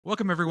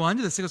Welcome, everyone,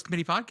 to the Sickles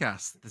Committee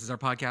podcast. This is our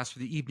podcast for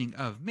the evening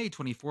of May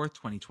 24th,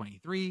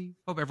 2023.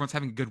 Hope everyone's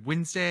having a good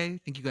Wednesday.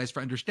 Thank you guys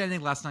for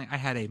understanding. Last night, I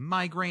had a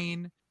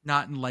migraine,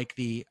 not in like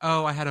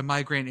I had a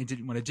migraine and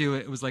didn't want to do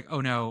it. It was like,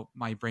 oh no,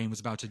 my brain was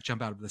about to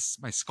jump out of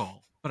my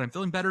skull. But I'm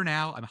feeling better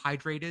now. I'm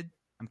hydrated.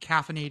 I'm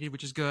caffeinated,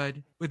 which is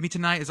good. With me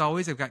tonight, as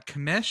always, I've got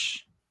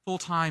Commish,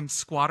 full-time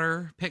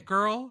squatter, Pitt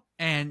Girl,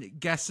 and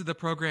guests of the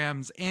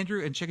programs,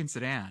 Andrew and Chicken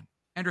Sedan.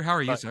 Andrew, how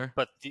are you, sir?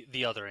 But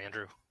the other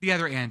Andrew. The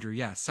other Andrew,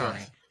 yes, sorry.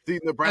 The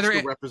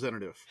Nebraska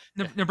representative.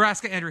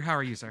 Nebraska Andrew, how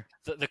are you, sir?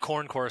 The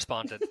corn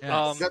correspondent.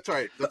 Yes. That's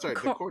right. The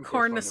corn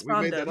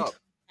correspondent. We made that up.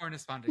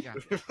 Correspondent,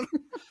 yeah.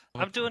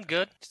 I'm doing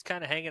good. Just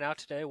kind of hanging out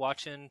today,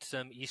 watching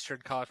some Eastern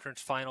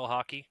Conference final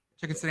hockey.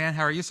 Chicken Sedan,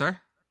 how are you, sir?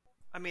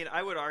 I mean,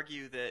 I would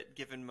argue that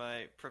given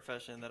my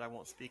profession that I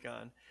won't speak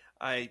on,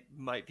 I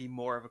might be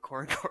more of a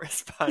corn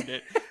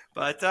correspondent.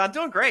 But I'm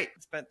doing great.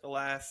 Spent the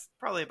last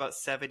probably about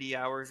 70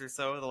 hours or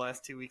so the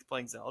last 2 weeks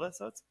playing Zelda,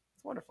 so it's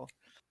wonderful.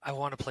 I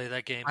want to play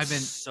that game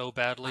so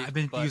badly. I've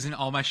been fusing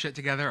all my shit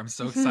together. I'm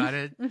so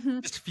excited.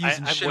 Just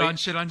fusing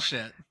shit on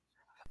shit.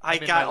 I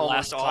got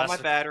almost all my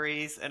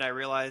batteries, and I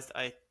realized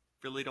I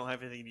really don't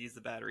have anything to use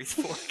the batteries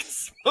for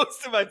because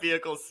most of my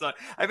vehicles suck.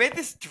 I made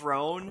this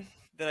drone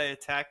that I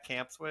attack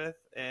camps with,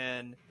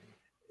 and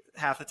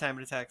half the time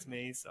it attacks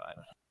me, so I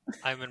don't know.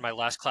 I'm in my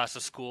last class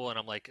of school, and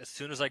I'm like, as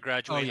soon as I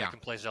graduate, I can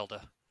play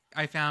Zelda.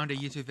 I found a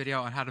YouTube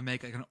video on how to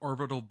make like an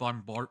orbital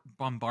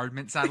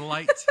bombardment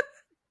satellite.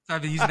 So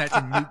I've been using that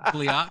to nuke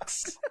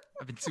Gleox.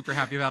 I've been super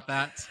happy about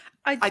that.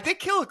 I did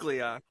kill a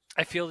Gleox.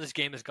 I feel this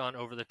game has gone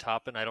over the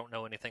top, and I don't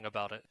know anything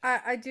about it.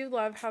 I do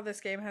love how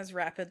this game has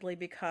rapidly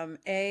become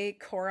A,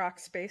 Korok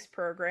space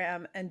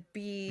program, and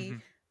B,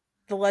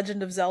 The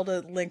Legend of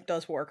Zelda Link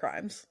does war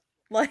crimes.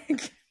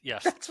 Like,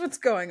 yes, that's what's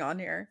going on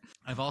here.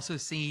 I've also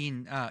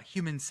seen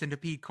Human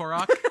Centipede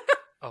Korok.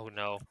 Oh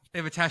no.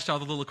 They've attached all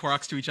the little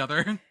Koroks to each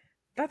other.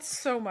 That's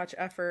so much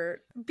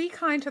effort. Be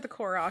kind to the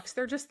Koroks.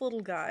 They're just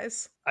little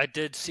guys. I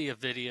did see a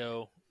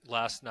video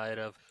last night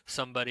of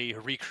somebody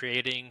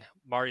recreating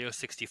Mario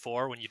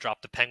 64 when you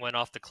drop the penguin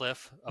off the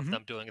cliff of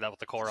them doing that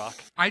with the Korok.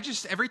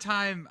 Every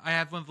time I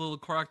have one of the little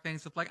Korok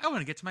things of like, I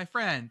want to get to my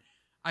friend,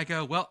 I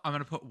go, well, I'm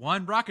going to put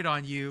one rocket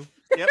on you,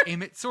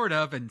 aim it sort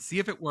of, and see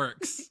if it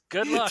works.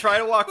 Good luck. Try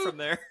to walk from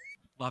there.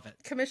 Love it.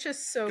 Commish is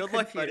so Good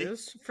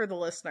confused for the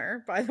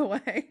listener, by the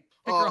way.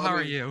 Hey, girl, how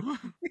are you?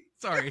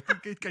 Sorry,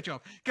 cut you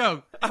off.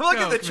 Go. I'm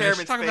looking at the Commish.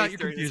 chairman's Talk face about your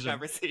during this confusion.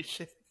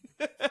 conversation.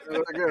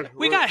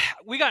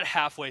 We got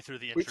halfway through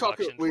the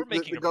introduction. We're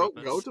making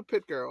improvements. Go to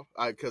Pitt Girl,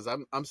 because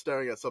I'm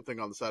staring at something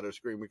on the side of the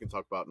screen we can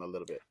talk about in a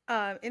little bit.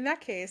 In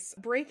that case,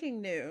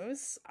 breaking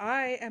news,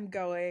 I am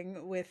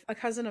going with a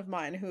cousin of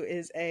mine who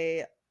is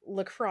a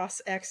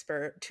lacrosse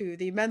expert to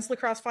the men's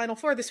lacrosse Final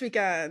Four this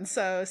weekend.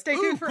 So stay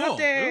tuned for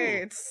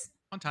updates.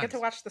 Get to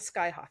watch the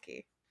sky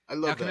hockey. I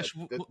love that.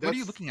 Commish, what are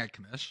you looking at,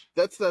 Commish?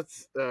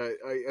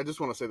 I just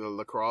want to say the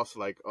lacrosse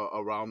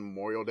around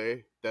Memorial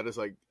Day. That is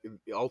like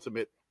the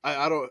ultimate.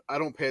 I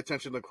don't pay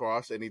attention to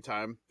lacrosse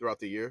anytime throughout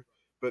the year,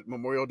 but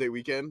Memorial Day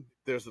weekend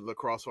there's the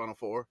lacrosse Final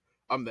Four.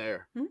 I'm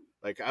there.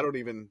 Like I don't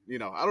even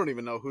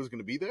know who's going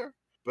to be there,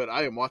 but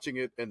I am watching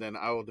it, and then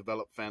I will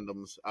develop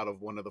fandoms out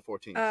of one of the 4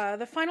 teams.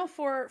 The Final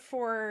Four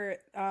for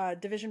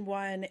Division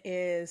I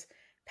is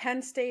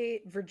Penn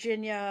State,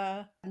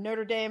 Virginia,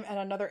 Notre Dame, and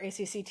another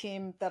ACC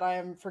team that I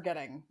am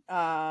forgetting.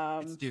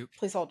 It's Duke.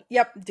 Please hold.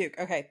 Yep, Duke.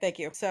 Okay, thank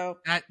you. So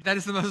that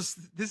is the most.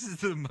 This is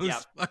the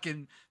most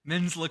fucking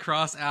men's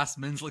lacrosse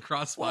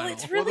final. Well,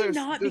 it's really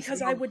not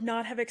because I would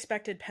not have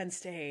expected Penn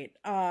State.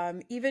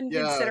 Even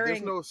considering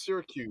there's no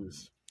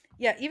Syracuse.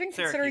 Yeah, even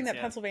considering that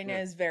Pennsylvania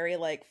is very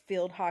like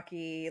field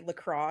hockey,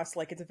 lacrosse,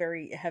 like it's a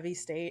very heavy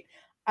state.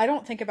 I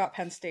don't think about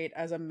Penn State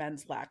as a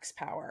men's lax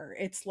power.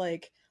 It's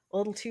like a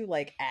little too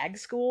like ag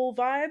school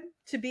vibe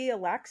to be a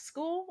lax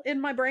school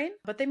in my brain,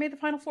 but they made the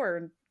Final Four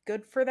and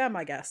good for them,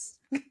 I guess.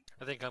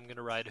 I think I'm going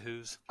to ride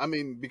Who's. I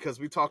mean,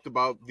 because we talked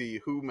about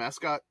the Who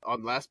mascot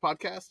on last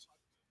podcast.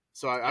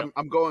 So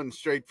I'm going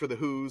straight for the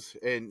Who's,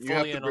 and you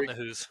have to bring, on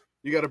the Who's.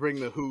 You got to bring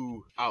the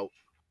Who out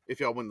if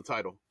y'all win the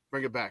title.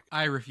 Bring it back.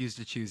 I refuse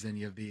to choose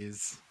any of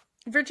these.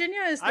 Virginia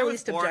is the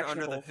least objectionable. I was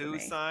born under the Who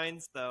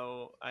signs,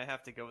 so I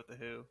have to go with the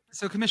Who.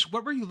 So, Commish,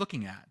 what were you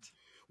looking at?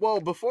 Well,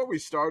 before we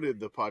started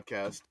the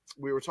podcast,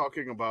 we were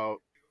talking about,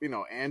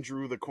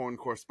 Andrew, the corn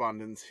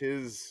correspondent,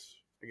 his,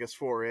 I guess,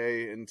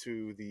 foray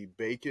into the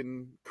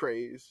bacon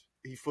craze.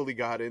 He fully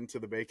got into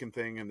the bacon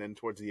thing, and then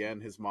towards the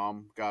end, his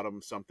mom got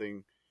him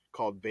something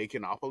called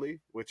Baconopoly,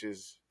 which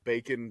is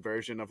bacon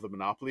version of the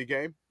Monopoly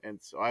game. And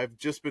so I've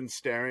just been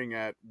staring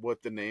at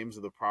what the names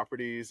of the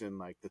properties and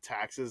like the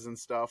taxes and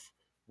stuff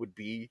would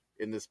be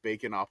in this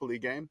Baconopoly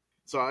game.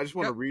 So I just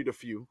want to read a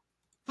few.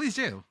 Please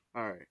do.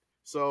 All right.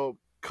 So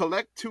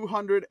collect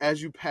 200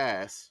 as you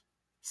pass.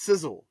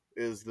 Sizzle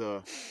is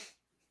the,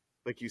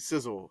 like you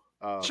sizzle.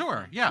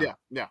 Sure. Yeah.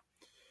 Yeah.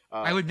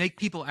 I would make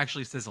people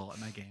actually sizzle at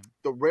my game.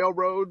 The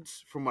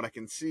railroads, from what I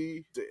can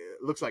see,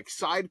 it looks like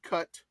side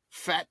cut,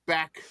 fat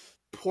back,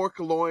 pork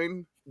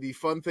loin. The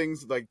fun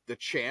things like the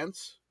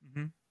chance.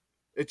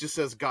 It just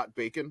says got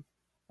bacon.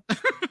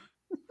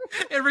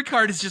 And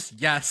Ricard is just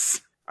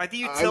yes. Are the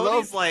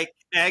utilities like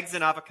eggs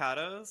and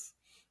avocados?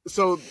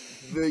 So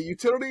the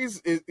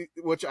utilities,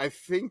 which I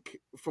think,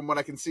 from what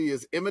I can see,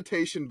 is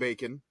imitation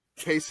bacon,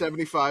 pay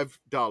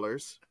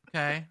 $75.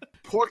 Okay.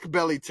 Pork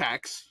belly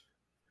tax,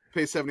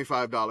 pay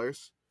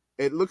 $75.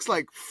 It looks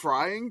like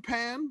frying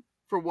pan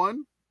for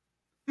one.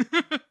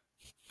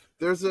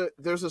 There's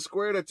a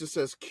square that just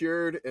says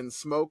cured and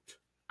smoked.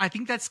 I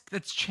think that's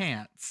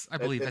chance. I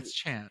believe that's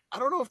chance. I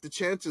don't know if the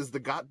chance is the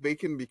got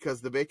bacon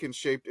because the bacon's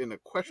shaped in a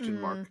question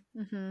mark.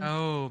 Mm-hmm.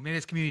 Oh, maybe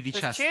it's community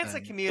chest. Chance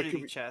then. a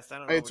community chest. I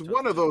don't know. It's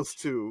one of those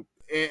two.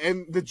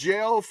 And the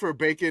jail for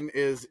bacon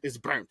is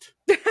burnt.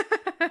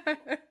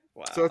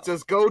 Wow. So it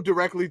says go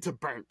directly to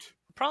burnt.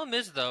 The problem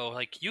is, though,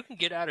 like, you can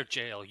get out of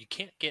jail. You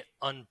can't get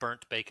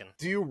unburnt bacon.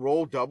 Do you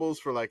roll doubles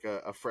for like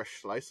a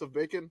fresh slice of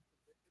bacon?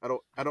 I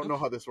don't know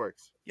how this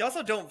works. You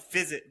also don't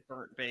visit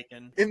burnt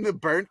bacon. In the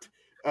burnt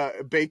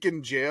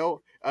bacon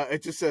jail,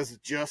 it just says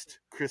just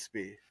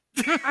crispy.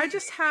 I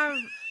just have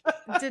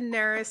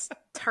Daenerys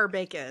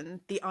Tarbacan,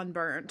 the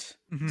unburnt,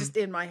 just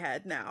in my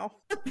head now.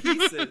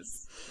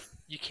 Pieces.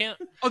 You can't.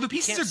 Oh, the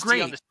pieces are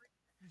great.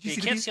 You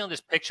can't see on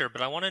this picture,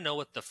 but I want to know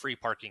what the free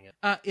parking is.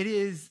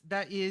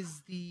 That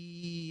is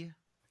the.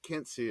 I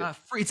can't see it.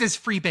 It says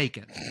free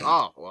bacon.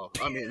 Oh well,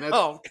 I mean that's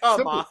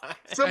come on.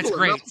 Simple That's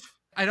great. enough.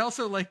 I'd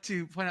also like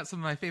to point out some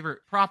of my favorite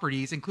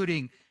properties,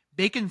 including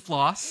bacon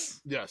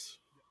floss, Yes.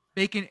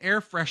 bacon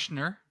air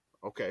freshener,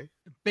 Okay.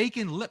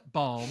 bacon lip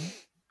balm,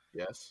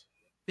 Yes.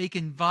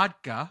 bacon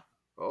vodka.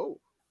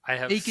 Oh, I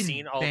have Bacon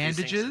seen all these things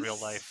in bandages?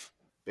 real life.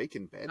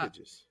 bacon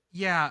bandages.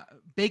 Yeah,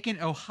 bacon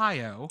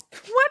Ohio.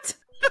 What?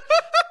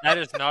 That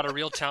is not a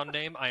real town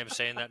name. I am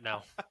saying that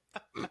now.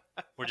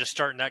 We're just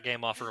starting that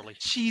game off early.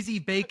 Cheesy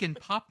bacon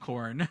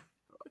popcorn.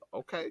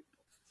 Okay.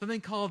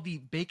 Something called the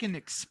bacon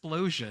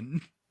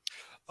explosion.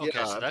 Okay,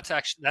 Yeah. so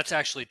that's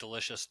actually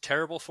delicious.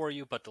 Terrible for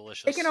you, but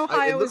delicious. Bacon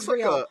Ohio looks is like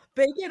real.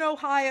 Bacon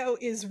Ohio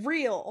is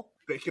real.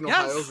 Bacon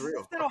Yes. Ohio's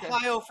real. I've been in Okay.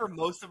 Ohio for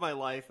most of my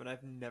life, and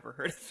I've never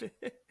heard of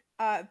it.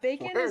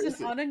 Bacon Where is is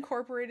an it?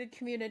 unincorporated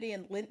community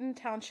in Linton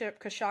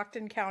Township,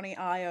 Coshocton County,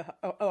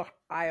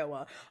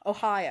 Iowa,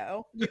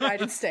 Ohio,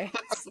 United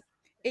States.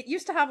 It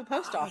used to have a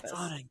post office. It's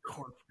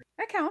unincorporated.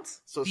 That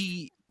counts. So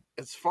The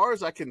as far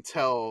as I can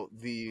tell,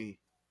 the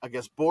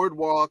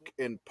boardwalk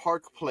and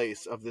Park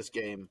Place of this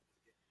game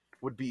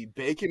would be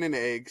bacon and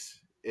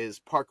eggs is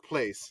Park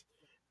Place,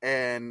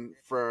 and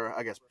for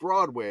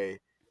Broadway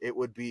it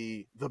would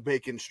be the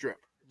Bacon Strip.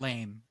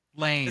 lame.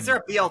 Is there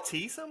a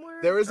BLT somewhere?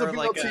 There is a Or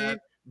BLT.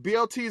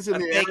 BLT's in a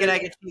the bacon, area.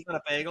 egg, and cheese on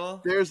a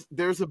bagel? There's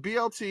a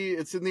BLT.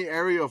 It's in the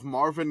area of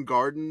Marvin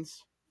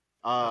Gardens.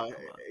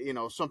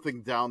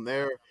 Something down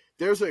there.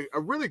 There's a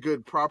really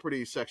good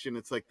property section.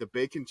 It's like the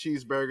bacon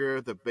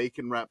cheeseburger, the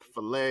bacon wrap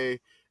filet,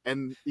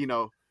 and you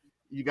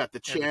got the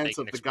chance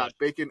of the got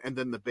bacon, and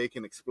then the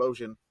bacon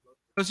explosion.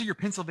 Those are your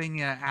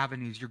Pennsylvania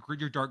avenues,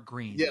 your dark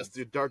green. Yes,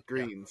 the dark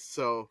greens. Yeah.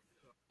 So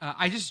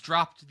I just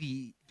dropped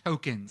the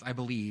tokens, I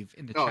believe,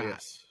 in the chat. Oh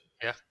yes.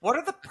 Yeah. What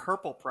are the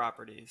purple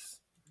properties?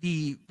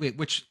 The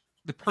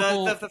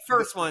purple The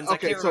first ones. Okay,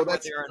 I can't so remember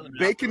that's what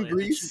they are.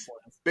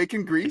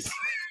 bacon grease,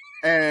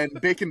 and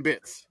bacon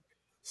bits.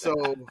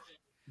 So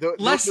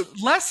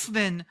less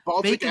than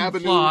Baltic bacon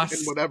Avenue floss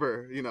and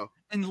whatever,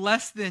 and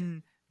less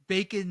than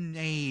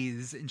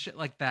baconaise and shit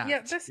like that.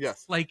 Yeah,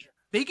 Yes. Like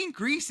bacon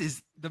grease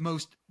is the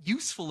most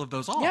useful of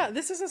those all. Yeah,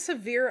 this is a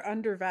severe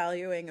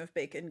undervaluing of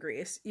bacon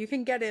grease. You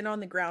can get in on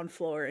the ground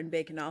floor in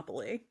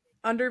Baconopoly.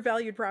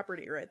 Undervalued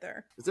property right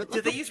there.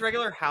 Did they use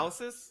regular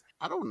houses?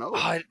 I don't know.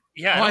 I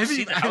I haven't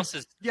seen the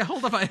houses. Yeah,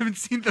 hold up, I haven't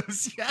seen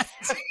those yet.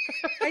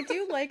 I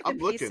do like the I'm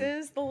looking.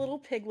 pieces. The little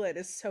piglet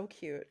is so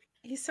cute.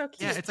 He's so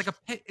cute. Yeah, it's like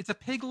it's a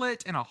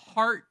piglet and a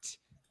heart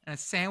and a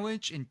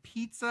sandwich and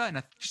pizza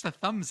and just a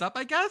thumbs up,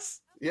 I guess.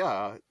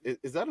 Yeah,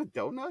 is that a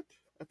donut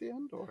at the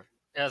end or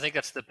Yeah, I think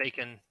that's the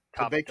bacon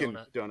top the bacon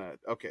donut.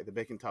 Okay, the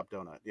bacon top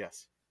donut.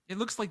 Yes. It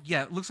looks like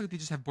they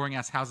just have boring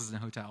ass houses and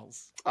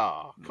hotels.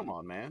 Oh, come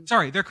on, man.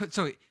 Sorry,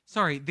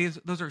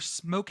 those are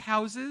smoke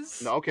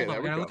houses. No, okay, Hold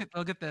on, there we go.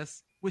 Look at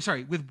this. Wait,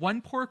 sorry, with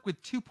 1 pork,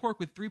 with 2 pork,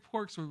 with 3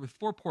 porks, or with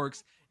 4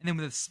 porks, and then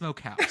with a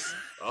smokehouse.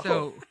 Oh.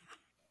 So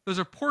those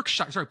are pork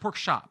shops. Sorry, pork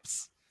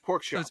shops.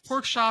 Pork So shops. it's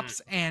pork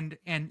shops and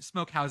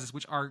smokehouses,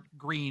 which are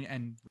green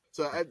and.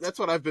 So that's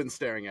what I've been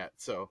staring at.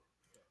 So,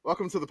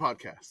 welcome to the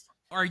podcast.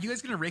 Are you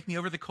guys gonna rake me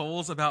over the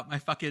coals about my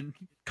fucking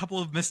couple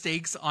of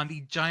mistakes on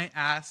the giant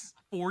ass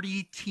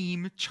 40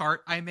 team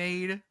chart I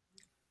made?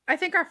 I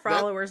think our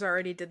followers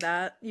already did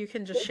that. You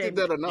can just Did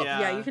that enough.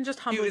 Yeah, you can just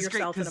humble It was great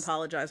yourself and 'cause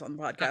apologize on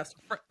the podcast.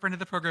 Friend of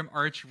the program,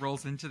 Arch,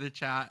 rolls into the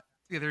chat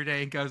the other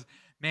day and goes,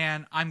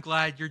 "Man, I'm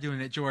glad you're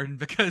doing it, Jordan,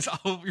 because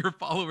all of your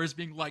followers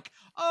being like,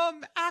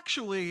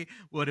 actually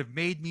would have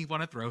made me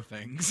want to throw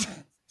things."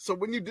 So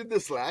when you did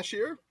this last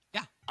year,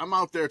 yeah, I'm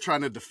out there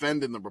trying to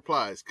defend in the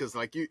replies because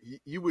like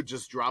you would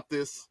just drop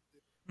this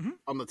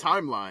on the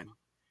timeline,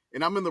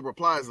 and I'm in the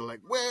replies like,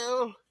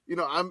 well,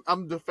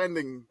 I'm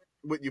defending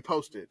what you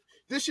posted.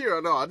 This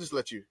year, no, I'll just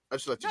let you go. I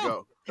was just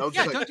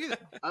don't do that.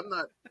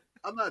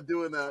 I'm not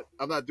doing that.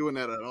 I'm not doing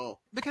that at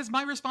all. Because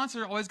my responses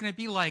are always going to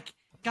be like,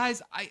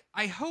 guys,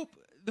 I hope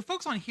the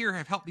folks on here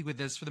have helped me with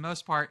this for the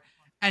most part,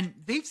 and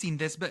they've seen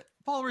this, but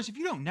followers, if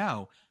you don't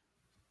know,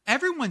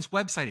 everyone's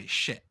website is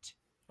shit.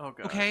 Oh,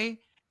 God. Okay?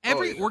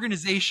 Every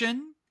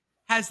organization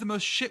has the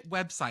most shit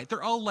website.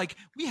 They're all like,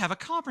 we have a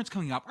conference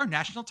coming up. Our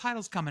national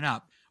title's coming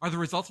up. Are the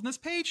results on this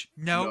page?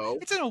 No.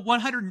 It's in a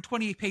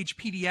 128-page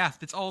PDF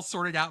that's all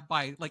sorted out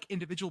by like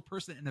individual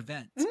person and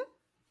event.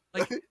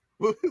 Like,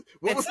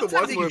 what was the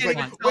one where it's like,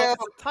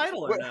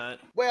 title or not?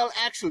 Well,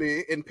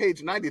 actually, in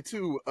page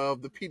 92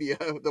 of the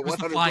PDF, it was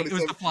the flying one. It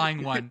was the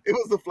flying one. It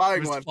was the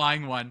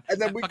flying one.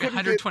 And then we couldn't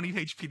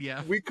 120-page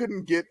PDF. We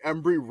couldn't get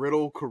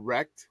Embry-Riddle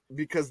correct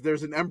because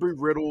there's an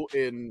Embry-Riddle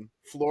in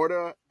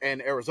Florida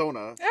and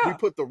Arizona. Yeah. We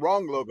put the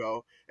wrong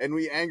logo, and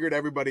we angered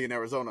everybody in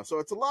Arizona. So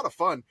it's a lot of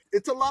fun.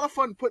 It's a lot of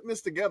fun putting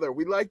this together.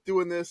 We like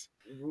doing this.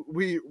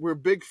 We're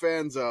big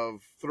fans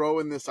of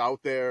throwing this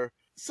out there,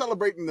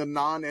 celebrating the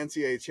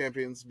non-NCAA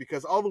champions,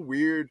 because all the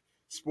weird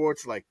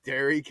sports like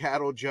dairy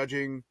cattle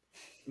judging,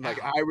 like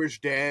Irish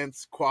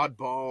dance, quad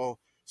ball,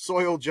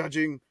 soil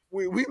judging,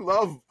 we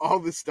love all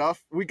this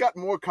stuff. We got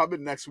more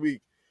coming next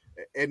week,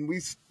 and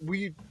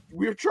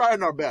we're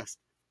trying our best.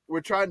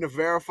 We're trying to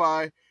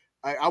verify.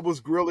 I was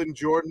grilling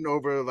Jordan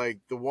over like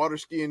the water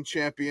skiing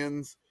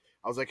champions.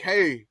 I was like,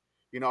 hey,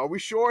 are we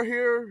sure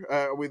here?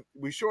 Are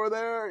we sure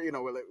there?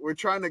 We're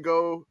trying to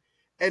go.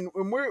 And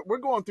when we're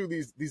going through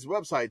these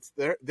websites,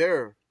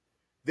 they're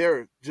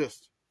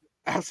just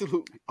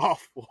absolutely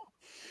awful.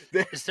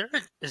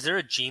 Is there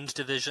a jeans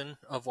division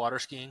of water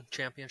skiing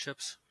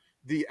championships?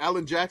 The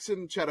Alan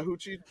Jackson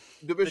Chattahoochee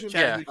division?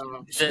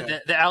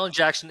 The Alan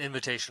Jackson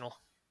Invitational.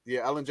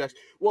 Yeah, Alan Jackson.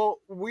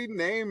 Well, we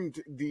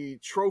named the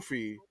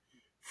trophy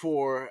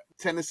for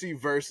Tennessee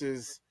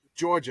versus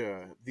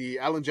Georgia the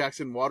Alan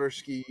Jackson Water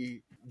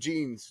Ski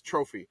Jeans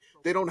Trophy.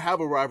 They don't have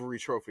a rivalry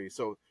trophy,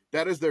 so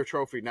that is their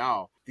trophy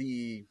now.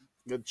 The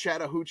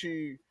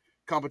Chattahoochee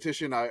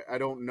competition, I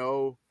don't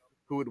know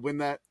who would win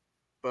that,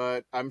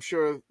 but I'm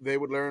sure they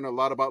would learn a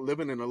lot about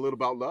living and a little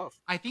about love.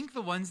 I think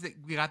the ones that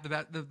we got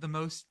the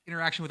most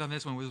interaction with on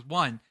this one was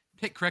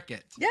Pitt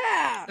Cricket.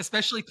 Yeah!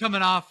 Especially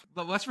coming off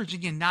West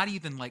Virginia not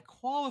even like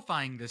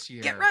qualifying this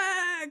year. Get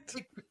wrecked!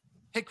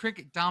 Pitt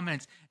Cricket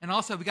dominance. And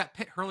also we got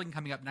Pitt Hurling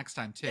coming up next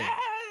time too.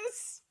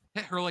 Yes!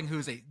 Pitt Hurling, who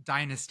is a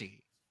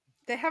dynasty.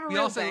 They have a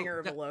real banger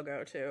of a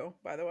logo too,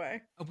 by the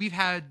way. We've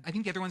had, I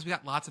think the other ones we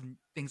got lots of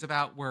things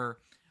about were,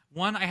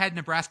 one, I had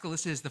Nebraska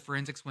listed as the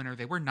forensics winner.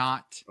 They were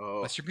not.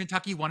 Western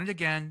Kentucky won it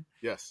again.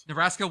 Yes.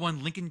 Nebraska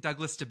won Lincoln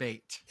Douglas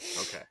debate.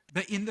 Okay.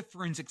 But in the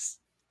forensics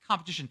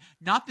competition,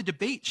 not the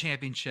debate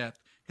championship,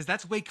 because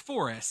that's Wake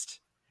Forest.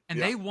 And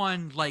they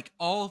won like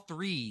all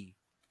 3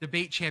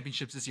 debate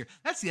championships this year.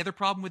 That's the other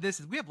problem with this,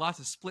 is we have lots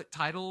of split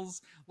titles.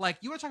 Like,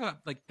 you want to talk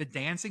about like the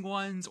dancing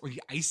ones or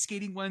the ice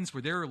skating ones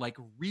where there are like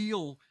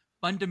real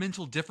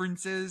fundamental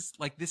differences.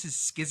 Like, this is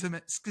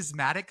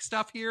schismatic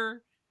stuff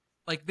here.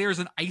 Like, there's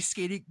an ice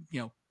skating,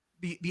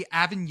 the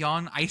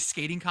Avignon ice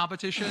skating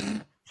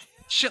competition.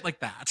 Shit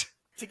like that.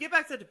 To get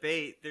back to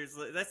debate,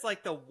 that's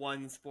like the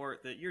one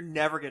sport that you're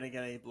never going to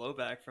get any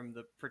blowback from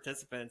the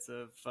participants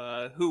of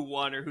who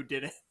won or who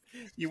didn't.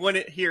 You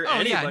wouldn't hear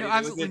anybody who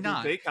was in the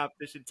debate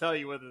competition tell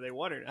you whether they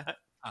won or not.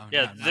 Oh,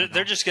 yeah, no,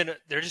 they're just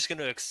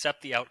gonna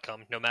accept the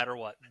outcome no matter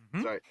what.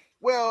 Mm-hmm. Right.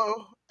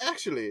 Well,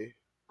 actually,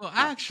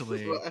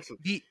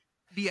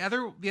 the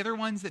other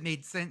ones that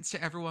made sense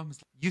to everyone was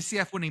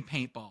UCF winning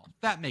paintball.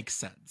 That makes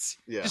sense.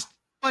 Yeah. Just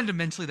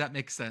fundamentally, that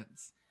makes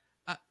sense.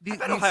 The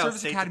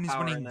Service Academy is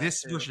winning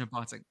this version of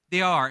boxing.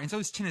 They are, and so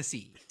is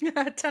Tennessee.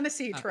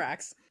 Tennessee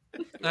tracks.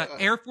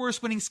 Air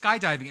Force winning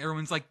skydiving.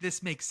 Everyone's like,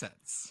 this makes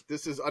sense.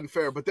 This is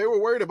unfair, but they were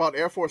worried about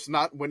Air Force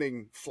not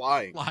winning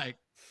flying.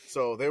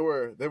 So they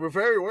were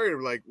very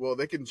worried. Like, well,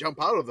 they can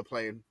jump out of the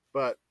plane,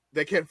 but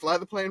they can't fly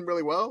the plane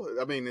really well.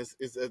 I mean, is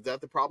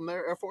that the problem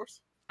there, Air Force?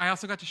 I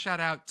also got to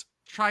shout out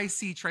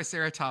Tri-C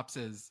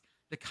Triceratopses,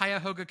 the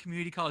Cuyahoga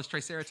Community College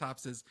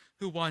Triceratopses,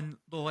 who won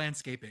the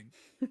landscaping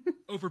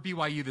over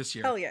BYU this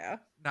year. Hell yeah.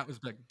 That was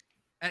big.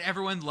 And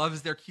everyone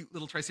loves their cute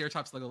little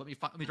Triceratops logo. Let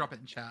me drop it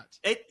in chat.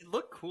 It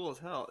looked cool as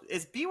hell.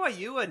 Is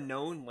BYU a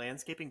known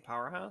landscaping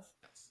powerhouse?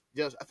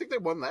 Yes, I think they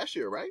won last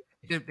year, right?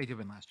 They did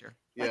win last year.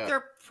 Yeah. Like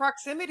their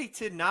proximity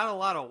to not a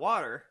lot of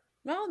water.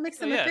 Well, it makes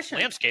them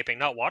efficient. Landscaping,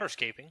 not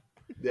waterscaping.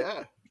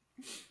 Yeah.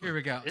 Here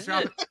we go.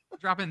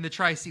 Dropping the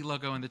Tri-C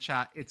logo in the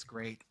chat. It's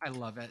great. I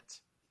love it.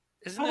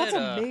 That's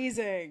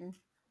amazing.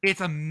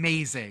 It's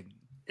amazing.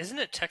 Isn't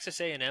it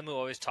Texas A&M who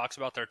always talks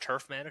about their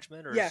turf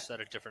management, or is that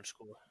a different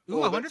school?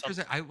 Ooh, I wonder if there's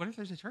a turf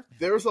management.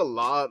 There's a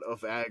lot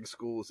of ag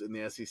schools in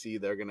the SEC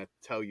that are going to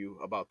tell you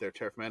about their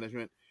turf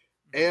management.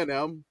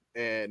 A&M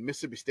and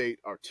Mississippi State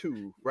are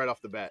 2 right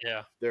off the bat.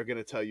 Yeah. They're going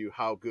to tell you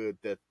how good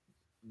that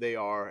they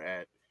are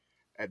at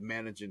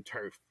managing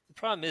turf. The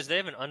problem is they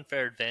have an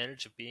unfair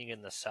advantage of being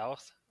in the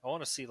South. I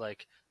want to see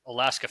like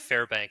Alaska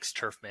Fairbanks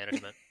turf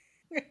management.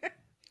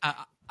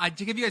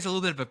 To give you guys a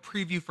little bit of a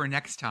preview for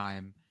next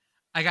time,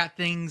 I got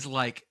things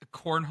like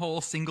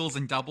cornhole singles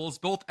and doubles.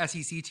 Both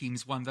SEC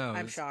teams won those.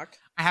 I'm shocked.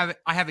 I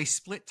have a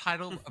split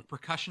title of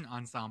percussion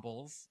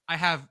ensembles. I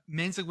have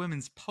men's and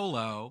women's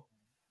polo.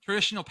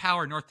 Traditional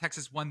power, North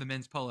Texas won the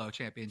men's polo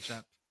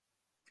championship.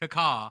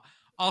 Caw.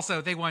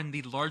 Also, they won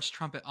the large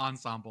trumpet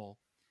ensemble.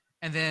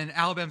 And then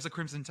Alabama's the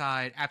Crimson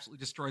Tide absolutely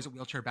destroys a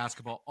wheelchair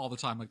basketball all the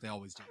time, like they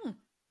always do.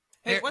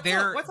 Hey, what's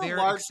a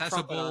large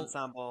trumpet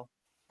ensemble?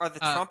 Are the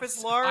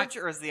trumpets large,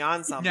 or is the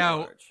ensemble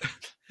large?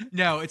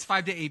 No, it's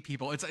 5 to 8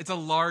 people. It's a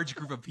large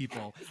group of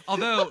people.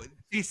 Although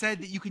they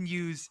said that you can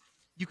use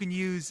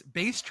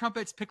bass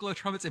trumpets, piccolo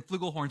trumpets, and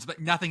flugelhorns, but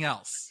nothing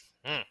else.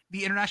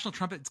 The International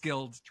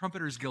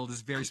Trumpeters Guild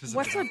is very specific.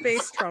 What's a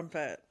bass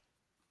trumpet?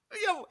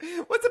 Yo,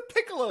 what's a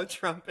piccolo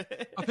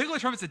trumpet? A piccolo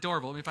trumpet's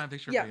adorable. Let me find a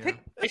picture. Yeah,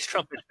 bass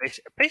trumpet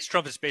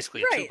is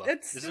basically a tuba,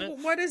 isn't it?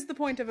 What is the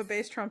point of a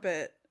bass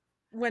trumpet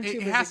when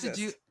tubas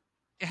exist?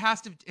 It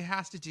has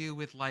to do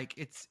with like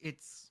it's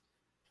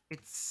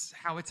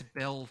how it's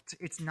built.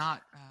 It's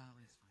not.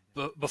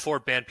 Before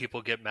band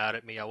people get mad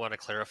at me, I want to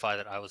clarify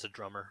that I was a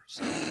drummer,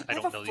 so I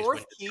don't know these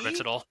instruments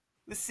at all.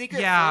 The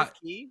secret fourth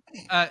key?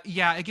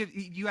 Yeah,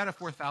 you add a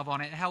fourth valve on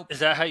it. It helps. Is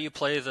that how you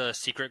play the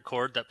secret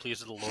chord that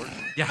pleases the Lord?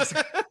 Yes.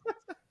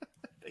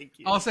 Thank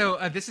you. Also,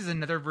 this is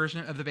another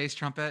version of the bass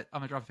trumpet.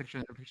 I'm gonna drop a picture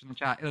in the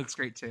chat. It looks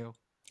great too.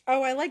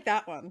 Oh, I like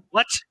that one.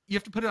 What? You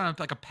have to put it on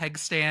like a peg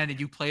stand, and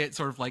you play it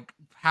sort of like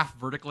half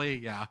vertically.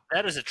 Yeah.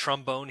 That is a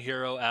trombone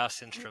hero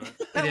ass instrument.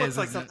 That looks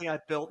like something I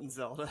built in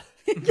Zelda.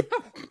 It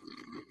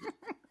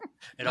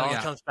all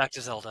comes back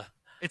to Zelda.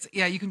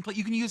 You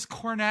can use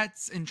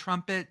cornets and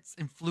trumpets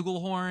and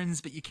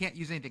flugelhorns, but you can't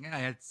use anything.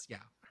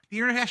 The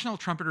International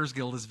Trumpeters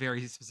Guild is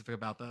very specific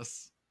about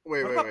this.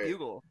 Wait.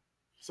 Bugle?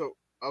 So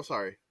I'm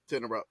sorry to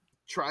interrupt.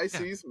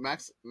 Tri-C's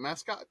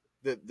mascot,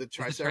 the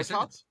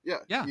Triceratops.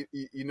 Yeah.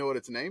 You know what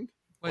it's named?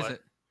 What is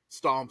it?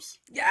 Stomps.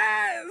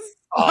 Yes.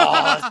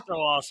 Oh, that's so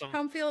awesome.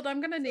 Homefield,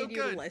 I'm gonna need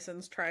you to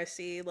license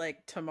Tri-C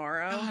like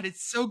tomorrow. God,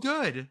 it's so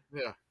good.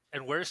 Yeah.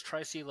 And where's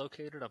Tri-C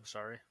located? I'm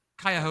sorry.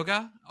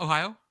 Cuyahoga,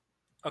 Ohio.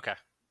 Okay.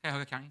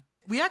 Cuyahoga County.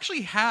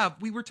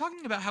 We were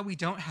talking about how we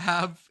don't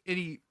have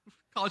any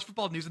college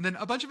football news, and then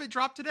a bunch of it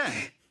dropped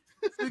today.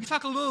 So we can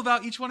talk a little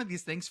about each one of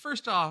these things.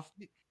 First off,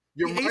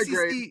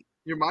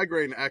 your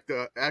migraine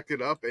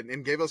acted up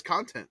and gave us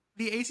content.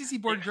 The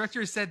ACC board of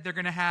directors said they're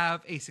going to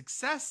have a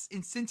success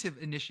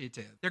incentive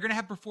initiative. They're going to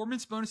have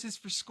performance bonuses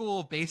for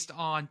school based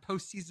on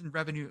postseason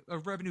revenue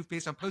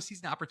based on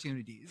postseason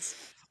opportunities.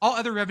 All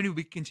other revenue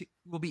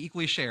will be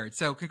equally shared.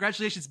 So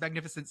congratulations,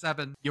 Magnificent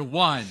Seven. You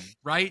won,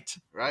 right?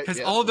 Right.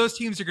 Because all of those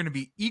teams are going to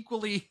be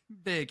equally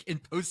big in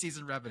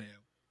postseason revenue.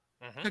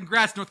 Mm-hmm.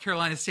 Congrats, North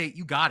Carolina State.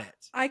 You got it.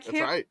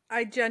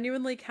 I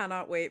genuinely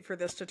cannot wait for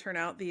this to turn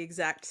out the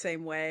exact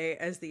same way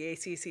as the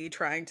ACC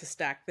trying to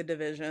stack the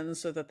divisions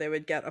so that they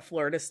would get a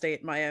Florida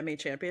State Miami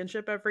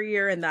championship every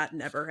year, and that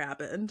never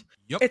happened.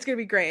 Yep. It's going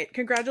to be great.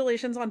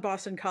 Congratulations on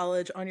Boston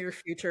College on your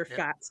future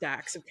fat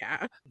stacks of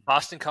cash.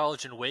 Boston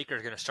College and Wake are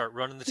going to start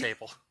running the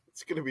table.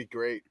 It's going to be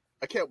great.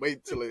 I can't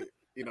wait till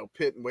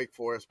Pitt and Wake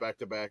Forest back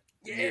to back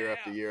year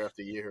after year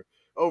after year.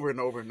 Over and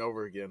over and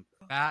over again.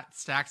 Fat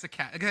stacks of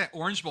cash. Look at that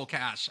Orange Bowl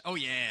cash. Oh,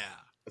 yeah.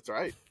 That's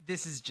right.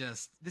 This is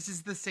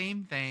the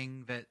same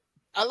thing that...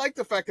 I like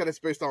the fact that it's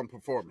based on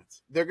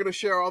performance. They're going to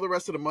share all the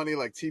rest of the money,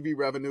 like TV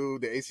revenue,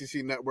 the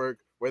ACC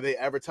network, where they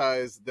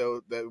advertise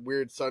that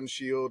weird sun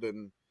shield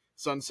and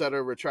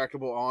sunsetter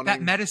retractable awning.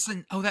 That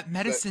medicine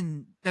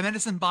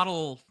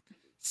bottle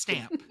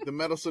stamp. The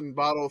medicine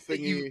bottle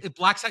thingy. It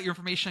blacks out your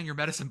information on your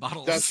medicine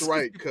bottles. That's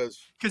right, because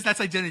that's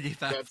identity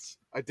theft. That's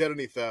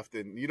identity theft,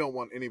 and you don't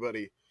want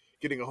anybody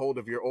getting a hold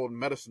of your old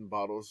medicine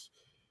bottles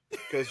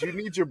because you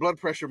need your blood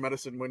pressure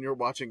medicine when you're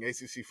watching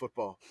ACC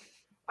football.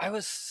 I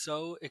was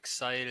so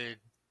excited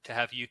to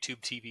have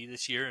YouTube TV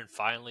this year and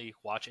finally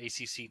watch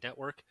ACC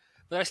Network,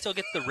 but I still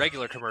get the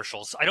regular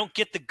commercials. I don't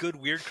get the good,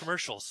 weird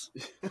commercials.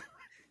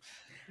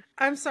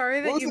 I'm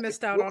sorry that you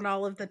missed out on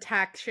all of the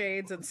tack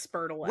shades and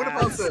Spurtle ads. What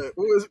about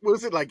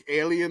was it like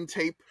alien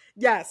tape?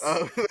 Yes.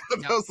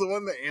 That was the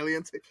one, the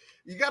alien tape.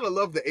 You gotta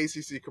love the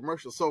ACC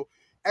commercials. So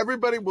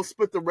everybody will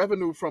split the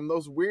revenue from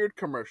those weird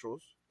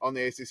commercials on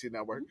the ACC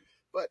network.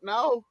 But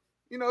now,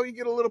 you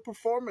get a little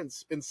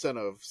performance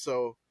incentive.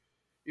 So,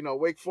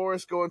 Wake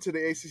Forest going to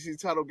the ACC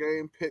title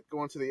game, Pitt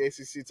going to the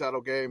ACC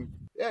title game.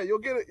 Yeah, you'll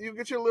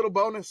get your little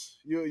bonus.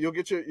 You'll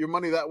get your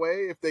money that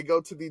way. If they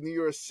go to the New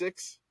Year's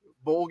 6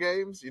 bowl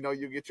games, you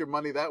get your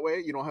money that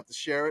way. You don't have to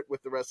share it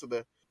with the rest of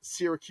the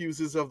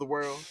Syracuses of the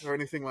world or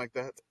anything like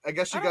that. I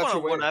guess you got your way. I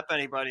don't want to one-up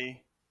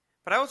anybody,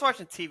 but I was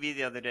watching TV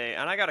the other day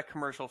and I got a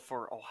commercial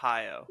for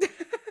Ohio.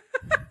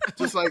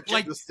 Just like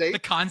the state, the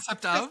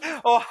concept of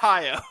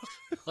Ohio.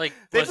 Like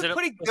they've been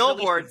putting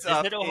billboards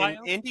up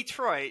in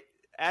Detroit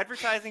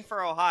advertising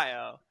for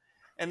Ohio.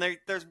 And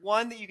there's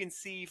one that you can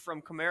see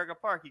from Comerica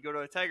Park. You go to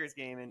a Tigers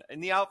game, and in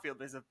the outfield,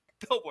 there's a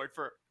billboard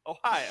for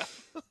Ohio.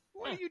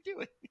 What are you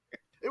doing here?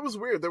 It was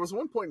weird. There was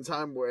one point in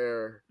time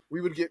where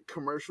we would get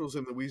commercials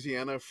in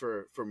Louisiana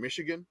for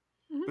Michigan,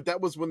 but that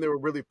was when they were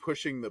really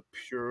pushing the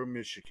pure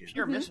Michigan.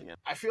 Pure Michigan.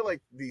 I feel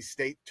like the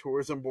state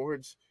tourism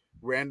boards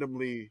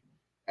randomly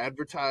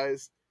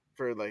advertise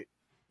for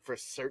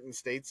certain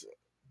states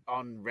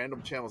on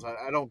random channels.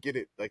 I don't get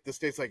it. Like the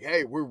state's like,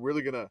 hey, we're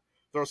really gonna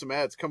throw some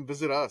ads. Come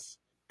visit us.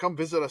 come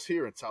visit us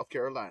here in South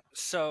Carolina.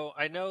 So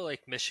I know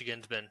like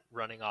Michigan's been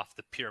running off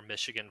the pure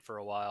Michigan for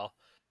a while,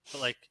 but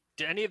like,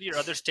 do any of your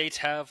other states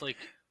have like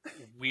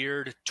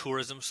weird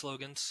tourism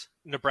slogans?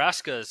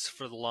 Nebraska's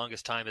for the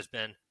longest time has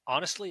been,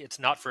 honestly, it's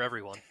not for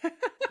everyone.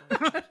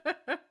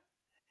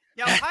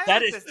 Yeah,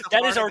 that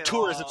is our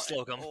tourism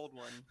slogan. Old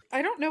one.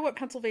 I don't know what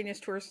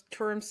Pennsylvania's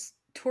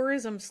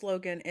tourism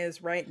slogan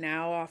is right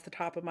now off the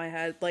top of my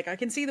head. Like, I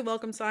can see the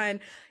welcome sign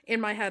in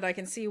my head. I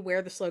can see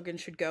where the slogan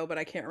should go, but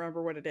I can't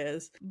remember what it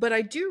is. But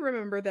I do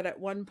remember that at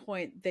one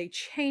point they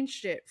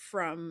changed it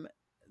from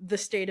the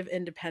state of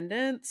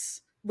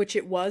independence, which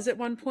it was at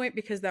one point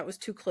because that was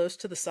too close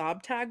to the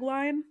Saab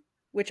tagline,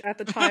 which at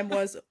the time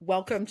was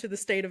welcome to the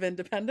state of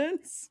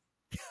independence.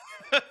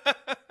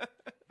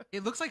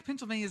 It looks like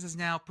Pennsylvania's is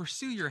now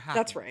pursue your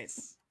happiness. That's right.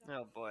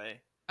 Oh boy.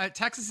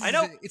 Texas,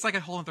 it's like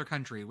a whole other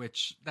country,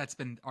 which that's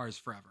been ours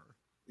forever.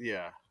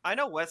 Yeah. I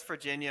know West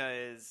Virginia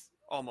is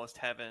almost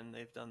heaven.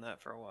 They've done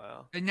that for a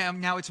while. And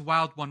now it's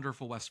wild,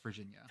 wonderful West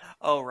Virginia.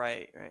 Oh,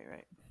 right.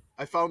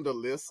 I found a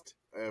list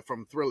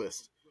from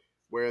Thrillist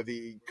where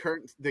they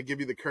give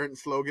you the current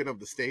slogan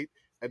of the state,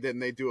 and then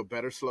they do a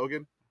better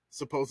slogan,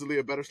 supposedly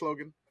a better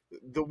slogan.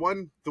 The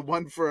one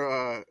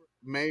for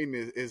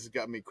Maine is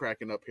got me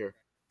cracking up here.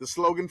 The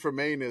slogan for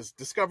Maine is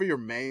 "Discover your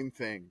Maine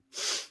thing."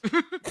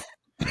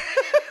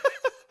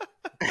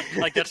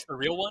 Like that's the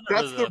real one?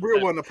 That's the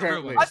real one,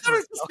 apparently. I thought it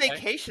was just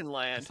Vacation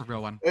Land. That's the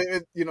real one.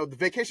 The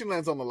Vacation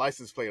Land's on the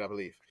license plate, I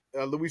believe.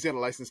 Louisiana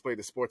license plate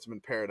is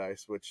Sportsman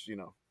Paradise, which,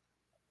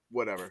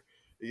 whatever.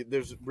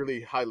 There's really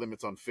high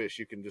limits on fish.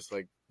 You can just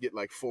get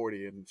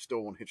 40 and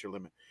still won't hit your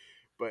limit.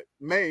 But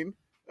Maine,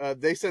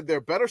 they said their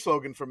better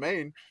slogan for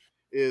Maine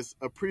is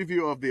a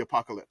preview of the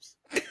apocalypse.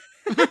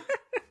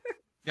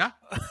 Yeah.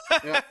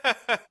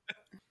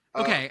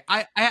 Okay,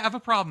 I have a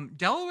problem.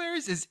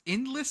 Delaware's is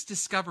endless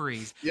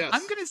discoveries. Yes.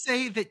 I'm going to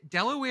say that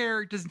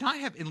Delaware does not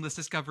have endless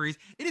discoveries.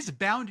 It is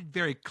bounded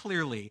very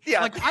clearly. Yeah.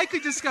 Like, I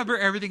could discover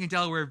everything in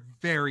Delaware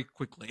very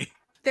quickly.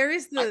 There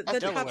is the top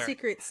Delaware.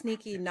 secret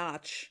sneaky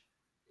notch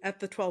at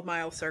the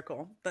 12-mile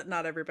circle that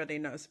not everybody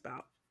knows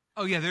about.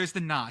 Oh, yeah, there's the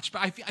notch.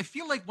 But I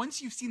feel like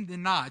once you've seen the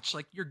notch,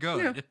 you're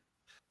good. Yeah.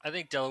 I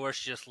think Delaware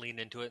should just lean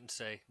into it and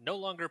say, no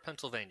longer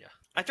Pennsylvania.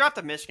 I dropped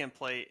a Michigan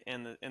plate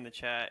in the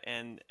chat,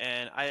 and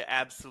I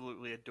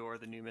absolutely adore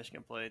the new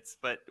Michigan plates.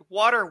 But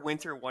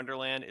Winter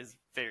Wonderland is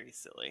very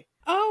silly.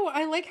 Oh,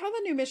 I like how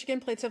the new Michigan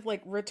plates have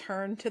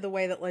returned to the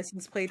way that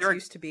license plates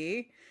used to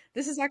be.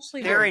 This is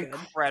actually they're very good.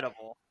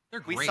 incredible.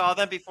 We saw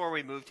them before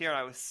we moved here, and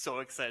I was so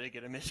excited to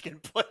get a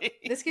Michigan plate.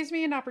 This gives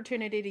me an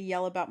opportunity to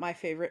yell about my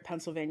favorite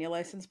Pennsylvania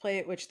license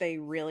plate, which they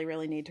really,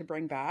 really need to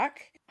bring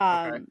back.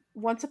 Okay.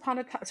 Once upon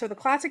a time, so the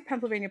classic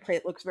Pennsylvania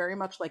plate looks very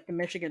much like the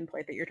Michigan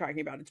plate that you're talking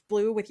about. It's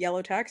blue with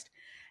yellow text.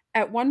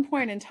 At one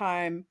point in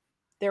time,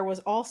 there was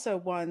also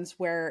ones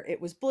where it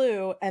was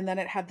blue, and then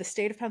it had the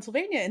state of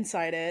Pennsylvania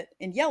inside it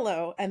in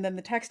yellow, and then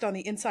the text on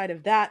the inside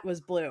of that was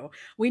blue.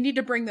 We need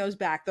to bring those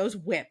back. Those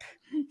whip.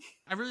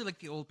 I really like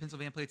the old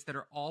Pennsylvania plates that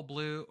are all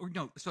blue. Or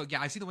no, so yeah,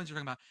 I see the ones you're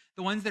talking about.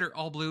 The ones that are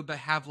all blue but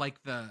have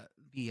the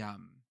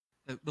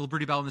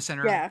Liberty Bell in the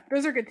center. Yeah,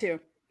 those are good too.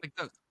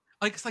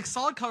 It's like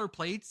solid color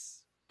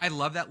plates. I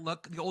love that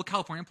look. The old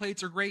California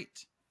plates are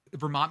great. The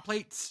Vermont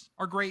plates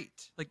are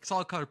great. Like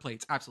solid color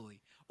plates,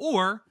 absolutely.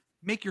 Or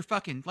make your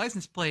fucking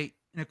license plate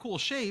in a cool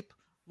shape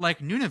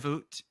like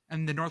Nunavut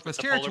and the Northwest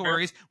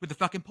Territories with the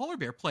fucking polar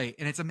bear plate,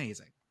 and it's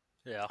amazing.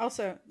 Yeah.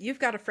 Also, you've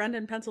got a friend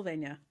in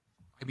Pennsylvania.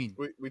 I mean,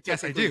 we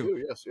yes, I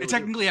do. Yes, I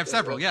technically have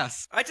several,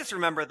 yes. I just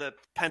remember the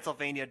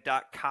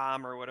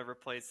Pennsylvania.com or whatever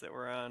plates that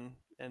were on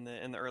in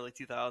the early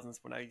 2000s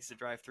when I used to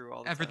drive through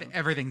all the time.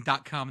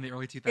 Everything.com in the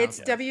early 2000s.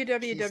 It's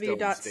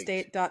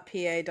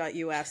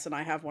www.state.pa.us, and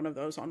I have one of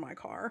those on my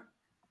car.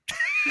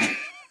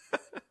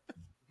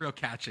 Real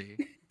catchy.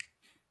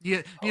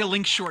 You need a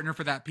link shortener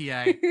for that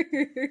PA.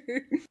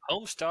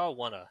 Homestar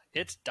Wanna.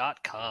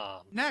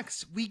 It's.com.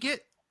 Next, we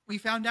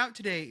found out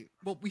today,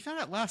 we found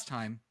out last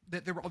time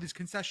that there were all these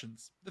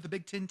concessions that the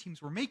Big Ten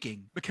teams were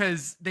making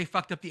because they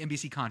fucked up the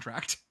NBC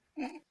contract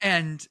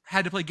and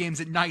had to play games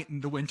at night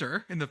in the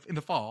winter, in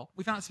the fall.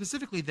 We found out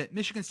specifically that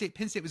Michigan State,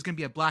 Penn State was going to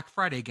be a Black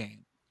Friday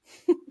game.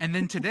 And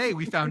then today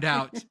we found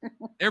out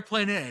they're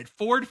playing it at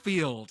Ford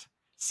Field.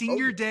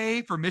 Senior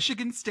day for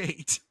Michigan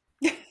State.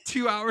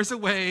 2 hours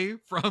away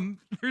from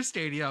their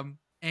stadium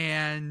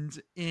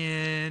and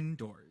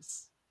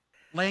indoors.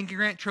 Land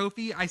Grant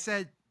Trophy, I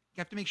said, you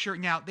have to make sure.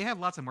 Now, they have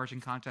lots of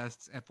marching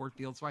contests at Ford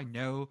Field, so I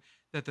know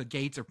that the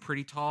gates are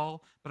pretty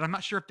tall, but I'm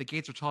not sure if the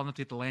gates are tall enough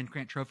to get the Land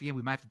Grant Trophy, and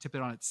we might have to tip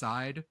it on its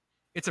side.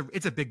 It's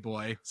a big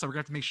boy, so we're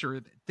going to have to make sure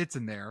it fits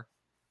in there.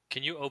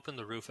 Can you open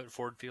the roof at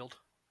Ford Field?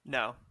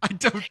 No. I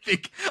don't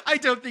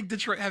think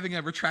Detroit having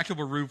a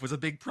retractable roof was a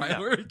big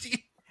priority. No.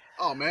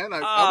 Oh, man,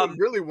 I would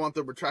really want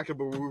the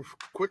retractable roof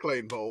quick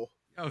lane bowl.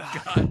 Oh,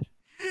 God.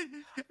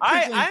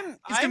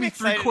 It's going to be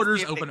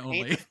 3/4 open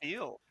only.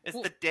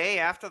 It's the day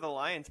after the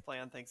Lions play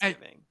on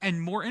Thanksgiving. And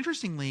more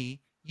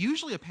interestingly,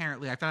 usually,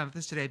 apparently, I found out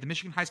this today, the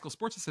Michigan High School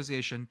Sports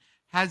Association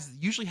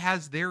usually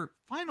has their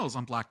finals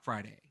on Black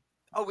Friday.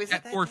 Oh, is it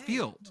at Ford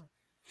Field?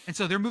 And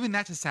so they're moving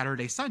that to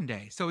Saturday,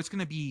 Sunday. So it's going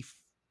to be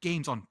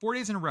games on 4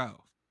 days in a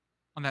row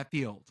on that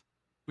field,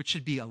 which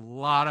should be a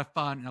lot of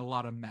fun and a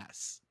lot of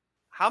mess.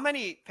 How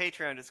many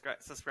Patreon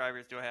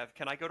subscribers do I have?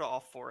 Can I go to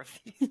all 4 of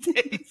these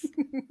days?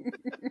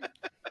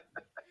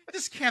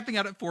 Just camping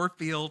out at Ford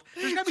Field.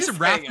 There's got to be some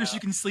rafters you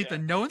can sleep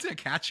in. No one's going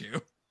to catch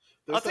you.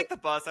 I'll take the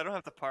bus. I don't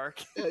have to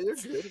park. Yeah, you're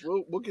good.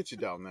 We'll get you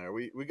down there.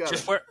 We got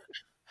just wear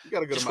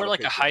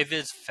like Patreon. a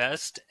high-vis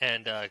vest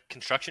and a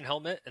construction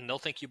helmet, and they'll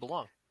think you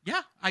belong.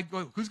 Yeah,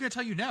 who's going to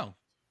tell you no?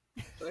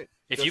 Right.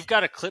 If you've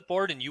got a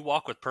clipboard and you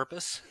walk with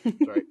purpose.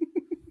 Right.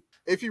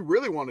 If you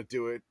really want to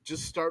do it,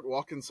 just start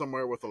walking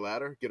somewhere with a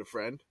ladder. Get a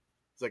friend.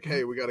 It's like,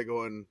 hey, we got to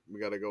go in.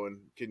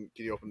 Can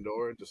you open the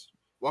door? And just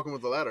walking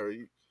with the ladder.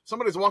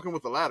 Somebody's walking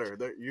with the ladder.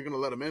 You're going to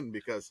let them in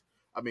because,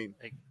 I mean,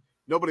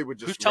 nobody would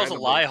just. Who tells a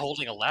lie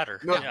holding a ladder?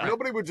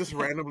 Nobody would just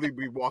randomly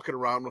be walking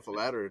around with a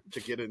ladder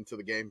to get into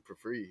the game for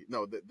free.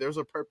 No, there's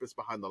a purpose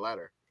behind the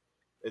ladder.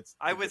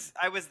 I was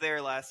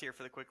there last year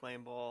for the Quick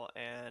Lane Bowl,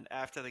 and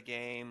after the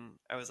game,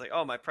 I was like,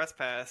 "Oh, my press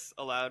pass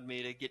allowed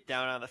me to get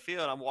down on the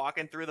field." I'm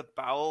walking through the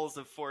bowels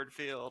of Ford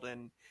Field,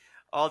 and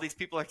all these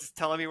people are just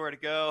telling me where to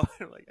go.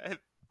 I'm like,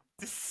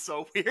 this is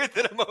so weird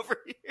that I'm over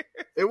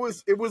here. It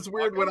was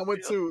weird when I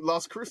went to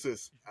Las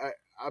Cruces.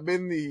 I'm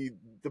in the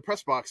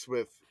press box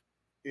with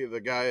the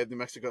guy at New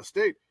Mexico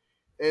State,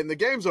 and the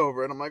game's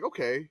over, and I'm like,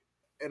 okay.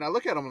 And I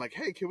look at him, I'm like,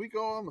 hey, can we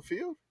go on the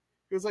field?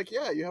 He was like,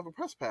 yeah, you have a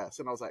press pass.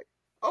 And I was like,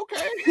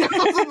 okay. I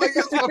was like,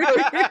 this is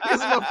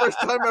my first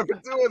time ever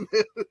doing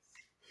this.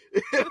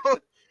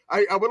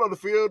 I went on the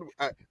field.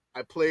 I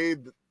played,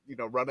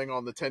 running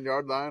on the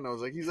 10-yard line. I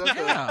was like, he's at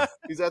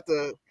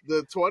the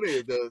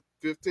 20, the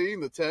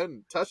 15, the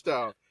 10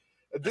 touchdown.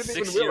 I didn't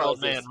even realize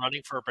 60-year-old man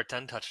running for a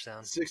pretend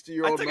touchdown.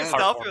 60-year-old man. I took a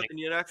selfie with the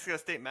New Mexico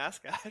State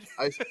mascot.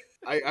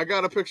 I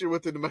got a picture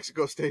with the New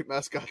Mexico State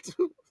mascot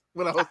too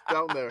when I was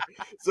down there.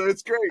 So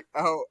it's great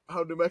how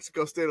New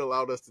Mexico State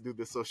allowed us to do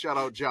this. So shout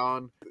out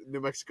John,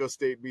 New Mexico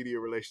State Media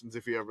Relations,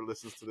 if he ever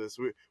listens to this.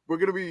 We're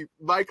going to be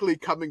likely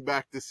coming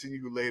back to see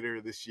you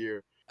later this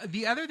year.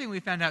 The other thing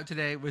we found out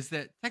today was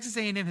that Texas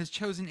A&M has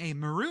chosen a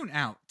maroon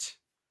out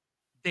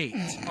date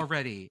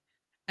already.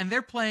 And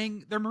they're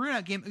playing their maroon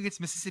out game against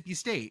Mississippi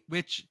State,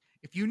 which,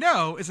 if you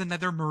know, is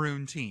another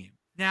maroon team.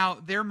 Now,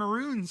 their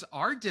maroons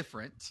are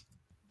different,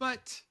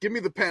 but... Give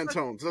me the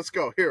Pantones. Let's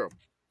go. Hear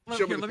them.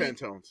 Show me the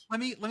Pantones. Let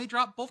me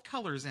drop both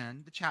colors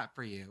in the chat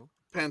for you.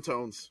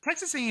 Pantones.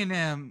 Texas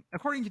A&M,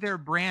 according to their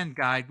brand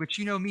guide, which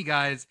you know me,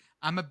 guys,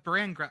 I'm a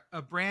brand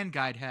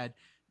guide head.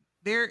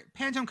 Their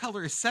Pantone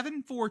color is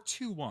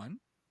 7421.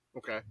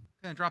 Okay. I'm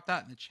going to drop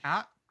that in the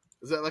chat.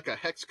 Is that like a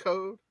hex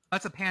code?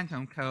 That's a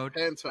Pantone code.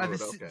 Pantone,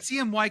 the okay.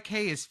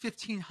 CMYK is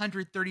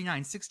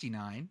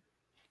 1539.69.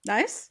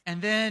 Nice.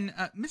 And then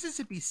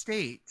Mississippi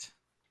State.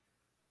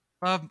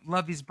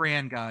 Love these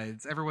brand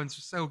guides. Everyone's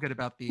so good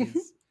about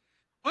these.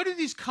 What do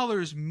these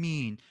colors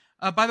mean?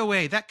 By the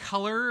way, that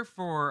color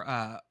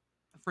for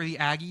the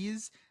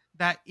Aggies,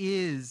 that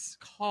is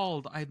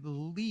called, I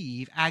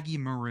believe, Aggie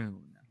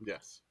Maroon.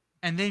 Yes.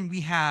 And then we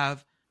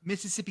have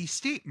Mississippi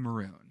State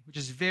Maroon, which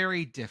is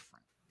very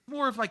different.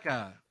 More of like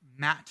a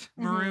matte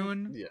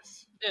maroon. Mm-hmm.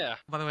 Yes. Yeah.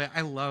 By the way,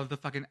 I love the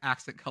fucking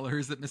accent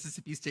colors that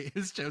Mississippi State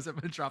has chosen. I'm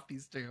going to drop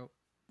these two.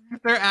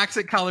 Their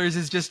accent colors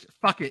is just,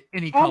 fuck it,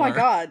 any color. Oh my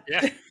God.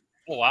 Yeah.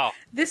 Oh, wow.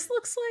 This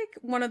looks like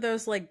one of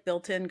those like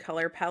built-in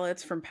color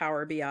palettes from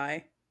Power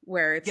BI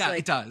where it's like,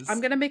 it does.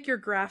 I'm going to make your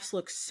graphs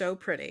look so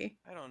pretty.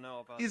 I don't know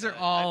about These that. are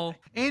all,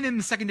 and in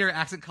the secondary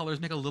accent colors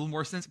make a little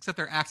more sense, except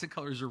their accent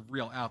colors are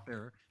real out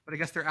there. But I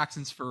guess they're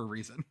accents for a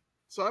reason.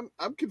 So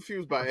I'm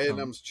confused by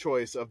A&M's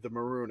choice of the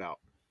maroon out.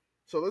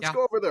 So let's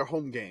go over their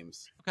home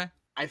games. Okay.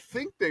 I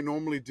think they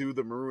normally do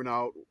the maroon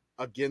out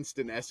against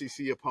an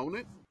SEC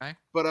opponent,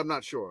 but I'm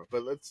not sure.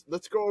 But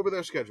let's go over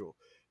their schedule.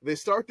 They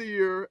start the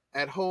year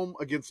at home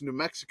against New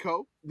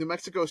Mexico. New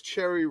Mexico's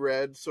cherry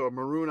red, so a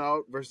maroon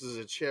out versus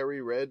a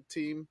cherry red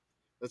team.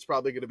 That's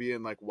probably going to be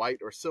in like white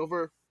or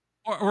silver.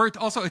 Or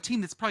also a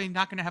team that's probably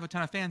not going to have a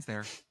ton of fans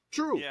there.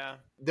 True. Yeah.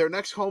 Their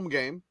next home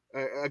game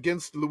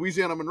against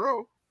Louisiana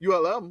Monroe,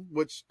 ULM,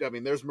 which, I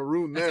mean, there's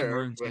maroon That's a there,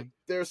 maroon but team.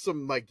 there's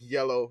some like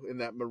yellow in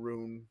that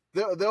maroon.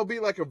 There'll be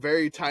like a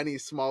very tiny,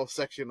 small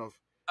section of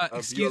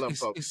ULM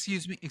folks.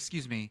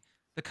 Excuse me.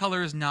 The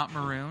color is not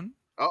maroon.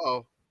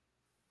 Uh-oh.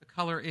 The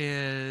color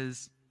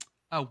is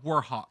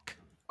Warhawk.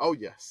 Oh,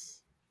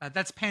 yes.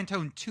 That's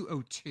Pantone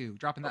 202.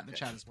 Dropping that in the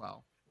chat as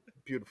well.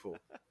 Beautiful.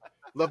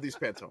 Love these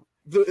Pantone.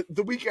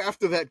 The week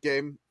after that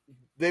game,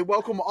 they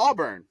welcome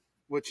Auburn,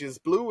 which is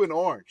blue and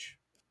orange.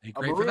 Hey, A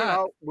great for maroon that.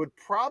 out would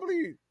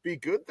probably be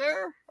good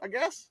there, I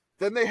guess.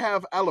 Then they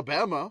have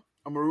Alabama,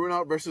 a maroon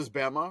out versus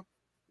Bama.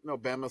 No,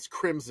 Bama's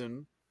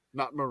crimson,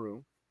 not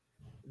maroon.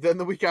 Then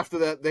the week after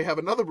that, they have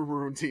another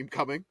maroon team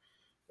coming.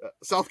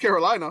 South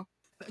Carolina.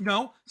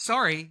 No,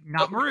 sorry,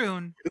 not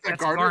maroon. Is that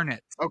That's Garnet?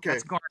 Garnet. Okay.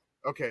 That's Garnet.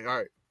 Okay, all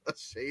right. A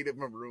shade of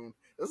maroon.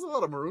 There's a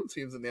lot of maroon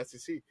teams in the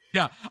SEC.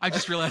 Yeah, I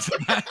just realized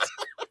that.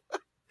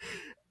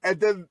 And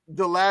then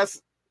the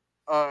last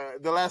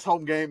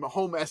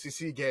home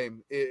SEC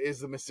game is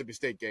the Mississippi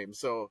State game.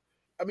 So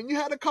I mean, you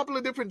had a couple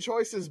of different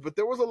choices, but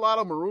there was a lot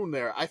of maroon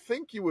there. I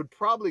think you would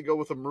probably go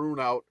with a maroon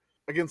out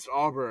against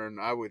Auburn.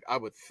 I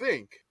would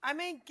think. I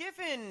mean,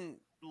 given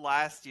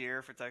last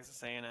year for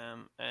Texas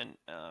A&M, and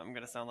I'm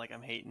gonna sound like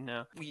I'm hating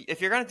now.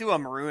 If you're gonna do a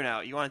maroon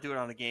out, you want to do it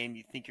on a game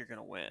you think you're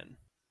gonna win.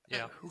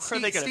 Yeah, who are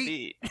they gonna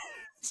beat?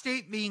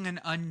 State being an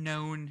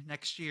unknown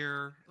next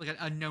year, like an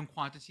unknown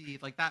quantity,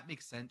 like that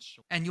makes sense.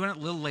 And you want it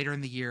a little later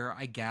in the year,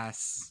 I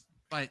guess,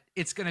 but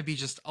it's gonna be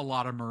just a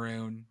lot of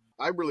maroon.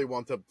 I really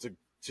want them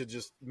to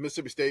just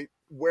Mississippi State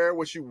wear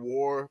what you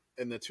wore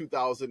in the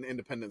 2000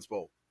 Independence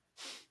Bowl,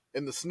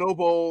 in the Snow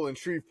Bowl in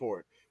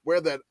Shreveport. Wear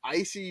that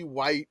icy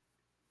white,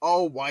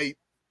 all white,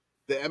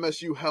 the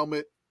MSU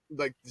helmet,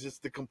 like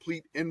just the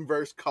complete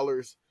inverse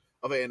colors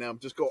of A&M.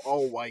 Just go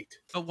all white.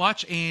 But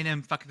watch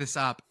A&M fuck this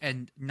up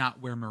and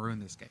not wear maroon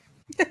this game.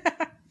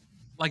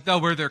 Like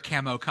they'll wear their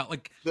camo cut,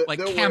 like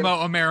camo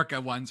America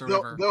ones or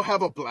whatever. They'll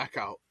have a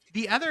blackout.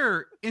 The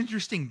other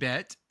interesting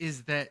bit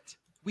is that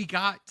we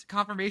got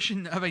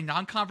confirmation of a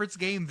non-conference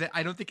game that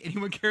I don't think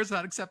anyone cares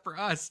about except for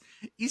us.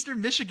 Eastern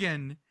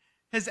Michigan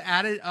has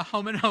added a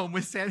home and home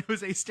with San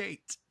Jose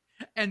State.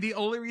 And the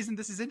only reason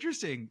this is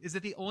interesting is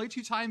that the only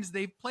 2 times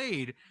they've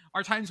played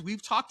are times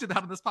we've talked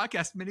about on this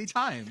podcast many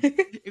times.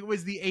 It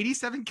was the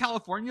 87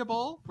 California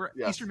Bowl where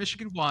Eastern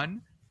Michigan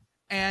won.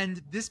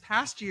 And this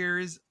past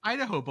year's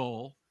Idaho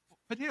Bowl,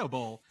 Potato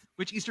Bowl,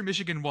 which Eastern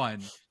Michigan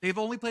won. They've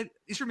only played,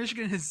 Eastern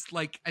Michigan has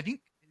I think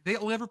they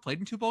only ever played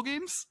in 2 bowl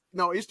games?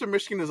 No, Eastern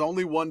Michigan has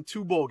only won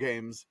 2 bowl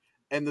games,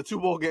 and the 2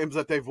 bowl games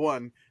that they've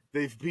won,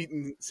 they've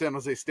beaten San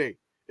Jose State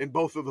in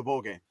both of the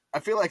bowl games. I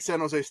feel like San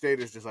Jose State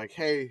is just like,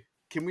 hey,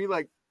 can we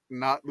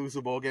not lose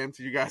a bowl game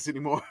to you guys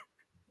anymore?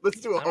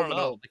 Let's do a home and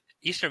home.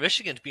 Eastern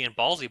Michigan's being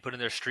ballsy, putting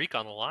their streak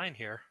on the line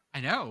here.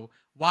 I know.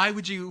 Why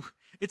would you?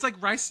 It's like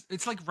Rice.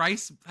 It's like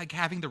Rice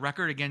having the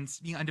record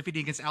against being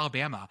undefeated against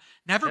Alabama.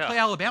 Never play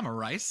Alabama,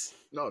 Rice.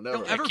 No, never.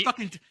 Don't ever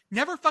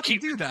never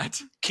do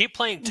that. Keep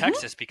playing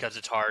Texas because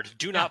it's hard.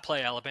 Do not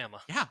play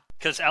Alabama. Yeah,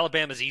 because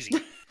Alabama's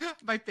easy.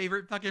 My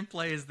favorite fucking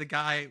play is the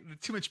guy with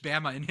too much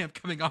Bama in him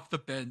coming off the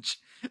bench,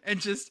 and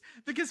just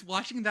because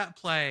watching that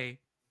play,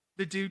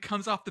 the dude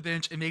comes off the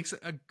bench and makes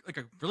a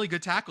really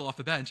good tackle off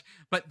the bench.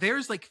 But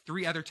there's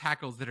 3 other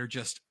tackles that are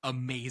just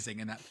amazing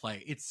in that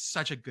play. It's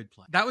such a good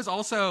play. That was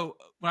also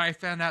when I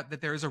found out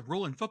that there is a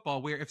rule in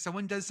football where if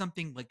someone does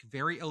something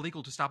very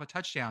illegal to stop a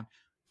touchdown,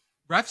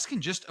 refs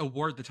can just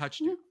award the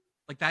touchdown.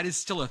 That is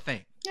still a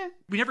thing. Yeah.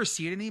 We never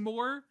see it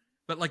anymore,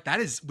 but that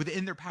is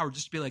within their power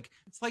just to be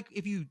it's like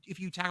if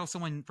you tackle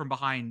someone from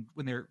behind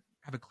when they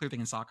have a clear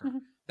thing in soccer,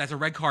 that's a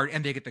red card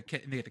and they get the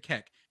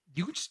kick.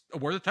 You can just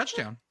award the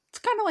touchdown. It's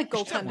kind of like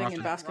goaltending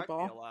in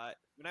basketball. A lot.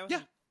 When I was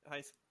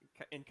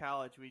in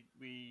college,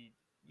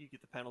 you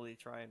get the penalty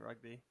try in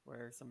rugby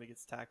where somebody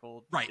gets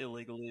tackled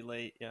illegally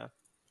late. Yeah.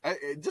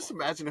 Just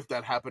imagine if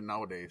that happened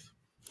nowadays.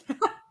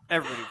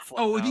 Everybody.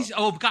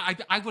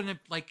 God! I wouldn't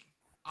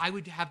I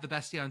would have the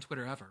best day on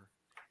Twitter ever.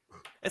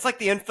 It's like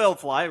the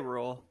infield fly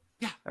rule.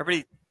 Yeah.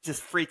 Everybody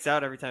just freaks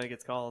out every time it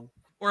gets called.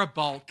 Or a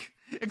balk,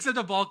 except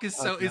a balk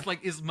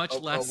is much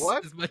less.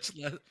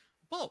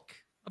 Bulk.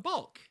 A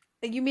bulk.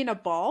 You mean a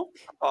balk?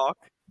 A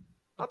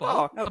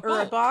balk.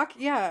 Or a balk?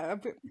 Yeah.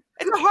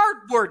 It's a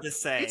hard word to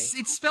say.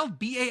 It's spelled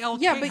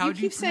B-A-L-K. Yeah, but you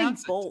keep saying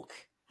bulk.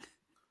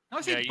 No,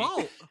 I say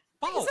bulk.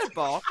 Bulk. You said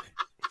bulk.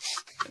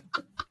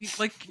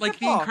 like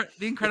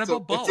the incredible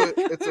bulk.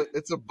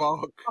 It's a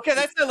bulk. Okay,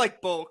 that sounds like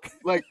bulk.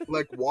 Like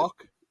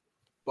walk.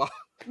 Bulk.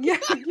 Yeah,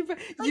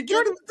 you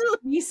get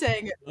me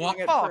saying it walk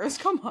at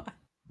first. Come on.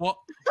 Walt?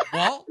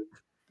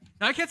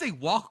 No, I can't say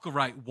walk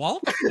right.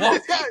 Walt?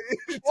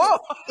 Whoa.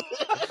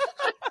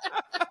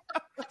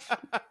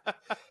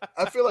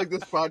 I feel like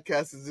this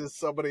podcast is just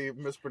somebody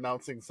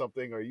mispronouncing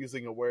something or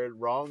using a word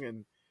wrong,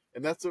 and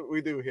that's what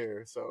we do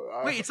here. So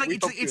wait,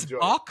 it's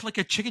balk, like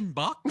a chicken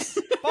box?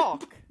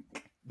 Balk.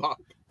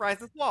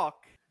 Rises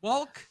walk.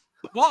 Walk.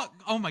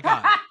 Oh my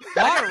god.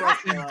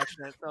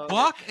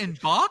 Walk and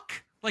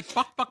balk? Like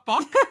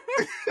buck.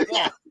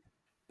 Yeah.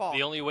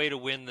 The only way to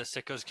win the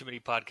Sickos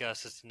Committee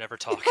podcast is to never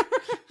talk.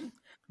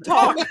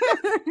 Talk.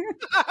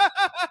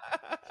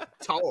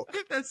 Talk.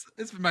 That's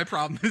been my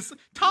problem. Is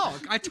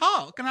talk. I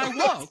talk and I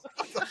walk.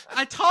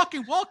 I talk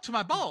and walk to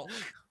my bulk.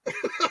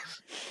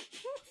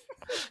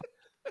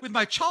 With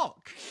my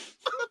chalk.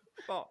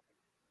 Balk.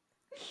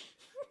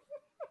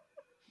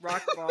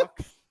 Rock, balk.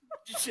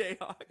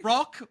 Jayhawk.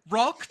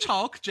 Rock,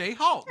 chalk,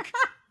 Jayhawk.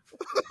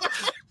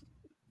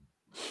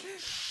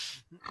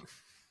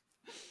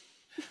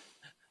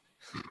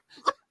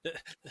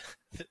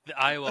 The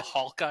Iowa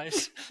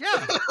Hawkeyes.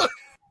 Yeah.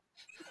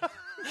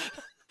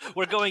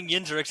 We're going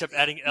Yinzer except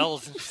adding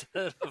L's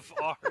instead of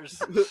R's.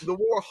 The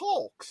War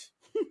Hawks.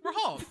 We're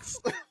Hawks.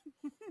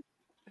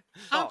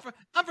 I'm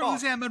from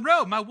Louisiana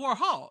Monroe. My War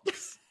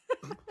Hawks.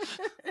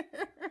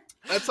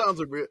 That sounds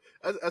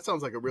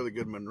like a really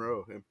good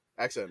Monroe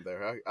accent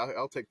there.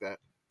 I'll take that.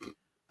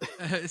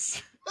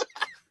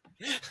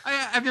 I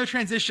have no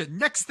transition.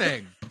 Next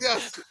thing.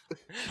 Yes.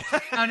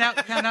 Found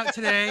out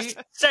today.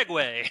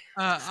 Segway.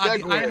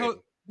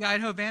 The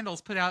Idaho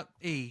Vandals put out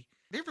a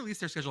They released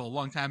their schedule a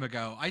long time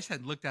ago. I just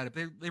hadn't looked at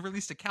it. They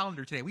released a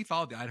calendar today. We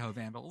followed the Idaho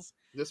Vandals.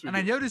 Yes, we and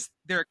did. I noticed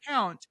their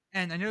account,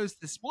 and I noticed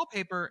this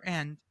wallpaper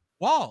and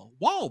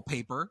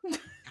wallpaper.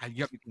 God, you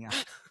got me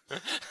out.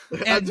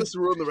 I just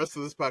ruined the rest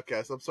of this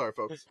podcast. I'm sorry,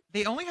 folks.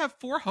 They only have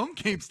 4 home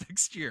games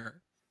next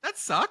year. That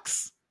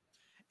sucks.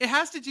 It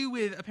has to do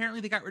with,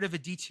 apparently they got rid of a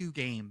D2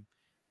 game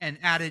and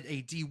added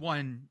a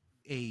D1,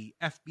 a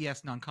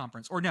FBS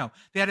non-conference. Or no,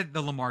 they added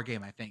the Lamar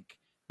game, I think.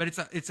 But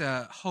it's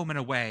a home and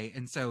away,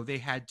 and so they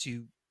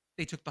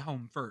took the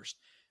home first.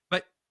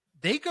 But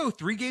they go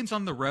 3 games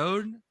on the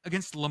road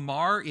against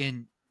Lamar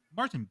in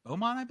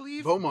Beaumont, I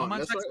believe. Beaumont,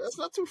 that's right. That's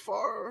not too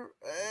far.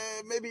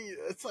 Maybe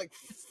it's like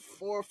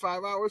 4 or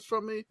 5 hours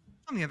from me.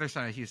 On the other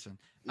side of Houston.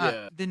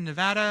 Yeah. Then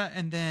Nevada,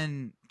 and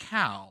then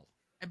Cal.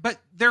 But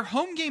their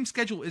home game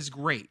schedule is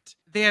great.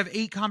 They have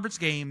 8 conference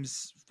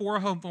games, 4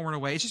 home, 4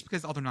 away. It's just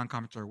because all their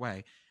non-conference are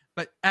away.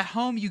 But at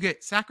home, you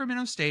get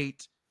Sacramento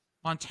State,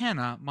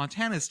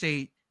 Montana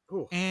State,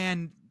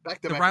 and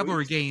the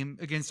rivalry game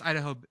against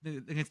Idaho,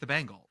 against the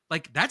Bengal.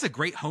 Like, that's a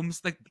great home.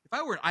 Like, if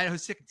I were an Idaho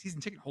season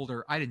ticket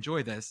holder, I'd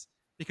enjoy this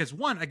because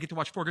 1, I get to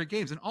watch 4 good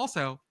games, and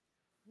also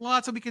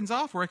lots of weekends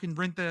off where I can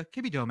rent the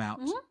Kibbe Dome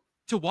out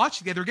to watch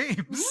the other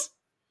games.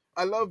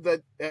 I love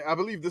that. I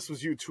believe this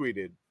was you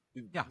tweeted.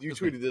 Yeah, you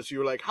tweeted this. You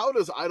were like, "How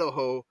does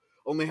Idaho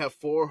only have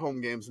 4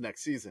 home games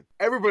next season?"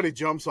 Everybody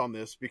jumps on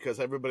this because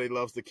everybody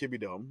loves the Kibbe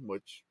Dome,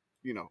 which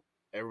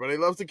everybody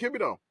loves the Kibbe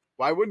Dome.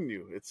 Why wouldn't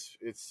you? It's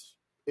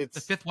the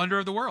 5th wonder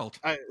of the world.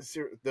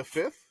 The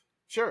 5th?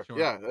 Sure.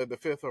 Yeah, the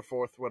 5th or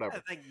 4th, whatever. I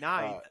think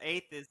 9th.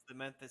 8th is the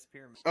Memphis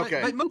Pyramid.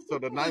 Okay, so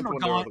the 9th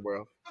wonder of the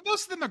world.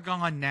 Most of them are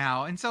gone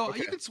now, and so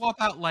you can swap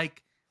out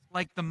like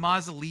the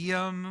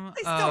mausoleum.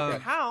 They still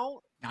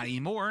count. Not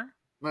anymore.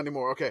 Not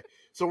anymore. Okay,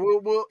 so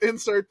we'll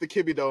insert the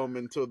Kibbe Dome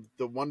into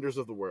the wonders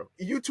of the world.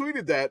 You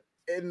tweeted that,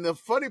 and the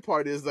funny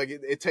part is like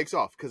it takes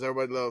off because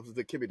everybody loves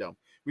the Kibbe Dome.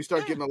 We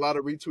start getting a lot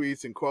of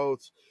retweets and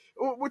quotes,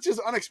 which is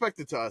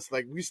unexpected to us.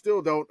 Like, we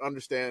still don't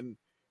understand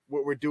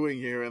what we're doing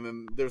here, and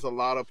then there's a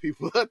lot of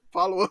people that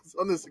follow us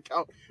on this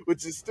account,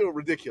 which is still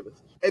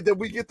ridiculous. And then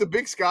we get the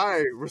Big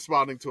Sky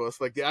responding to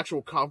us, like the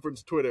actual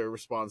conference Twitter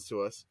responds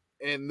to us,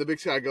 and the Big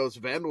Sky goes,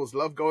 "Vandals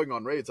love going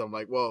on raids." I'm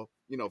like, well,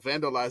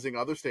 vandalizing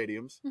other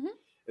stadiums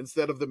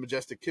instead of the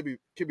majestic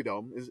Kibbe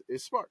Dome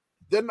is smart.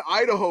 Then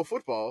Idaho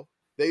football,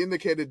 they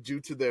indicated due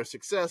to their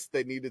success,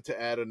 they needed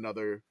to add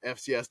another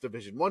FCS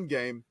Division I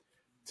game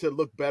to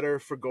look better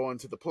for going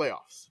to the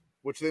playoffs,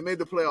 which they made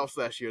the playoffs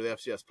last year, the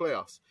FCS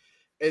playoffs.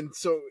 And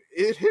so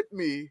it hit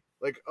me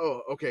like,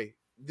 oh, okay,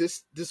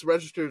 this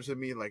registers to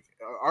me like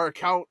our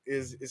account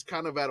is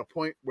kind of at a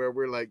point where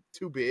we're like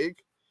too big.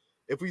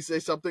 If we say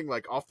something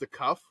like off the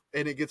cuff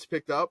and it gets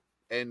picked up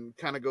and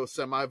kind of goes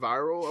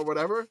semi-viral or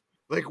whatever,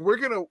 like we're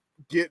going to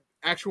get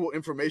actual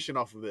information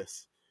off of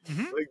this.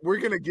 Like, we're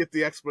going to get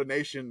the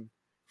explanation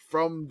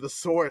from the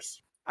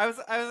source. I was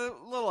a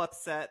little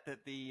upset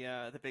that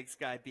the Big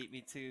Sky beat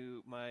me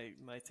to my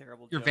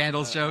terrible Your joke.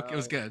 Vandals joke. It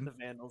was good. The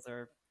Vandals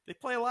they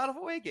play a lot of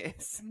away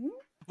games.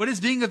 What is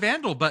being a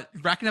Vandal but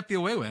racking up the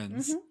away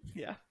wins?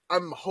 Yeah.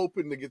 I'm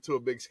hoping to get to a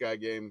Big Sky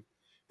game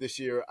this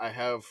year. I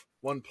have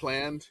one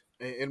planned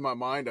in my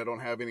mind. I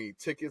don't have any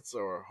tickets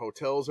or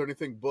hotels or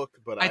anything booked,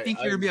 but I think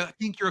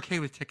you're okay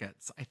with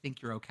tickets. I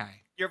think you're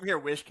okay. You're over here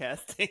wish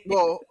casting.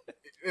 Well,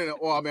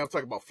 I'm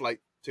talking about flight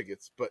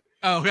tickets, but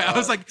I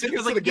was like,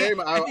 tickets to the game.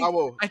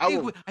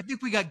 I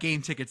think we got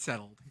game tickets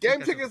settled.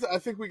 Game tickets, I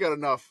think we got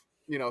enough.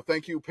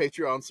 Thank you,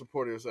 Patreon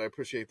supporters. I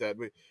appreciate that.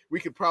 We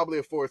could probably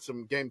afford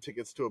some game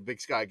tickets to a Big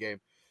Sky game,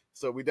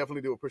 so we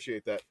definitely do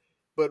appreciate that.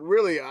 But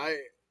really,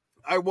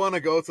 I want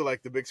to go to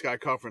like the Big Sky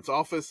conference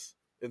office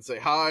and say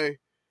hi,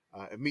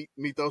 and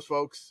meet those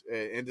folks,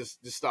 and just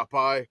stop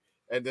by,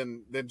 and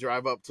then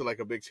drive up to like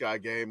a Big Sky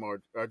game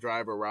or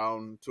drive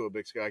around to a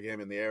Big Sky game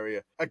in the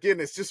area. Again,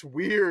 it's just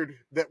weird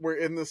that we're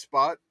in this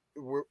spot.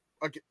 We're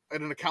at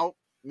an account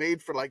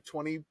made for like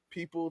 20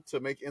 people to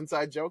make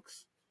inside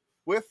jokes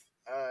with.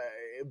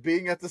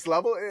 Being at this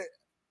level,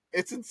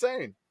 it's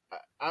insane.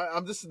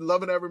 I'm just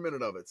loving every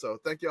minute of it. So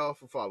thank y'all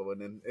for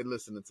following and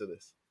listening to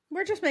this.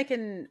 We're just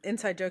making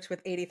inside jokes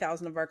with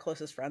 80,000 of our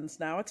closest friends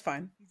now. It's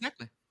fine.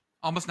 Exactly.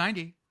 Almost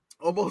 90.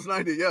 Almost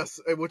 90, yes.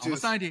 Which almost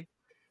is 90.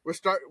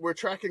 We're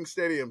tracking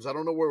stadiums. I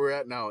don't know where we're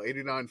at now.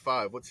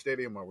 89.5. What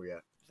stadium are we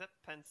at? Is that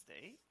Penn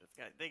State?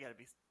 They got to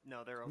be.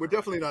 No, they're over. We're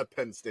definitely not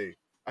Penn State.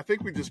 I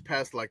think we just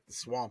passed like the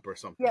swamp or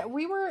something. Yeah,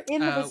 we were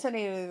in the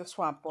vicinity of the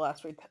swamp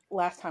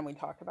last time we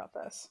talked about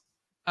this.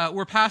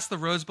 We're past the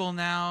Rose Bowl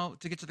now.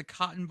 To get to the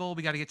Cotton Bowl,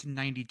 we got to get to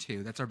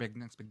 92. That's our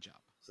next big jump.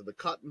 So the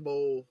Cotton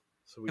Bowl.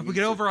 So if we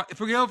get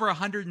over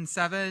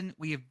 107,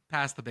 we have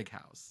passed the Big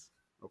House.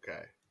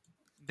 Okay.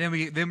 Then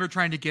we're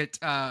trying to get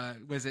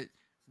was it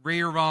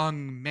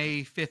Raerong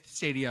May 5th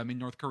Stadium in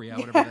North Korea,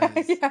 whatever that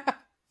is. Yeah.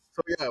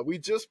 So yeah, we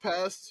just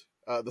passed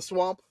the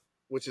swamp,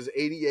 which is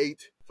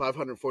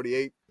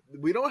 88,548.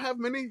 We don't have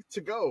many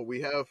to go.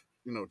 We have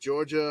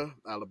Georgia,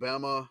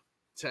 Alabama,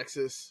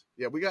 Texas.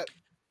 Yeah, we got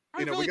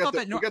we got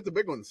the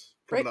big ones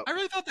coming up. I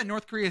really thought that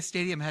North Korea's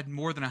stadium had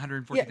more than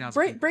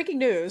 140,000. Yeah, breaking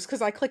news,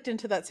 because I clicked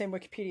into that same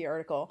Wikipedia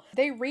article.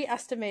 They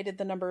re-estimated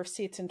the number of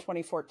seats in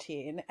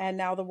 2014, and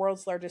now the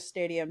world's largest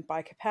stadium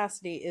by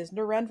capacity is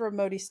Narendra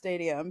Modi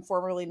Stadium,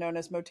 formerly known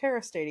as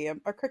Motera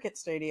Stadium, a cricket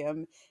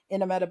stadium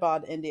in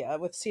Ahmedabad, India,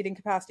 with seating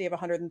capacity of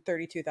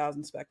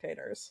 132,000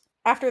 spectators.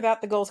 After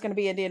that, the goal is going to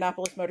be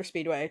Indianapolis Motor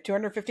Speedway,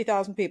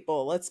 250,000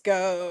 people. Let's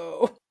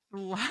go. The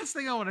last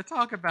thing I want to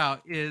talk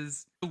about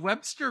is the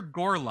Webster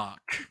Gorlock.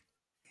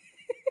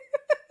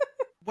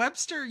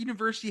 Webster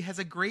University has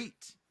a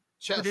great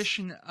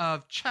tradition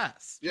of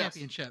chess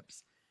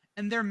championships.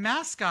 And their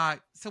mascot,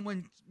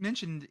 someone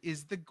mentioned,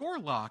 is the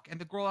Gorlock. And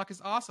the Gorlock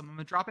is awesome. I'm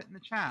going to drop it in the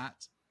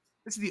chat.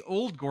 This is the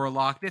old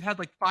Gorlock. They've had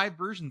like 5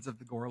 versions of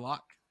the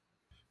Gorlock.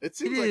 It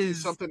seems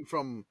it's something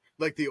from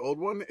like the old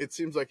one. It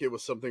seems like it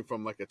was something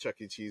from like a Chuck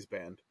E. Cheese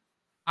band.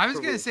 I was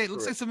going to say, it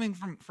looks like something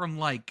from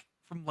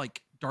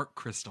Dark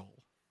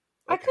Crystal.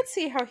 Okay. I could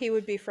see how he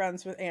would be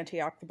friends with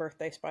Antioch the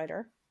birthday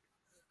spider.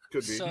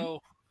 Could be.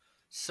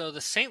 So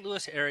the St.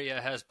 Louis area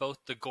has both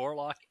the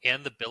Gorlock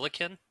and the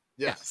Billiken.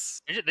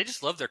 Yes. They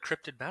just love their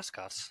cryptid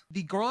mascots.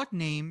 The Gorlock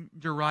name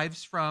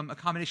derives from a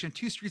combination of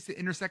 2 streets that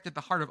intersect at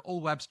the heart of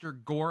Old Webster,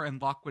 Gore, and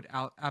Lockwood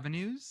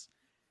Avenues.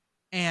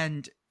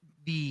 And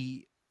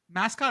the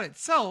mascot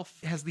itself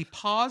has the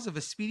paws of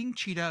a speeding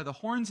cheetah, the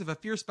horns of a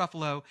fierce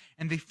buffalo,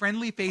 and the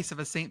friendly face of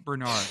a St.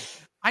 Bernard.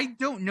 I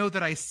don't know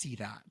that I see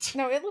that.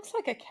 No, it looks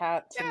like a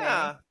cat to me.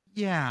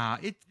 Yeah,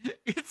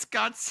 it's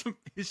got some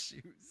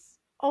issues.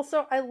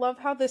 Also, I love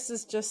how this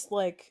is just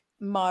like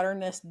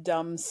modernist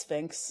dumb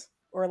Sphinx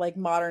or like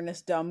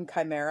modernist dumb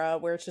Chimera,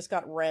 where it's just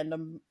got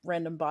random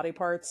body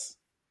parts.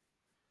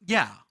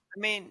 Yeah. I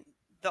mean,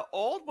 the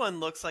old one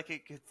looks like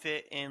it could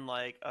fit in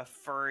like a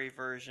furry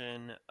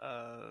version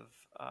of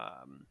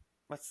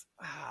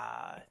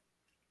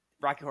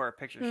Rocky Horror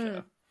Picture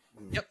Show.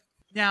 Yep.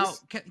 Now,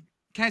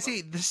 can I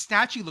say the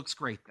statue looks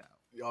great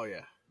though? Oh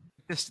yeah.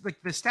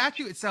 The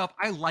statue itself,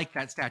 I like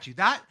that statue.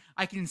 That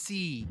I can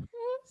see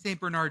St.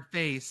 Bernard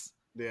face,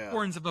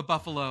 horns of a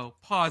buffalo,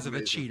 paws of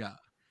a cheetah.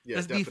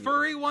 Yeah, the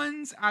furry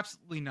ones,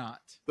 absolutely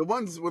not. The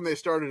ones when they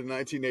started in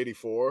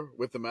 1984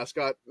 with the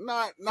mascot,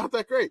 not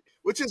that great.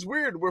 Which is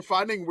weird. We're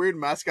finding weird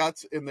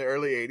mascots in the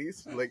early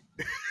 80s. Like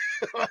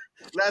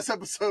last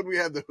episode we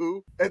had the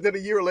Who, and then a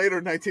year later,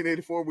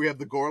 1984, we had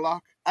the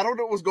Gorlock. I don't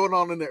know what was going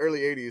on in the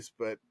early 80s,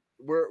 but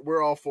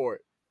we're all for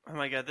it. Oh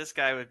my god, this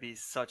guy would be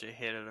such a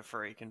hit at a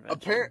furry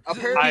convention.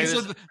 Apparently,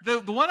 so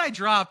the one I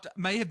dropped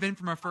may have been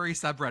from a furry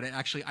subreddit.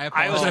 Actually,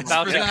 I was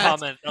about to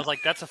comment. I was like,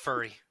 "That's a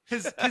furry."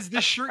 Because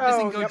the shirt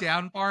doesn't go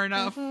down far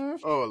enough.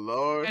 Mm-hmm. Oh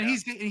Lord! And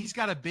he's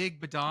got a big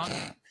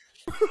badonk.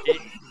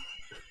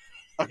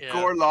 A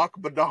Gorlock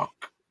badonk.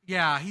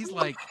 Yeah, he's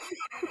like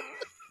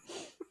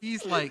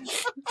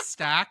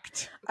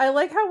stacked. I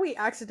like how we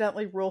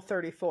accidentally Rule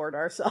 34'd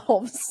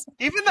ourselves.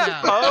 Even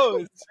that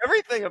pose,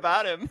 everything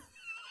about him.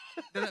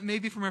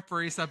 Maybe from a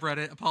furry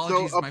subreddit.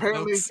 Apologies, so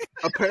apparently,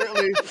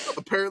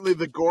 apparently,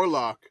 the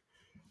Gorlock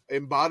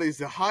embodies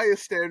the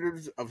highest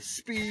standards of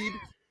speed,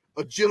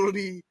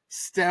 agility,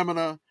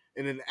 stamina,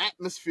 in an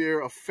atmosphere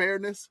of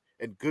fairness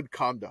and good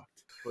conduct.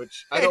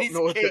 Which I don't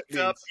know what that means. He's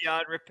caked up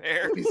beyond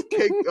repair. He's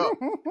caked up.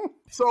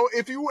 So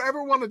if you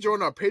ever want to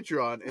join our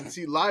Patreon and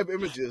see live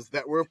images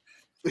that we're,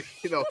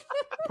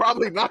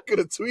 probably not going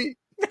to tweet.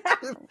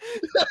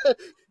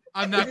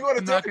 I'm not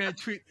going to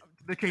tweet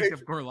the cake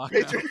of Gorlock.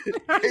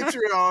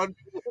 Patreon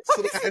 /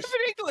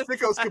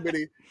 Sickos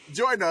Committee.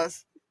 Join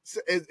us.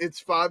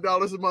 It's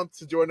 $5 a month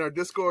to join our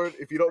Discord.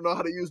 If you don't know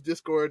how to use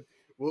Discord,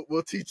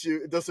 we'll teach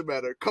you. It doesn't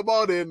matter. Come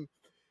on in.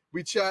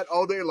 We chat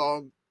all day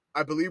long.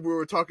 I believe we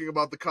were talking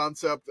about the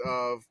concept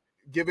of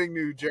giving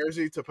New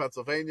Jersey to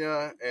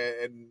Pennsylvania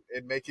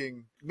and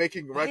making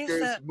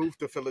Rutgers move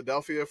to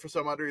Philadelphia for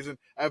some odd reason.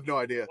 I have no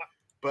idea.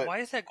 But why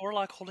is that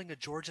Gorlock holding a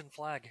Georgian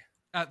flag?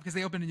 Because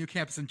they opened a new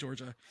campus in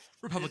Georgia,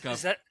 Republic of.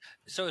 Is that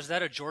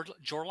a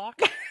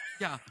Gorlock?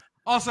 Yeah.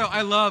 Also,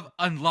 I love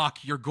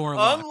unlock your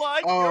Gorlock.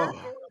 Unlock your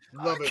Gorlock.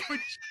 Love it.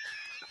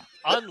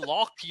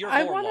 Unlock your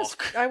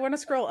Gorlock. I want to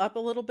scroll up a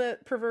little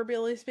bit,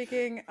 proverbially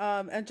speaking,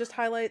 and just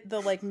highlight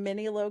the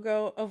mini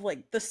logo of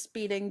the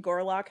speeding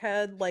Gorlock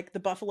head, like the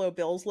Buffalo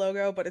Bills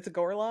logo, but it's a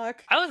Gorlock.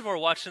 I was more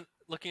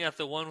looking at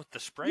the one with the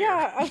sprayer.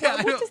 Yeah.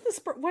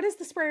 What is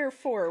the sprayer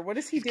for? What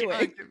is he doing?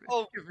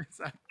 Give me a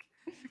sec.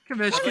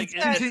 Commish,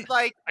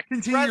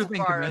 continue your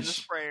thing,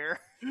 Commish.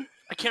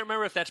 I can't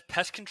remember if that's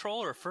pest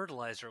control or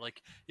fertilizer.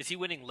 Is he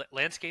winning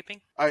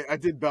landscaping? I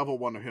did bevel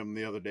one of him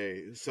the other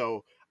day.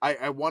 So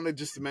I wanted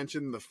just to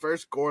mention the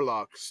first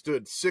Gorlock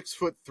stood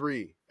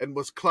 6'3" and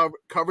was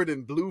covered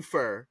in blue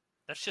fur.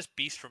 That's just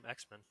Beast from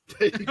X-Men.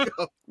 There you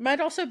go.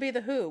 Might also be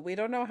the Who. We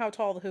don't know how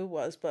tall the Who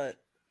was,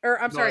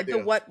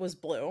 the what was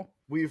blue.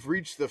 We've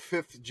reached the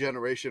 5th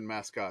generation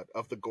mascot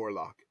of the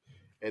Gorlock.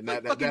 And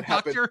that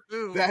happened.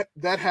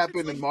 That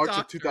happened in March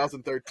of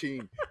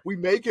 2013. We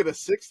make it a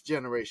 6th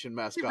generation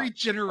mascot. It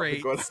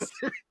regenerates.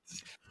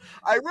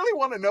 I really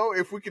want to know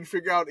if we can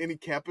figure out any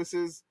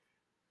campuses,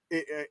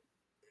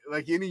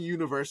 like any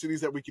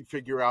universities that we can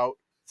figure out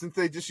since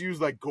they just use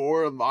like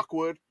Gore and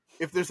Lockwood,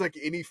 if there's like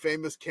any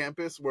famous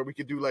campus where we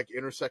could do like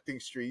intersecting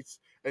streets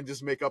and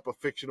just make up a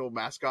fictional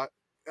mascot.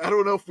 I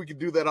don't know if we could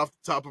do that off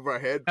the top of our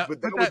head,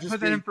 but put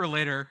that in for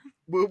later.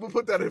 We'll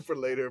put that in for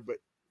later, but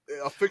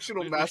a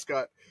fictional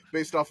mascot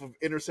based off of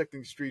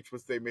intersecting streets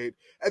was they made,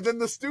 and then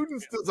the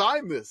students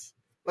designed this.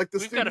 Like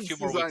we've got a few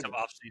more weeks of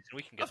off season.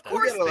 We can get that.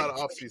 We got a lot of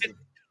off season.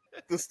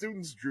 The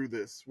students drew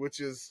this, which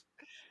is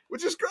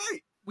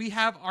great. We've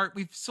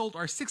sold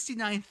our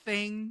 69th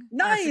thing.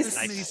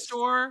 Nice. In the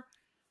store.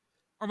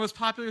 Our most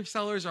popular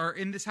sellers are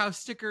In This House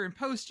sticker and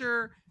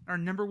poster. Our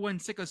number one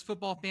Sickos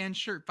football fan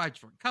shirt, 5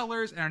 different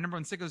colors, and our number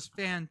one Sickos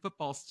fan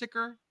football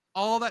sticker.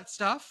 All that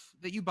stuff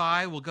that you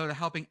buy will go to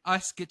helping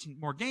us get to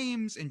more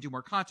games and do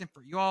more content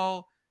for you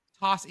all.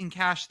 Toss in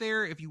cash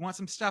there if you want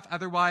some stuff.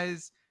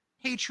 Otherwise,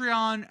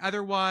 Patreon.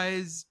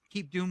 Otherwise,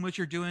 keep doing what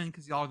you're doing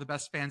because y'all are the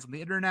best fans on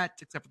the internet,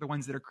 except for the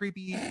ones that are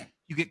creepy.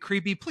 You get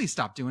creepy. Please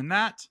stop doing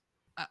that.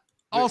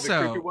 Also,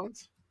 the creepy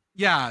ones?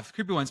 Yeah,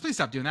 creepy ones. Please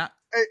stop doing that.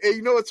 Hey,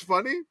 you know what's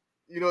funny?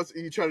 You know,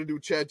 you try to do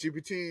Chat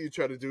GPT, you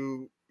try to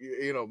do,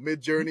 Mid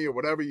Journey or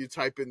whatever. You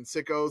type in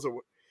sickos,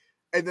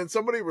 and then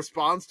somebody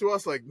responds to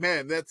us like,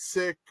 "Man, that's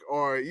sick,"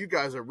 or "You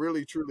guys are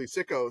really truly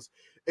sickos."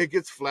 It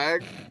gets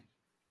flagged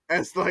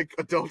as like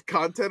adult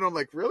content. I'm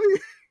like, really?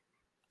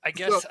 I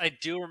guess I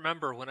do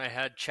remember when I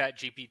had Chat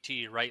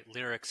GPT write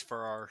lyrics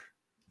for our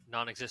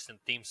non-existent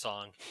theme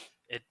song.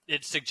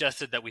 It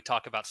suggested that we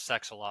talk about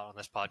sex a lot on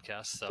this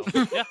podcast. So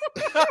yeah.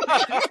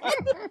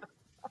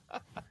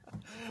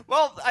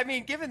 Well, I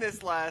mean, given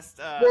this last...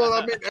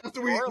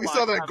 after we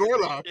saw that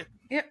Gorlock.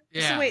 Yeah.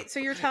 So wait, so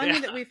you're telling me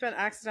that we've been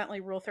accidentally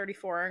Rule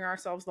 34ing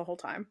ourselves the whole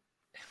time?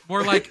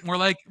 More like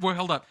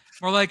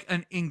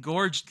an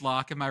engorged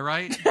lock, am I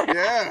right?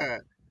 Yeah.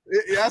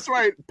 That's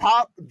right.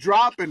 Pop,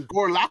 drop, and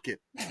Gorlock It.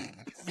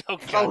 Oh,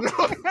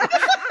 no.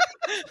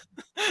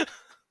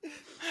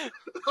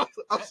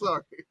 I'm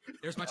sorry.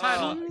 There's my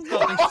title.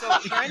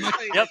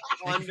 Yep.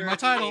 My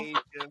title.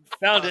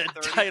 Found it.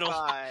 Title.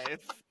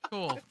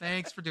 Cool.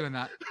 Thanks for doing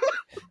that.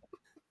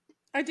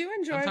 I do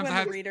enjoy when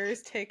the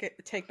readers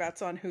take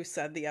bets on who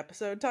said the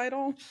episode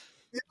title.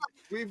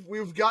 Yeah,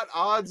 we've got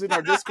odds in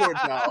our Discord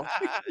now.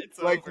 It's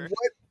like over.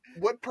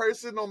 what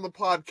person on the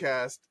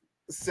podcast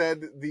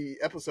said the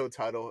episode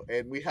title,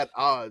 and we had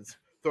odds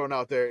thrown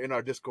out there in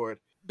our Discord.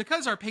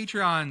 Because our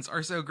Patreons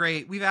are so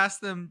great, we've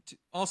asked them to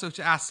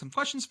ask some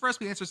questions for us.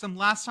 We answered some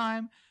last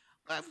time.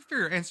 We'll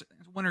figure answer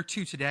one or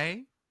two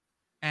today,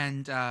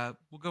 and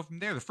we'll go from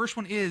there. The first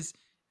one is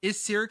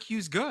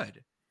Syracuse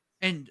good?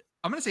 And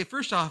I'm going to say,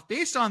 first off,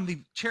 based on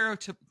the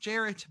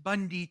Jarrett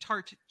Bundy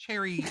Tart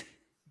Cherry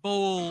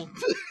Bowl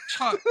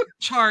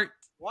chart.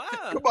 Wow.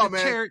 Come on,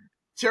 man.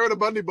 Jarrett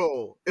Bundy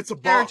Bowl. It's a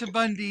balk. Jarrett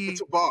Bundy.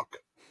 It's a balk.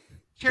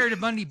 Jarrett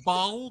Bundy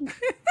Ball.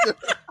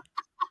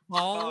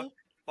 Ball.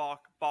 Balk.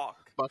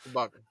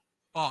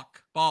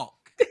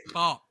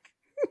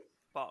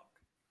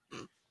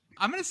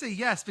 I'm going to say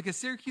yes, because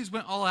Syracuse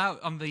went all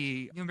out on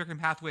the New American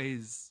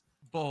Pathways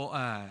Bowl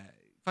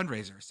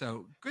fundraiser.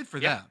 So good for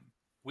them.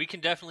 We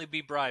can definitely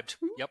be bribed.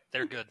 Yep,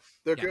 they're good.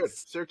 They're good.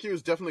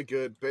 Syracuse definitely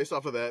good. Based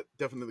off of that,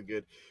 definitely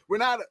good. We're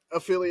not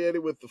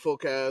affiliated with the full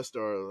cast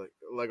or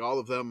like all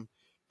of them,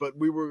 but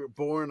we were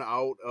born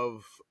out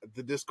of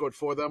the Discord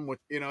for them. Which,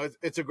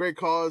 it's a great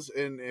cause,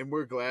 and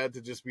we're glad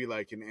to just be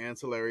like an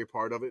ancillary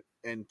part of it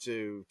and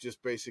to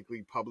just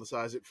basically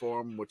publicize it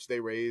for them, which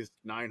they raised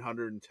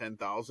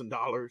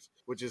 $910,000,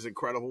 which is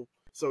incredible.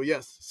 So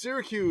yes,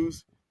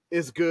 Syracuse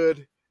is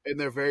good, and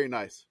they're very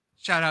nice.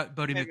 Shout out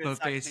Bodie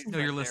McBoatface. Know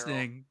you're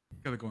listening.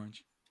 Go Big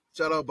Orange.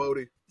 Shout out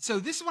Bodie. So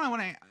this is what I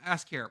want to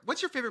ask here.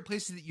 What's your favorite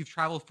places that you've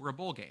traveled for a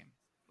bowl game?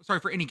 Sorry,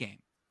 for any game.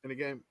 Any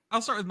game.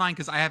 I'll start with mine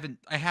because I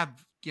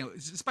have,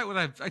 despite what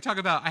I talk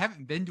about, I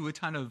haven't been to a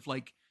ton of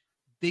like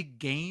big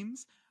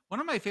games. One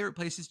of my favorite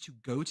places to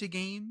go to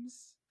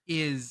games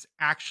is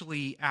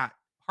actually at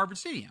Harvard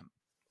Stadium.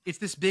 It's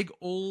this big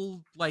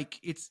old,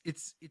 like it's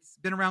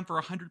been around for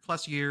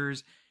 100+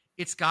 years.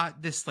 It's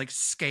got this like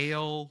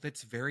scale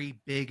that's very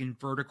big and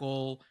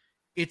vertical.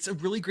 It's a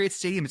really great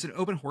stadium. It's an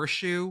open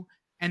horseshoe,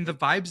 and the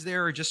vibes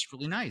there are just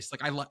really nice.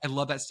 Like I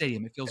love that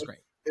stadium. It feels great.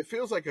 It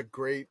feels like a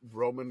great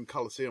Roman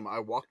Coliseum. I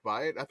walked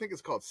by it. I think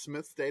it's called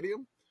Smith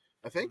Stadium.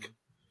 I think,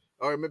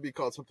 or it may be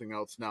called something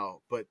else now.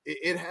 But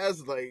it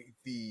has like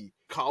the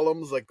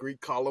columns, like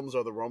Greek columns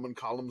or the Roman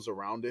columns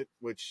around it,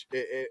 which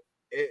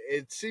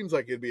it seems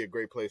like it'd be a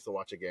great place to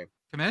watch a game.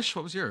 Commish,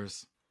 what was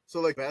yours? So,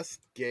 like,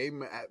 best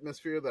game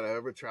atmosphere that I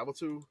ever traveled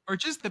to? Or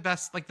just the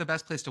best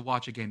place to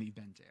watch a game that you've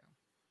been to?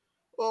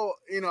 Well,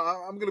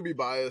 I'm going to be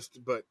biased,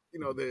 but,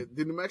 the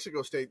New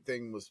Mexico State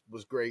thing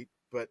was great.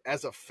 But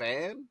as a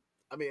fan,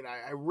 I mean,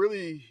 I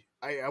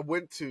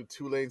went to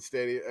Tulane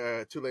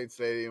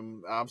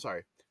Stadium. I'm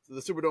sorry, the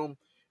Superdome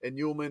and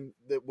Ullman,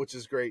 which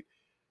is great.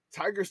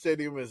 Tiger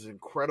Stadium is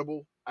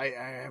incredible. I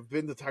have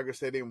been to Tiger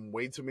Stadium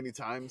way too many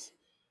times.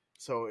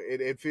 So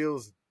it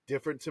feels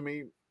different to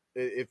me.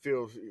 It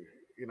feels...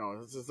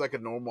 it's just like a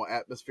normal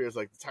atmosphere. It's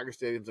like the Tiger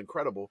Stadium's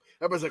incredible.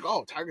 Everybody's like,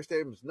 "Oh, Tiger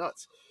Stadium's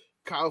nuts."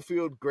 Kyle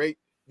Field, great.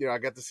 I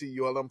got to see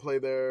ULM play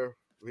there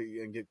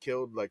and get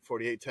killed like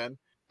 48-10.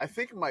 I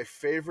think my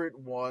favorite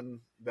one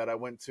that I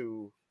went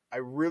to, I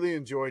really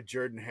enjoyed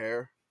Jordan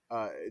Hare.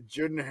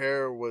 Jordan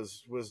Hare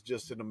was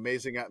just an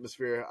amazing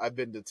atmosphere. I've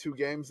been to 2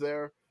 games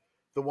there.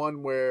 The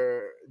one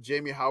where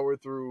Jamie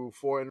Howard threw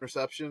 4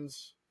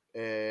 interceptions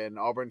and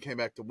Auburn came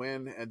back to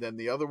win. And then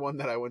the other one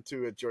that I went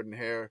to at Jordan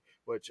Hare,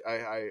 which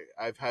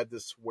I've had to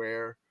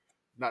swear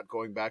not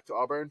going back to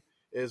Auburn,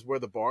 is where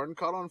the barn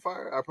caught on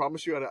fire. I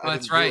promise you, I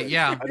that's right.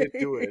 Yeah, I didn't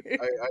do it. I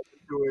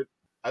didn't do it.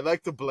 I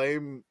like to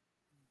blame,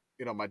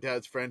 my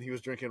dad's friend. He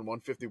was drinking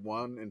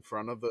 151 in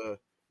front of the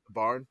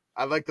barn.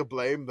 I like to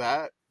blame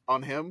that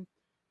on him.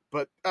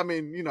 But I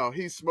mean,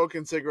 he's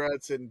smoking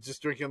cigarettes and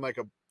just drinking like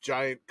a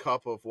giant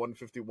cup of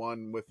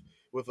 151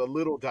 with a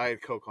little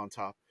Diet Coke on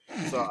top.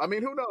 So I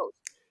mean, who knows?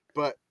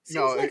 But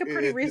seems like a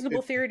pretty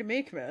reasonable theory to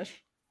me, Commish.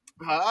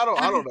 I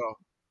don't know.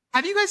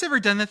 Have you guys ever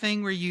done the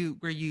thing where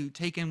you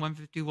take in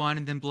 151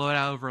 and then blow it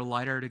out over a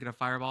lighter to get a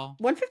fireball?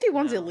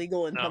 151's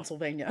illegal in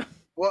Pennsylvania.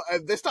 Well,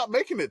 they stopped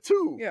making it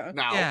too. Yeah.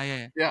 Now.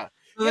 Yeah.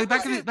 So like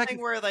back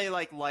thing where they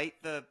like light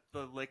the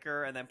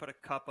liquor and then put a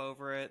cup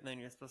over it, and then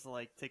you're supposed to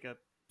like take a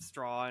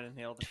straw and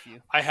inhale the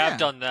few. I have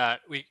done that.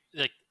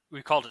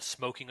 We called it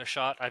smoking a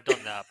shot. I've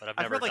done that, but I've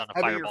never done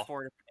a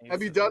fireball.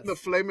 Have you done the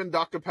flaming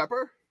Dr.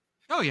 Pepper?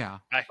 Oh yeah,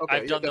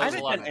 I've done those a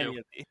lot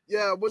too.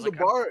 Yeah, when the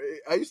bar,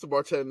 I used to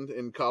bartend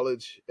in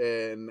college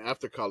and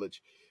after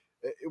college.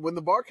 When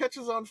the bar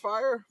catches on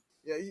fire,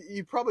 yeah,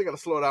 you probably got to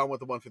slow down with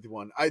the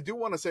 151. I do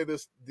want to say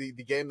this: the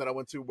game that I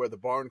went to where the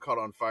barn caught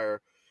on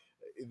fire,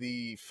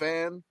 the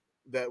fan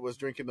that was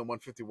drinking the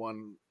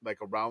 151 like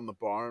around the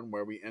barn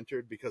where we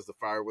entered because the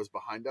fire was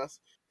behind us.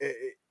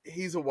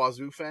 He's a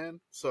Wazoo fan,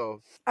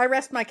 so I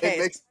rest my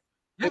case.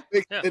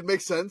 It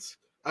makes sense.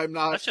 I'm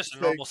not. That's just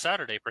a normal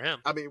Saturday for him.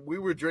 I mean, we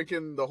were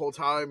drinking the whole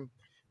time.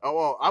 Oh,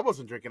 well, I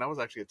wasn't drinking. I was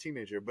actually a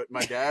teenager, but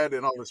my dad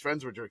and all his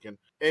friends were drinking.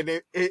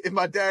 And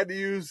my dad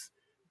used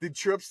the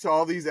trips to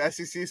all these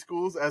SEC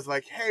schools as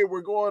like, hey,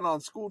 we're going on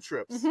school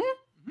trips.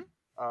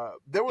 Mm-hmm.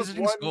 There was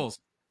visiting one. Schools.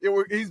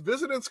 Yeah, he's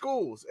visiting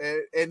schools,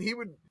 and he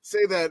would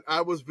say that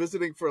I was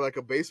visiting for like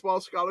a baseball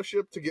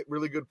scholarship to get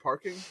really good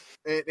parking,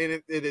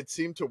 and it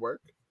seemed to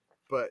work.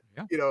 But,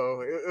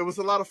 it was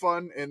a lot of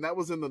fun, and that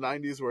was in the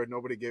 90s where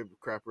nobody gave a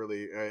crap,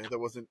 really. There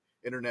wasn't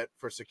internet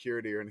for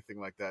security or anything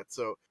like that.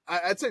 So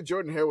I'd say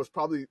Jordan Hare was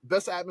probably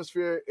best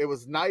atmosphere. It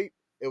was night.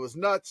 It was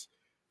nuts.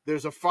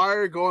 There's a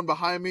fire going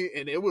behind me,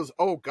 and it was,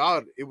 oh,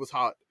 God, it was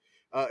hot.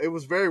 It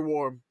was very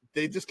warm.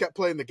 They just kept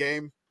playing the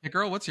game. Hey,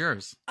 girl, what's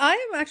yours? I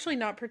am actually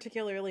not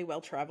particularly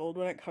well-traveled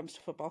when it comes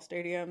to football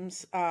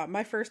stadiums.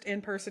 My first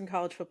in-person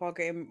college football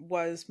game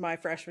was my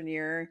freshman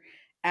year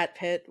at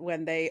Pitt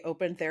when they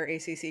opened their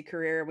ACC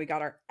career. We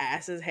got our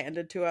asses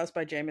handed to us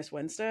by Jameis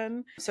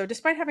Winston. So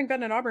despite having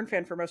been an Auburn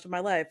fan for most of my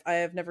life, I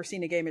have never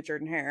seen a game at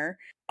Jordan Hare.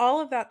 All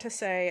of that to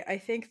say, I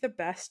think the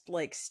best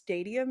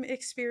stadium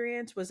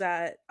experience was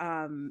at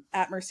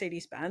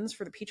Mercedes-Benz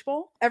for the Peach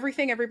Bowl.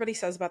 Everything everybody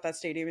says about that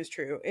stadium is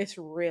true. It's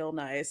real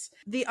nice.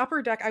 The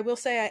upper deck, I will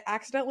say I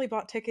accidentally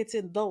bought tickets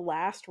in the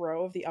last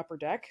row of the upper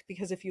deck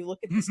because if you look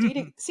at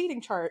the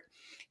seating chart,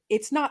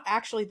 it's not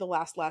actually the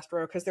last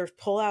row because there's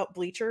pull-out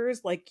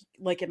bleachers like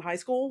in high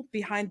school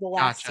behind the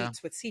last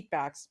seats with seat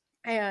backs.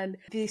 And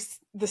the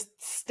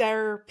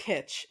stair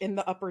pitch in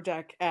the upper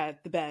deck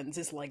at the Benz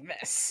is like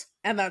this.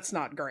 And that's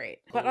not great.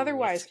 But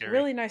otherwise,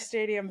 really nice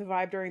stadium. The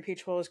vibe during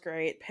Peach Bowl was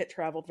great. Pitt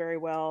traveled very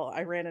well.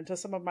 I ran into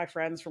some of my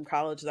friends from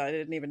college that I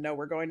didn't even know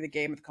were going to the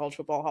game at the College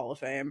Football Hall of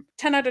Fame.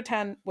 10 out of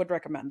 10 would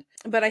recommend.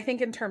 But I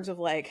think in terms of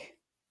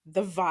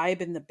the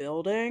vibe in the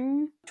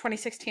building,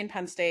 2016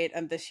 Penn State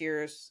and this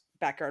year's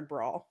Backyard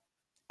Brawl,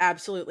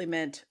 absolutely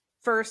mint.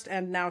 First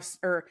and now,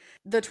 or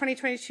the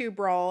 2022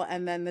 Brawl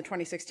and then the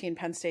 2016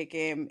 Penn State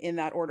game, in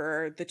that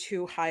order, are the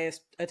 2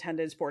 highest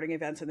attended sporting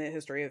events in the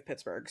history of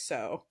Pittsburgh.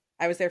 So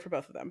I was there for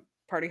both of them.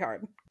 Party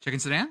hard.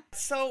 Chicken Sedan?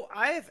 So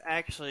I've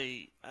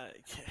actually,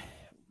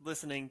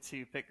 listening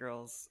to Pitt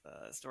Girl's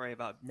story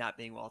about not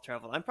being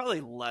well-traveled, I'm probably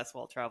less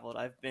well-traveled.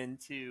 I've been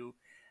to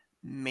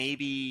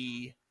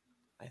maybe,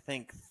 I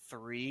think,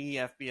 3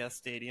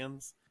 FBS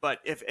stadiums. But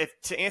if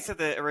to answer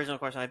the original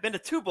question, I've been to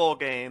 2 bowl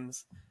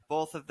games,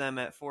 both of them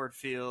at Ford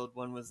Field.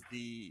 One was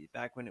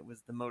back when it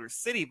was the Motor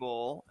City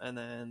Bowl, and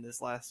then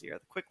this last year,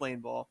 the Quick Lane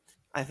Bowl.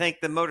 I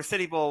think the Motor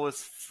City Bowl was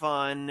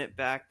fun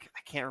back, I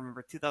can't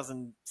remember,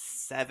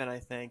 2007, I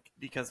think,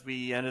 because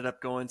we ended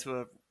up going to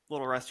a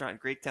little restaurant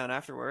in Greektown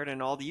afterward,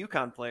 and all the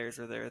UConn players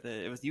were there.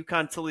 It was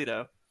UConn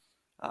Toledo.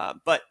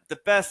 But the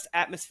best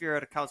atmosphere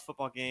at a college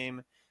football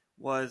game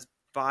was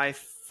by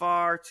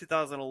far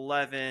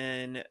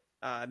 2011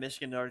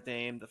 Michigan Notre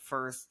Dame, the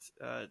first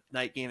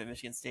night game at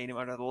Michigan Stadium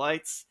under the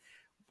lights.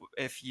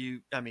 Nice.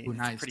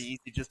 It's pretty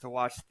easy just to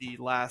watch the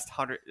last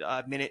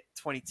minute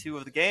 22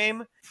 of the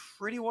game.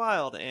 Pretty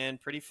wild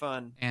and pretty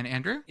fun. And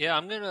Andrew? Yeah,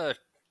 I'm going to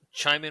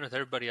chime in with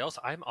everybody else.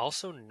 I'm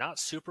also not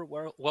super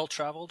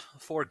well-traveled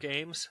for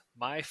games.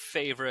 My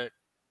favorite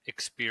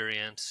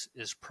experience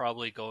is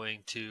probably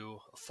going to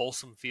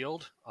Folsom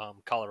Field,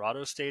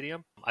 Colorado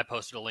Stadium. I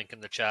posted a link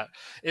in the chat.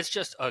 It's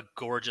just a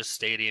gorgeous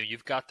stadium.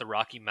 You've got the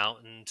Rocky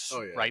Mountains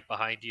right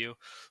behind you.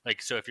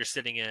 Like, so if you're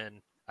sitting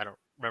in, I don't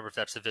remember if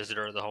that's the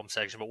visitor or the home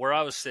section, but where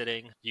I was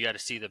sitting, you got to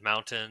see the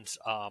mountains.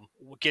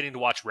 Getting to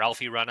watch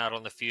Ralphie run out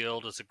on the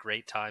field was a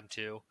great time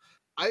too.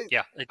 I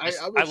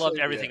loved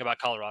everything about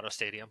Colorado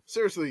Stadium.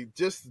 Seriously,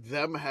 just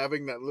them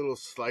having that little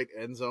slight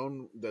end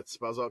zone that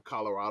spells out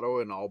Colorado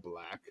in all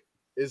black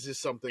is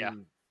just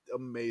something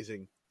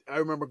amazing. I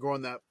remember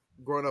growing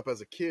up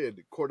as a kid,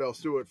 Cordell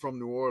Stewart from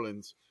New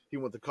Orleans, he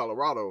went to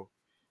Colorado,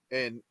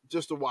 and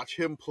just to watch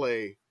him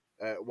play,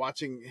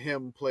 watching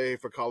him play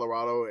for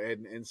Colorado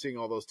and seeing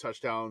all those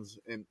touchdowns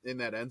in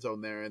that end zone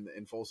there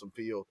in Folsom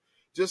Field,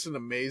 just an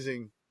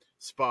amazing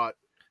spot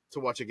to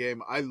watch a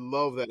game. I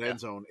love that end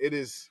zone.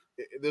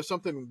 There's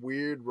something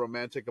weird,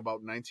 romantic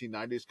about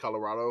 1990s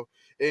Colorado.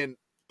 And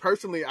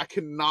personally, I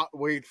cannot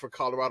wait for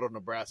Colorado,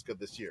 Nebraska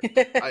this year.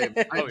 I'm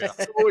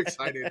so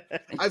excited.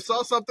 I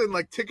saw something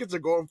like tickets are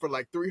going for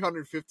like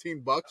 $315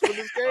 for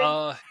this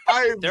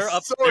game. They're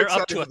up to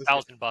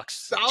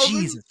 $1,000.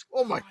 Jesus.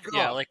 Oh my God.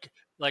 Yeah,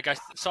 like I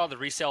saw the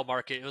resale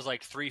market, it was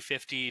like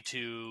 $350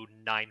 to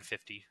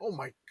 $950. Oh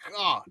my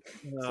God.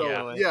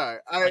 So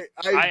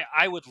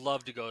I would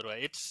love to go to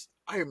it.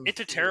 It's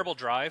a terrible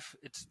drive.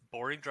 It's a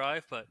boring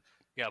drive, but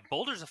yeah,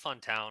 Boulder's a fun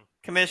town.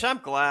 Commish, I'm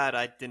glad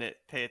I didn't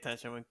pay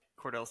attention when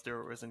Cordell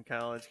Stewart was in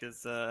college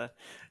because the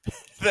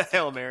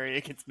Hail Mary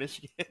against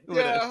Michigan.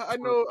 Yeah, I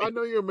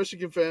know you're a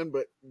Michigan fan,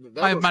 but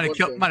that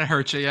might have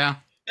hurt you. Yeah,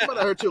 it might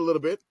have hurt you a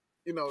little bit.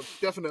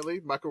 Definitely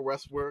Michael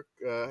Westbrook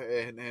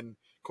and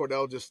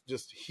Cordell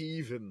just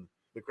heaving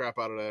the crap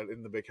out of that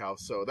in the big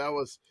house. So that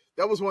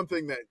was one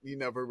thing that you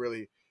never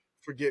really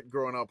forget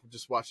growing up,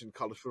 just watching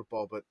college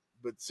football. But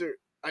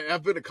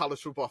I've been a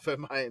college football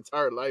fan my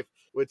entire life,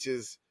 which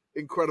is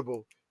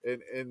incredible,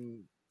 and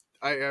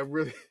I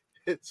really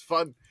it's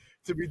fun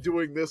to be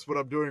doing this, what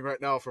I'm doing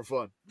right now, for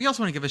fun. We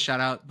also want to give a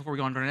shout out before we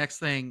go on to our next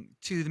thing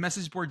to the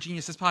Message Board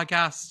Geniuses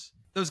podcast.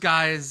 Those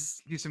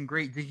guys do some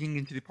great digging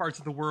into the parts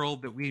of the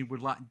world that we will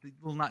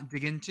not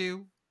dig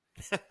into.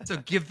 So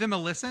give them a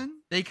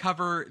listen. They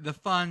cover the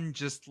fun,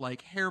 just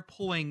like hair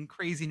pulling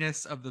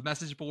craziness of the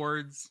message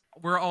boards,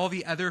 where all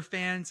the other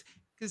fans,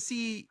 because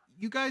see,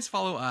 you guys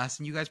follow us,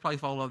 and you guys probably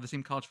follow the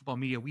same college football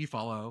media we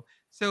follow.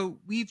 So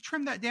we've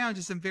trimmed that down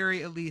to some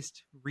very, at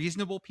least,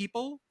 reasonable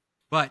people.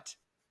 But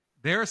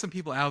there are some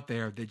people out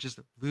there that just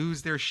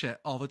lose their shit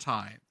all the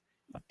time.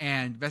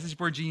 And Message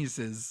Board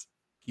Geniuses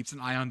keeps an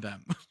eye on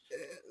them.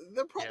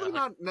 They're probably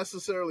not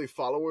necessarily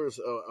followers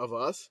of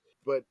us,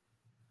 but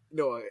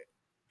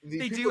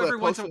they do every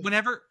once in a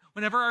while.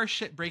 Whenever our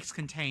shit breaks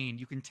contained,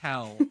 you can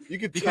tell.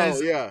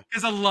 Because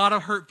a lot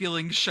of hurt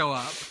feelings show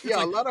up.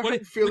 Yeah, a lot of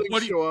hurt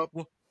feelings show up.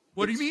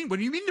 What do you mean? What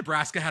do you mean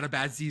Nebraska had a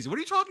bad season? What are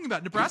you talking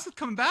about? Nebraska's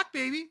coming back,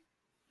 baby.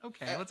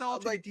 Okay, let's all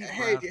take a deep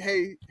breath.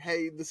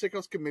 Hey, the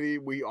Sickos Committee,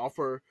 we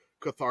offer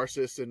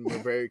catharsis, and we're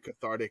very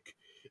cathartic.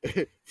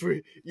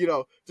 For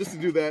just to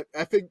do that.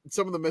 I think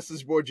some of the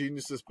Message Board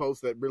Geniuses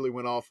posts that really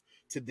went off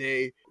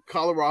today.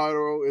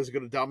 Colorado is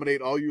going to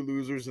dominate all you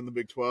losers in the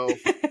Big 12.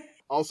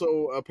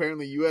 Also,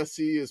 apparently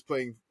USC is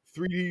playing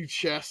 3D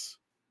chess.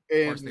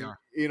 And, of course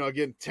they are.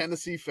 Again,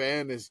 Tennessee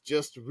fan is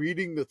just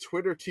reading the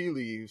Twitter tea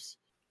leaves,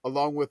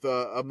 along with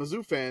a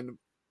Mizzou fan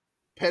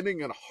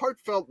penning a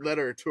heartfelt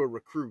letter to a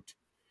recruit.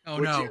 Oh,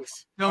 no.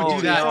 Don't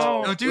do that.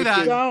 Don't do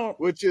that.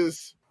 Which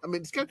is,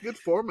 it's got good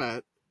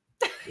format.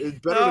 It's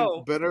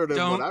better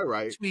than what I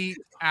write. Tweet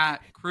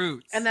at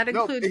Croots. And that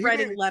includes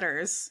writing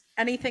letters.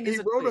 Anything is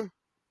a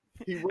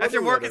tweet.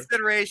 After more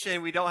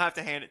consideration, we don't have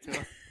to hand it to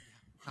him.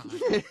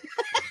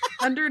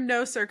 Under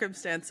no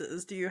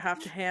circumstances do you have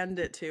to hand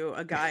it to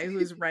a guy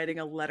who's writing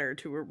a letter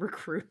to a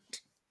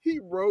recruit. He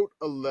wrote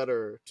a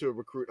letter to a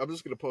recruit. I'm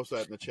just going to post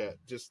that in the chat.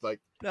 Just like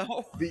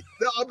no,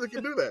 I'm going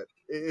to do that.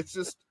 It's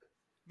just,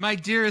 my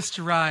dearest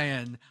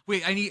Ryan.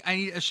 Wait, I need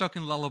a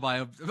Shokin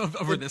lullaby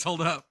over this.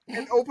 Hold up.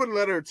 An open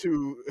letter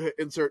to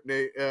insert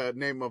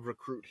name of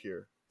recruit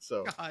here.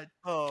 So. God.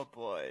 Oh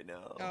boy,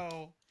 no.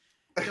 No.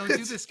 Don't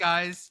do this,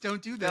 guys.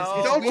 Don't do this.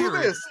 No. Don't do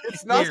this.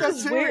 It's not that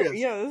serious.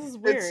 Yeah, this is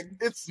weird.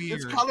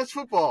 It's college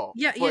football.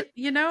 Yeah,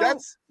 you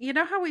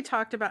know how we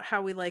talked about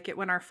how we like it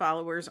when our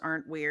followers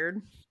aren't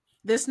weird?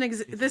 This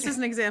is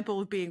an example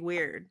of being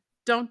weird.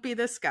 Don't be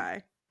this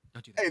guy.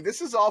 Don't do that. Hey,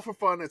 this is all for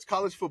fun. It's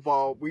college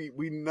football.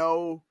 We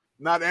know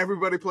not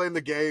everybody playing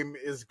the game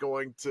is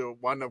going to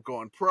wind up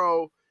going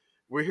pro.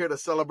 We're here to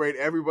celebrate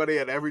everybody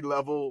at every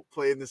level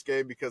playing this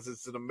game because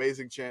it's an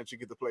amazing chance you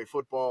get to play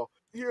football.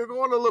 You're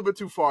going a little bit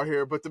too far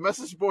here, but the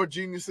Message Board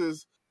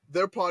Geniuses,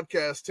 their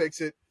podcast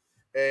takes it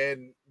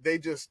and they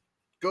just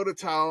go to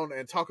town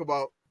and talk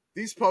about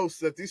these posts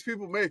that these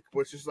people make,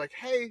 which is like,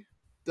 hey,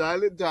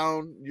 dial it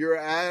down. You're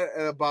at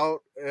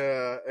about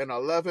an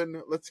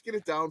 11. Let's get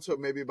it down to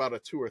maybe about a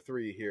 2 or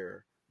 3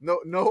 here. No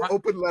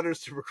open letters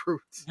to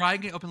recruits.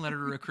 Writing an open letter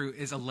to recruit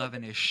is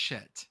 11-ish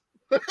shit.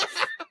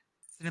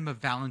 Send him a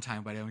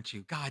Valentine, why don't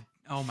you? God,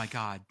 oh my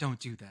God, don't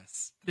do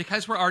this.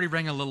 Because we're already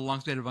running a little long,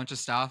 so we had a bunch of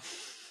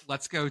stuff.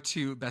 let's go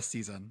to best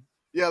season.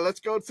 Yeah, let's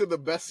go to the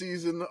best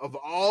season of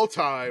all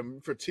time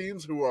for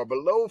teams who are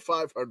below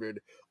 500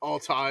 all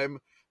time.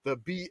 The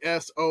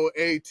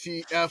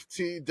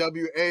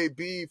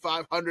BSOATFTWAB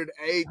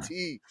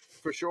 500AT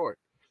for short.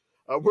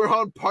 We're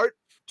on part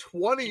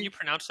 20. Can you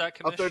pronounce that,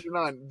 Commish? Of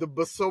 39. The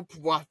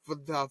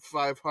BSOP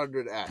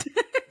 500 Act.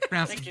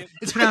 Thank you.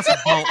 It's pronounced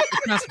bulk.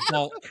 It's pronounced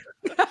bulk.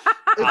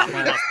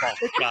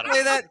 Got it.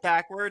 Say that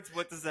backwards.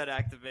 What does that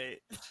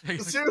activate?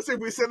 Seriously, if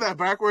we said that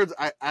backwards,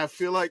 I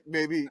feel like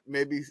maybe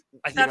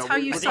that's how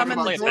you summon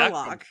the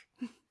Gorlock.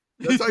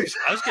 That's how you.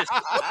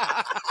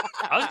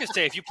 I was gonna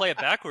say if you play it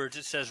backwards,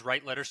 it says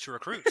write letters to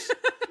recruits.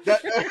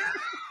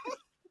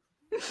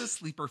 It's a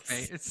sleeper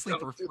phrase. It's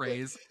sleeper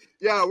phrase.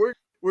 Yeah,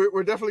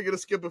 we're definitely gonna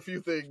skip a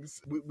few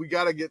things. We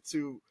gotta get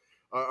to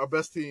our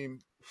best team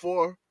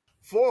for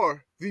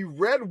the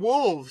Red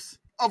Wolves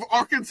of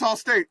Arkansas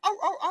State.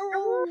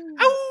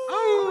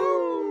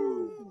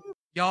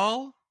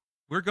 Y'all,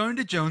 we're going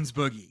to Jones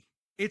Boogie.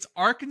 It's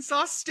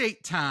Arkansas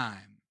State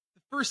time.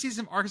 The first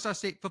season of Arkansas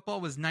State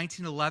football was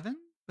 1911,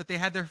 but they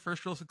had their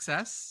first real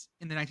success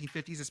in the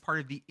 1950s as part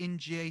of the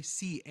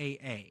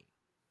NJCAA,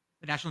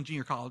 the National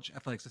Junior College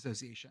Athletics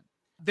Association.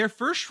 Their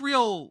first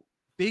real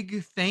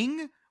big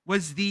thing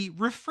was the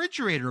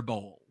Refrigerator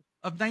Bowl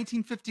of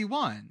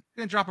 1951. I'm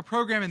going to drop a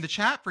program in the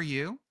chat for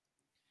you.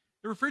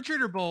 The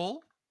Refrigerator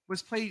Bowl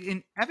was played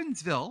in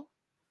Evansville,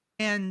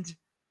 and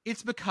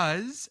it's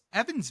because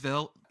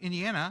Evansville,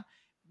 Indiana,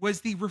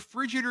 was the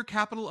refrigerator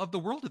capital of the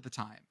world at the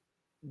time.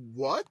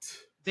 What?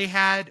 They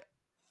had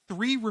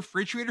 3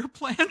 refrigerator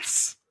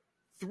plants.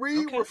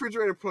 3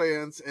 refrigerator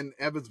plants in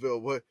Evansville.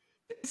 What?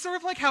 It's sort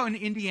of like how in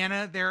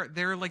Indiana, there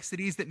are like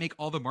cities that make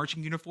all the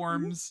marching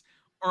uniforms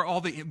or all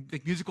the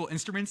musical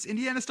instruments.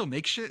 Indiana still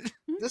makes shit.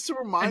 This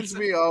reminds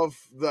me of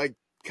like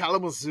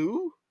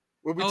Kalamazoo.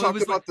 When we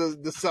talked about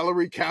the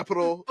celery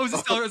capital. Oh, was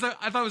it celery?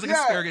 I thought it was like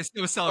asparagus.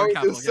 It was celery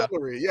capital.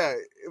 Celery, yeah.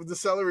 It was the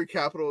celery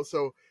capital.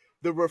 So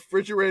the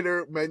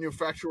refrigerator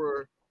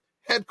manufacturer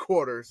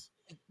headquarters,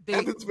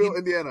 Evansville,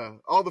 Indiana.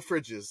 All the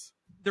fridges.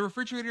 The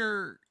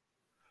refrigerator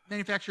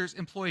manufacturers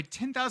employed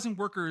 10,000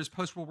 workers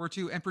post-World War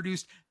II and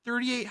produced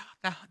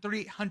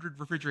 3,800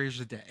 refrigerators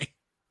a day.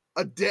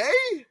 A day?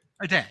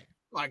 A day.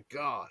 My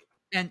God.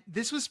 And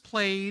this was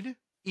played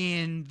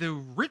in the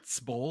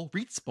Ritz Bowl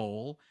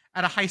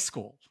at a high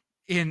school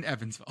in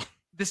Evansville.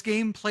 This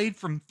game played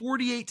from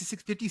 48 to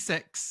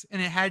 656,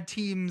 and it had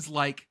teams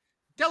like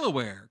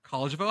Delaware,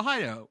 College of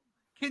Idaho,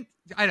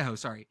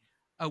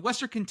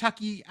 Western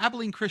Kentucky,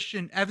 Abilene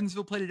Christian,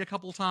 Evansville played it a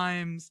couple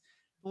times.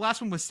 The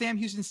last one was Sam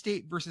Houston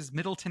State versus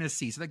Middle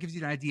Tennessee. So that gives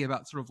you an idea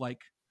about sort of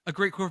like a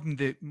great quote from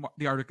the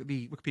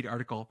Wikipedia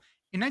article.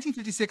 In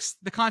 1956,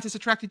 the contest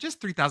attracted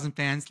just 3,000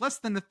 fans, less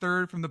than a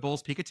third from the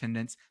Bowl's peak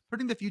attendance,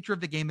 putting the future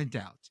of the game in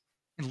doubt.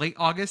 In late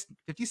August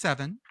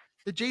 57,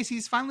 the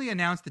Jaycees finally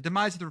announced the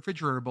demise of the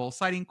Refrigerator Bowl,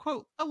 citing,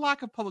 quote, a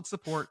lack of public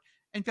support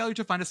and failure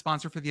to find a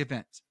sponsor for the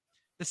event.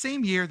 The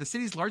same year, the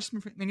city's largest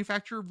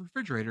manufacturer of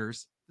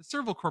refrigerators, the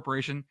Serval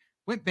Corporation,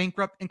 went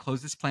bankrupt and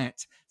closed its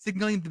plant,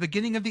 signaling the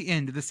beginning of the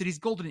end of the city's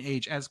golden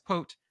age as,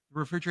 quote, the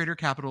refrigerator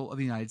capital of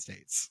the United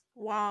States.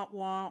 Wah,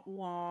 wah,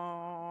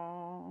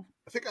 wah.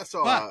 I think I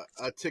saw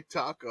a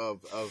TikTok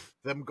of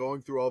them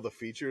going through all the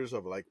features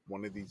of like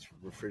one of these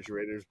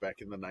refrigerators back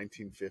in the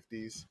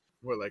 1950s,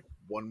 where like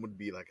one would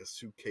be like a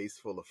suitcase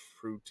full of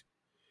fruit,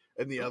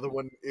 and the other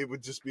one, it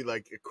would just be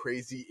like a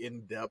crazy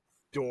in-depth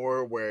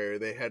door where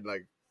they had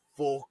like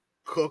full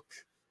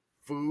cooked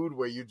food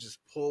where you just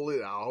pull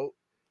it out.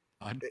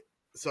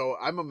 So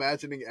I'm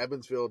imagining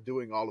Evansville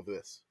doing all of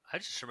this. I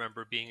just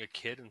remember being a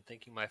kid and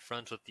thinking my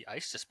friends with the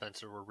ice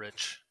dispenser were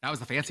rich. That was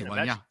the fancy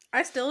one, yeah.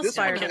 I still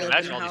aspire to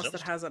live in a house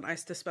that has an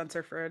ice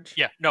dispenser fridge.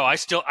 Yeah, no, I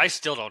still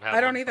don't have.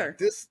 I don't either.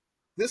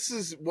 This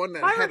is one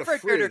that my had a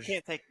fridge. refrigerator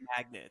can't take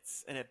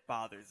magnets, and it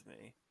bothers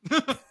me.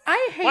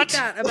 I hate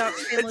that about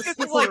stainless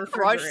steel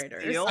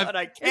refrigerators. And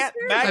I can't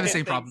magnet. I have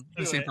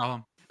the same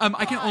problem.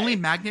 I can only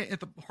magnet at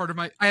the part of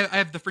my. I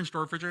have the French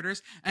door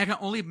refrigerators, and I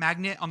can only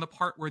magnet on the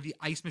part where the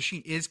ice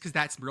machine is because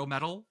that's real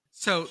metal.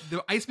 So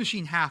the ice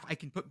machine half, I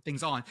can put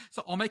things on.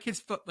 So all my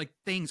kids'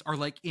 things are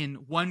like in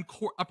one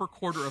upper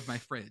quarter of my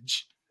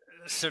fridge.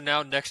 So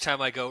now next time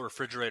I go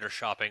refrigerator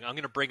shopping, I'm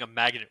going to bring a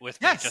magnet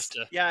with me just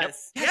to...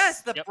 Yes,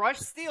 the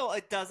brushed steel,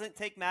 it doesn't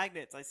take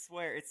magnets. I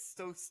swear, it's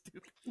so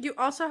stupid. You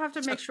also have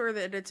to make sure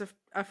that it's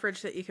a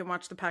fridge that you can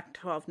watch the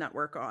Pac-12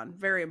 network on.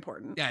 Very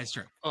important. Yeah, it's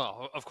true.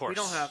 Oh, of course. We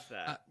don't have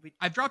that.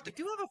 I've dropped we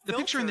do have the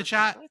picture in the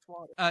chat.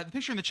 The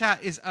picture in the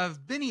chat is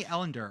of Benny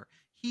Ellender.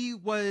 He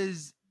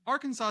was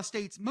Arkansas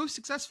State's most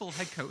successful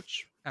head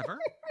coach ever.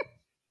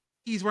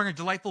 He's wearing a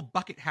delightful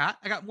bucket hat.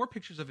 I got more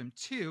pictures of him,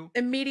 too.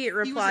 Immediate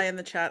reply in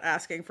the chat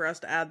asking for us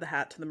to add the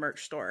hat to the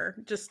merch store.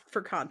 Just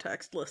for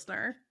context,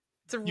 listener.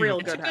 It's a real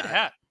good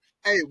hat.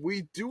 Hey,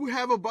 we do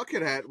have a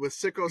bucket hat with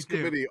Sicko's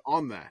Committee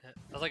on that.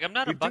 I was like, I'm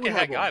not a bucket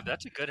hat guy, but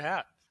that's a good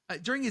hat.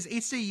 During his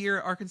 8th year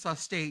at Arkansas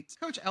State,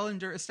 Coach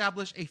Ellender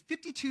established a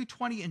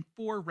 52-20-4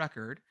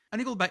 record,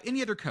 unequaled by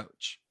any other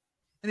coach.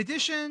 In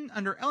addition,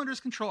 under Ellender's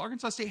control,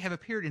 Arkansas State have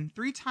appeared in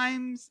three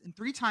times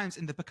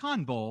in the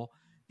Pecan Bowl,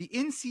 the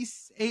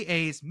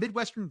NCAA's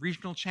Midwestern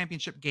Regional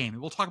Championship game,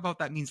 and we'll talk about what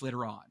that means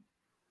later on.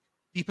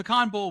 The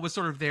Pecan Bowl was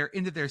sort of their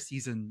end of their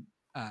season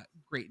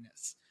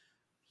greatness.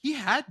 He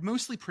had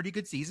mostly pretty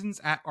good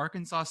seasons at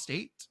Arkansas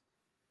State.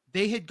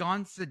 They had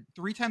gone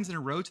 3 times in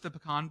a row to the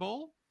Pecan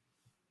Bowl.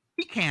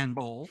 Pecan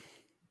Bowl.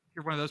 If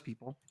you're one of those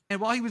people.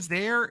 And while he was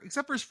there,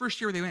 except for his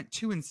first year where they went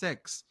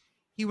 2-6,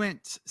 he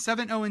went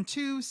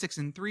 7-0-2,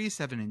 6-3,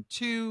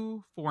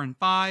 7-2,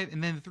 4-5,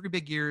 and then the 3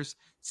 big years,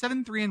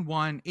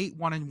 7-3-1,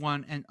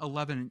 8-1-1, and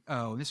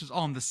 11-0. This was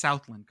all in the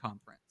Southland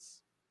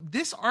Conference.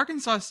 This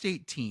Arkansas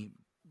State team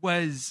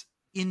was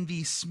in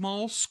the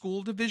small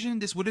school division.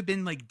 This would have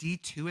been like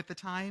D2 at the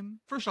time.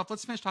 First off,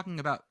 let's finish talking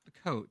about the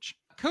coach.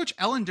 Coach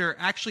Ellender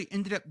actually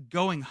ended up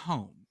going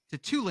home to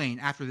Tulane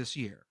after this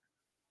year.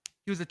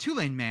 He was a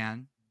Tulane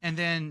man. And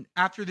then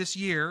after this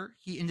year,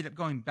 he ended up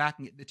going back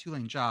and getting the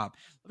Tulane job.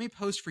 Let me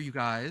post for you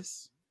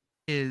guys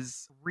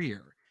his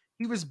career.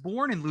 He was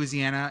born in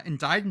Louisiana and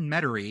died in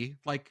Metairie,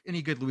 like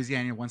any good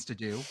Louisianian wants to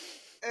do.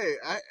 Hey,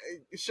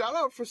 shout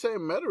out for saying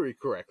Metairie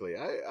correctly.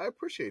 I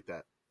appreciate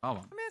that. Oh, I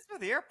mean, that's where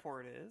the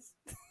airport is.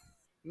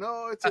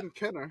 No, it's in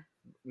Kenner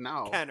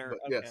now. Kenner,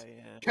 okay, yes.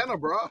 Yeah. Kenner,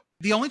 brah.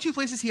 The only 2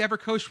 places he ever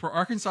coached were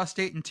Arkansas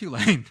State and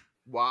Tulane.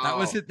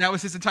 Wow. That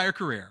was his entire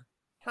career.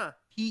 Huh.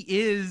 He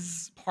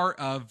is part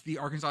of the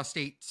Arkansas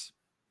State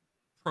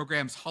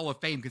program's Hall of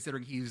Fame,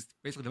 considering he's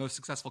basically the most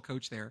successful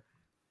coach there.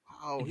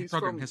 Wow, in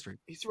program history.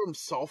 He's from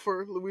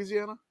Sulphur,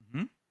 Louisiana?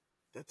 Mm-hmm.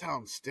 That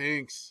town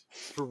stinks.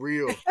 For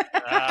real.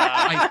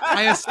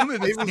 I assume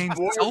if it's named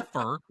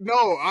Sulphur.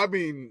 No, I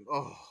mean,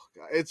 oh,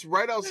 God. It's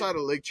right outside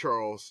of Lake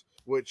Charles,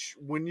 which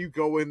when you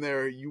go in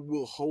there, you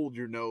will hold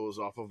your nose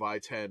off of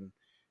I-10.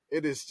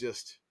 It is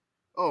just,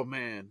 oh,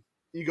 man.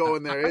 You go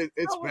in there,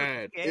 it's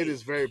bad. It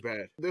is very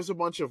bad. There's a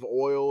bunch of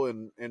oil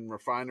and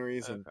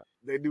refineries, and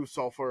they do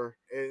sulfur.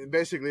 And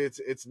basically,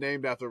 it's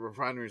named after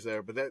refineries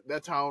there. But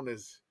that town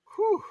is,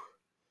 whew.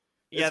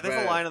 Yeah, there's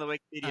bad. a line on the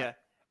Wikipedia.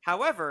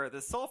 However,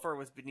 the sulfur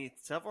was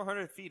beneath several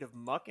hundred feet of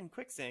muck and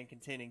quicksand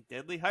containing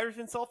deadly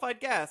hydrogen sulfide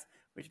gas,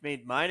 which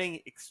made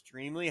mining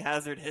extremely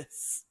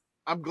hazardous.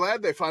 I'm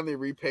glad they finally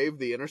repaved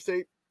the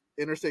Interstate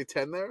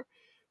 10 there.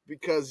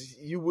 Because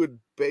you would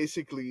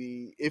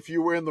basically, if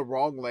you were in the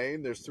wrong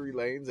lane, there's 3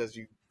 lanes as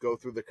you go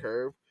through the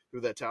curve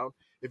through that town.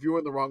 If you were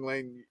in the wrong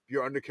lane,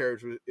 your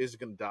undercarriage is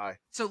going to die.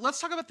 So let's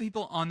talk about the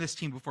people on this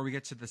team before we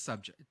get to the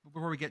subject,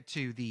 before we get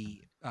to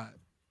the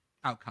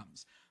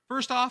outcomes.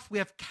 First off, we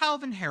have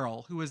Calvin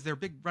Harrell, who was their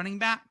big running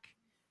back.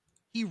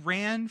 He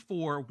ran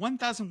for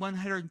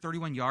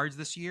 1,131 yards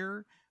this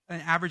year,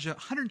 an average of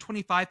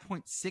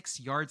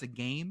 125.6 yards a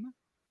game.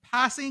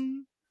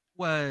 Passing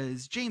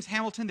was James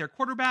Hamilton, their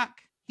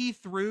quarterback. He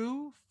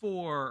threw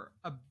for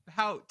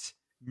about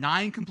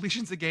 9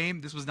 completions a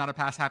game. This was not a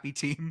pass-happy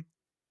team.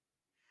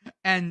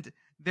 And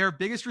their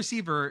biggest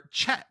receiver,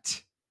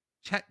 Chet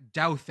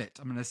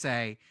Douthit, I'm going to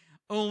say,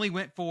 only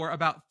went for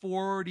about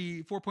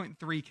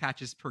 4.3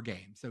 catches per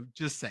game. So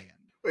just saying.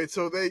 Wait,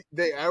 so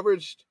they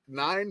averaged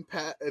 9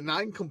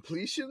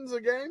 completions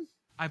a game?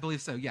 I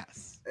believe so,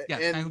 yes.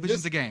 Yes, and 9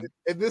 completions a game.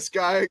 And this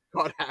guy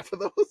caught half of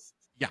those?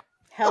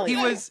 Hell yeah.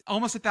 He was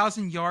almost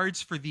 1,000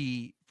 yards for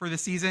the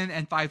season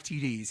and 5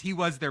 TDs. He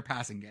was their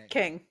passing game.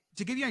 King.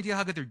 To give you an idea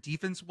how good their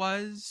defense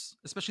was,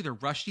 especially their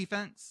rush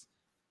defense,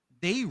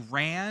 they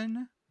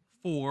ran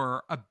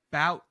for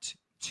about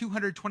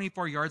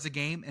 224 yards a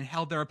game and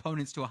held their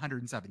opponents to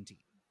 117.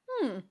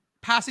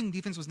 Passing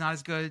defense was not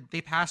as good. They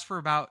passed for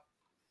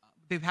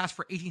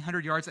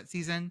 1,800 yards that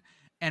season,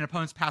 and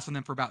opponents passed on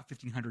them for about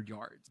 1,500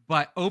 yards.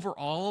 But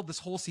overall, this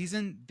whole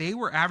season, they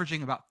were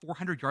averaging about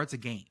 400 yards a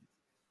game.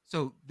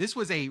 So this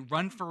was a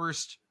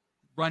run-first,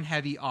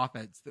 run-heavy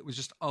offense that was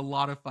just a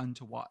lot of fun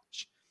to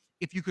watch.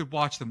 If you could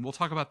watch them, we'll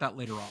talk about that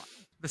later on.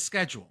 The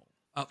schedule.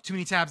 Oh, too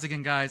many tabs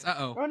again, guys.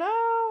 Uh-oh. Oh,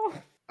 no.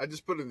 I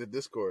just put in the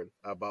Discord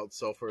about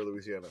Sulphur,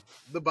 Louisiana.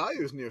 The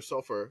bayous near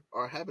Sulphur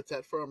are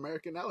habitat for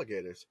American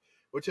alligators,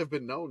 which have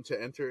been known to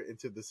enter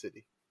into the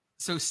city.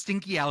 So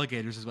stinky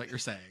alligators is what you're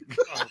saying.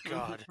 Oh,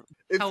 God.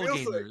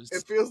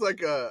 It feels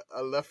like a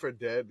Left 4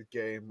 Dead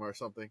game or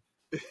something.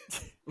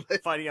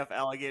 Fighting off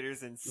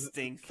alligators and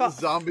stink.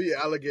 Zombie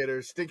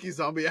alligators, stinky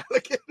zombie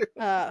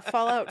alligator.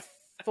 Fallout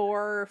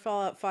 4,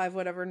 Fallout 5,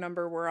 whatever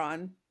number we're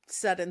on,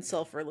 set in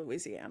Sulphur,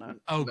 Louisiana.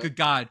 Oh, good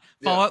God.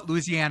 Fallout,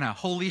 Louisiana.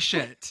 Holy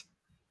shit.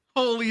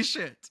 Holy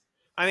shit.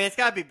 I mean, it's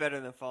got to be better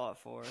than Fallout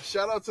 4.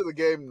 Shout out to the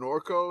game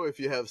Norco if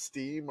you have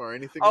Steam or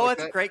anything like that. Oh,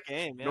 it's a great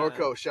game. Yeah.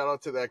 Norco, shout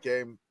out to that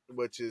game,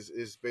 which is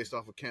based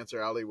off of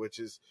Cancer Alley, which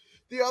is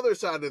the other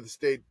side of the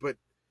state, but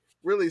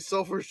really,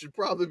 Sulphur should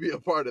probably be a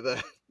part of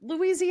that.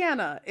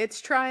 Louisiana,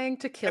 it's trying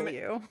to kill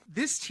you.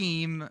 This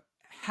team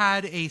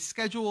had a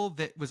schedule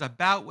that was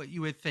about what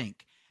you would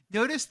think.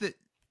 Notice that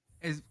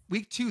as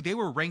week 2, they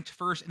were ranked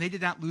first, and they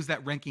did not lose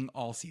that ranking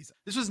all season.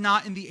 This was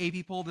not in the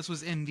AP poll. This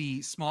was in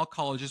the small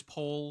colleges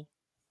poll,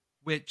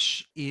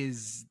 which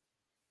is,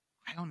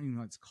 I don't even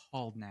know what it's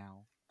called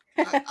now.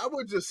 I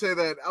would just say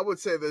that. I would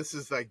say this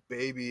is like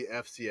baby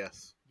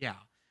FCS. Yeah.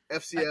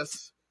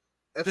 FCS.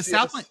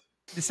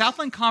 The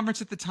Southland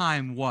Conference at the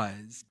time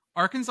was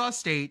Arkansas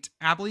State,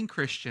 Abilene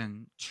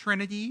Christian,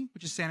 Trinity,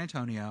 which is San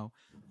Antonio,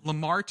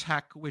 Lamar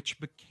Tech, which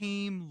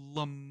became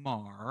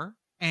Lamar,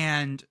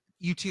 and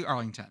UT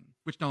Arlington,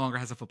 which no longer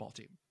has a football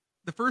team.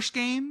 The first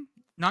game,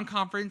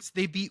 non-conference,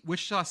 they beat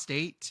Wichita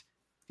State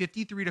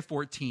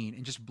 53-14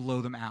 and just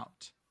blow them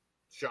out.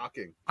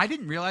 Shocking. I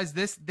didn't realize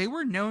this. They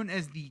were known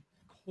as the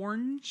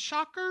Corn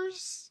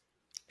Shockers.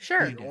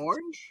 Sure.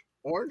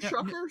 Orange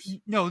Shockers?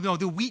 No,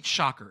 the Wheat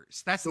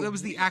Shockers. That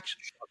was the actual.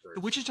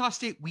 The Wichita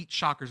State Wheat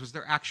Shockers was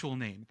their actual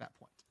name at that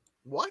point.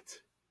 What?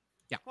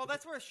 Yeah. Well,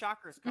 that's where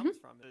Shockers comes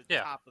from. The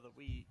top of the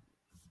wheat.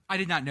 I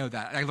did not know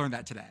that. I learned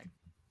that today.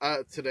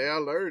 Today I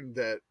learned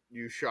that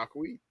you shock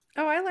wheat.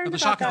 Oh, I learned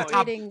about that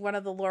reading one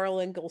of the Laurel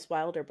Ingalls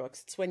Wilder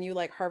books. It's when you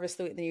like harvest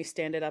the wheat and then you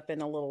stand it up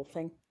in a little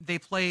thing. They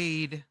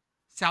played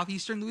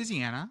Southeastern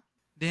Louisiana,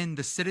 then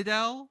the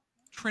Citadel,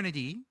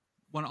 Trinity,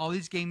 won all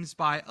these games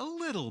by a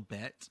little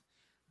bit.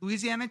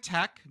 Louisiana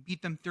Tech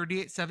beat them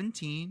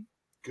 38-17.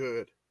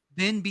 Good.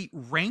 Then beat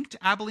ranked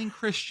Abilene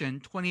Christian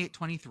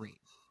 28-23.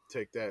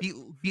 Take that.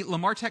 Beat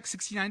Lamar Tech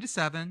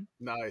 69-7.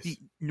 Nice. Beat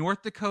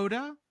North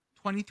Dakota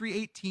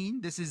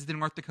 23-18. This is the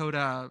North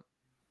Dakota,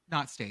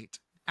 not state.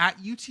 At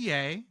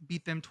UTA,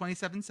 beat them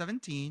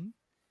 27-17.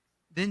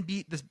 Then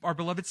beat our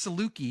beloved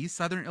Saluki,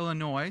 Southern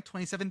Illinois,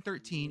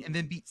 27-13. And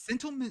then beat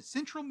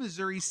Central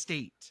Missouri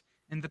State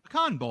in the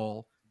Pecan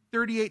Bowl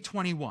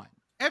 38-21.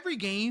 Every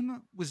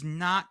game was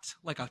not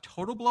like a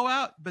total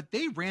blowout, but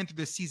they ran through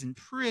this season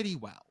pretty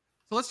well.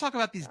 So let's talk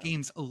about these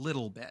games a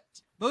little bit.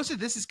 Most of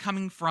this is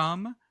coming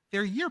from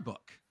their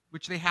yearbook,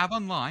 which they have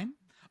online.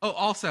 Oh,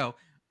 also,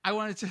 I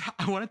want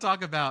to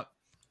talk about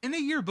in the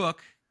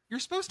yearbook, you're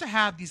supposed to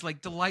have these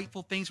like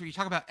delightful things where you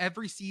talk about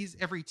every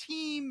every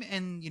team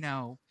and, you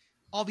know,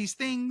 all these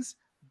things.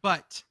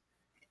 But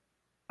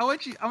I'm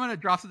going to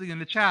drop something in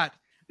the chat.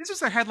 This was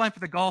their headline for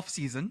the golf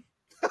season.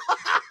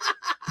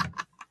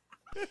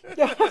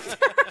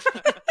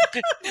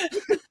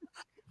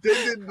 They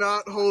did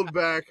not hold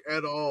back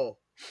at all.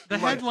 The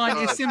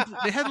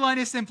headline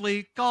is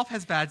simply golf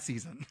has bad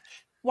season.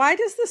 Why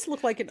does this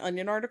look like an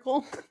Onion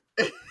article?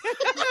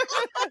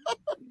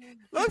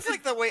 Looks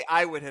like the way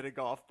I would hit a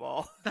golf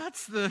ball.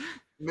 That's the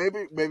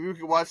maybe we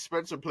could watch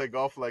Spencer play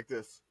golf like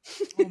this.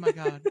 Oh my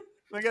god!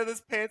 My god,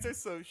 his pants are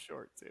so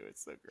short too.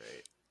 It's so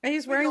great. And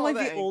he's wearing like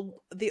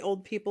the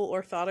old people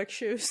orthotic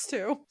shoes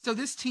too. So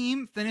this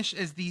team finished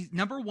as the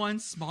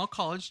 #1 small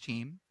college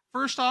team.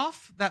 First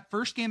off, that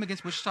first game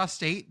against Wichita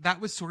State, that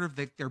was sort of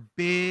their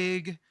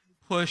big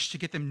push to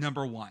get them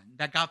 #1.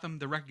 That got them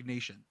the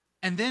recognition.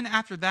 And then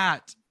after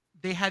that,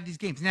 they had these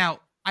games. Now,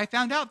 I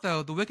found out,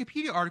 though, the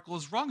Wikipedia article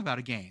is wrong about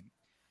a game.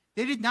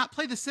 They did not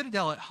play the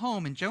Citadel at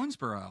home in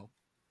Jonesboro.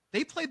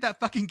 They played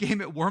that fucking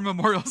game at War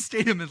Memorial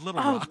Stadium in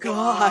Little Rock. Oh,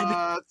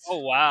 God. Oh,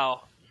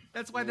 wow.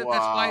 That's why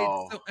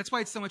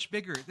it's so much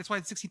bigger. That's why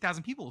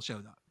 60,000 people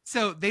showed up.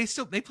 So they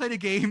played a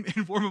game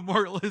in War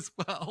Memorial as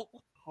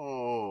well.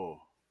 Oh.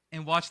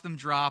 And watched them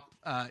drop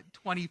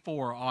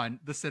 24 on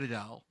the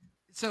Citadel.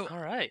 So all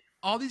right.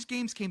 All these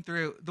games came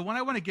through. The one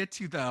I want to get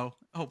to, though,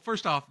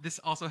 first off, this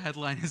also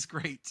headline is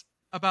great.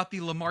 About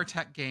the Lamar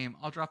Tech game.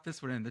 I'll drop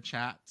this one in the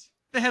chat.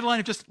 The headline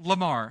of just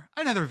Lamar,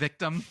 another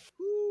victim.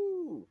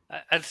 Ooh.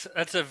 It's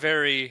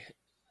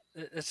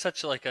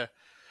such like a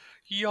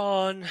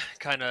yawn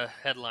kind of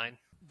headline.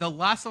 The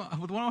last one,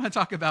 the one I want to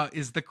talk about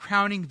is the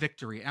crowning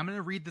victory. I'm going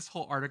to read this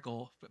whole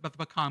article about the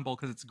Pecan Bowl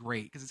because it's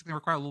great, because it's going to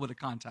require a little bit of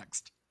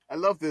context. I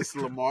love this.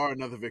 Lamar,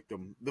 another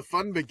victim. The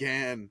fun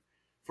began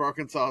for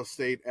Arkansas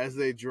State as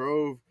they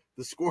drove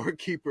the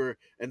scorekeeper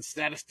and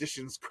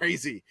statisticians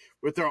crazy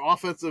with their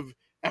offensive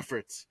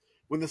efforts.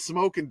 When the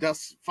smoke and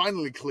dust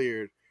finally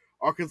cleared,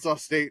 Arkansas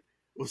State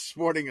was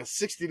sporting a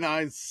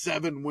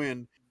 69-7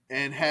 win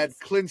and had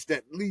clinched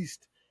at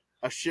least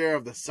a share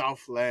of the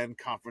Southland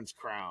Conference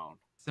crown.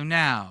 So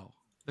now,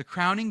 the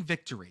crowning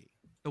victory,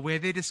 the way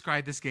they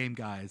describe this game,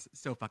 guys,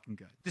 so fucking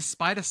good.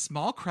 Despite a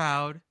small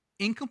crowd,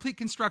 incomplete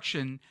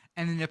construction,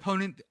 and an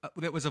opponent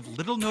that was of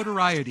little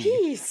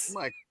notoriety,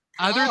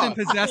 other than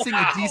possessing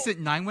a decent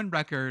 9-win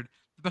record,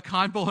 the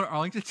Pecan Bowl in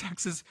Arlington,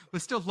 Texas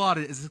was still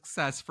lauded as a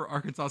success for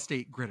Arkansas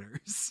State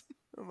Gritters.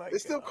 Oh my God.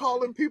 Still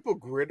calling people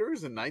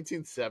Gritters in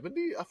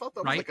 1970? I thought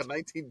that was like a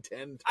 1910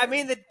 term. I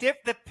mean,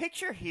 the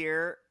picture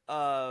here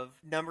of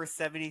number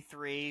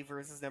 73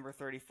 versus number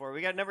 34.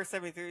 We got number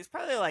 73. He's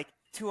probably like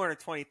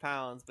 220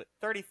 pounds, but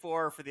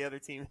 34 for the other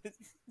team.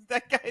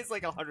 That guy's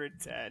like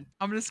 110.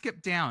 I'm going to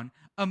skip down.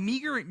 A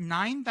meager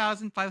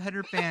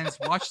 9,500 fans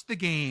watched the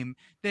game.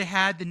 They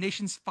had the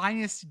nation's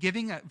finest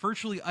giving a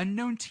virtually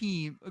unknown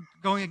team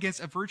going against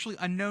a virtually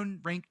unknown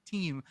ranked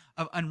team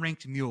of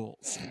unranked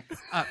mules.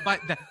 By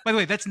the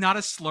way, that's not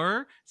a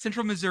slur.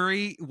 Central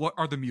Missouri, what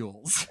are the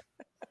mules?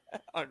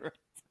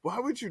 Why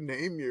would you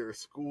name your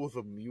school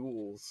the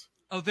Mules?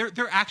 Oh, their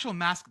actual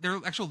their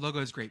actual logo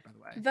is great, by the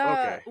way.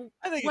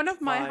 Okay. One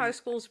of my high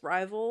school's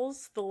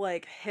rivals, the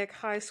like Hick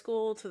High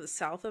School to the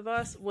south of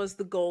us, was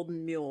the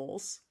Golden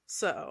Mules.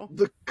 So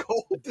the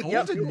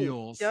Golden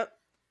Mules. Yep.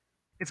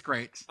 It's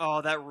great.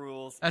 Oh, that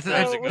rules.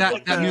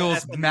 That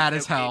mule's mad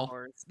as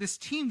hell. this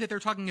team that they're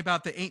talking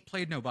about that ain't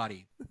played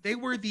nobody. They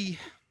were the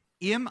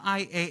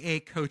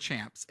MIAA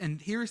co-champs,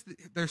 and here's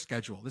their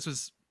schedule. This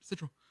was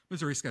Central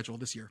Missouri schedule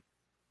this year.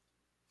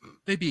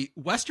 They beat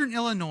Western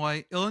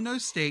Illinois, Illinois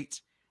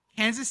State,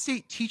 Kansas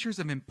State Teachers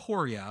of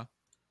Emporia,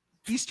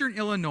 Eastern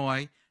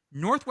Illinois,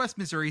 Northwest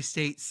Missouri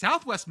State,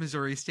 Southwest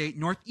Missouri State,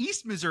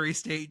 Northeast Missouri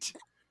State,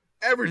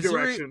 every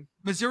direction.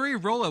 Missouri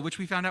Rolla, which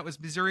we found out was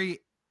Missouri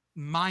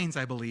Mines,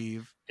 I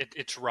believe.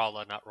 It's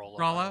Rolla, not Rolla.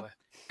 Rolla.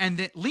 And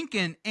then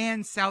Lincoln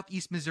and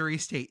Southeast Missouri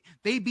State.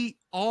 They beat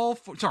all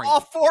four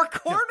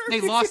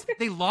corners. No,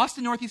 they lost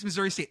to Northeast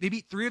Missouri State. They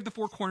beat 3 of the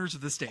 4 corners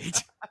of the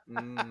state.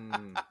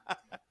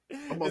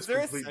 Almost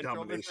complete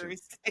domination. Missouri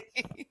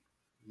State?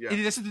 Yeah.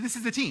 This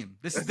is the team.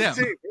 This is them.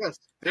 The team, yes.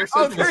 They're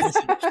so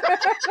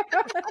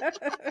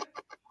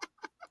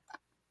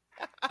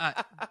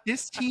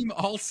this team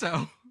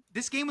also.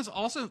 This game was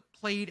also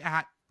played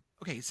at.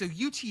 Okay, so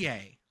UTA.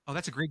 Oh,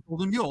 that's a great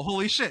golden mule.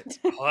 Holy shit.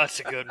 Oh, that's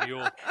a good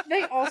mule.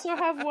 They also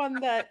have one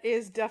that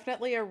is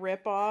definitely a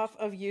ripoff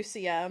of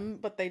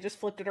UCM, but they just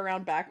flipped it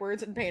around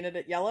backwards and painted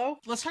it yellow.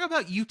 Let's talk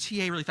about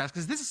UTA really fast,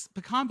 because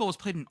Pecan Bowl was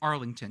played in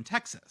Arlington,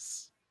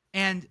 Texas.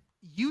 And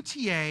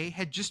UTA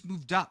had just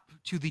moved up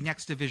to the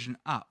next division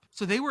up.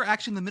 So they were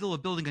actually in the middle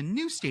of building a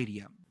new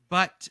stadium,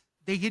 but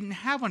they didn't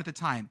have one at the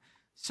time.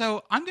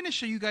 So I'm going to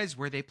show you guys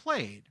where they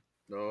played.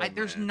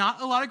 There's not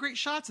a lot of great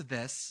shots of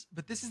this,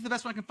 but this is the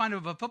best one I can find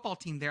of a football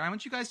team there. I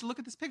want you guys to look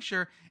at this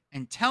picture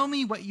and tell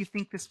me what you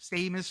think this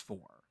stadium is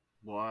for.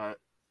 What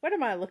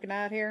am I looking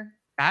at here?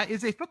 That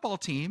is a football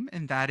team,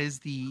 and that is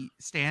the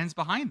stands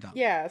behind them.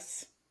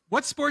 Yes.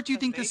 What sport do you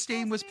think this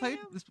stadium was played?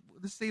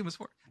 This stadium was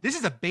for? This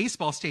is a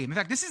baseball stadium. In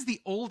fact, this is the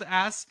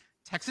old-ass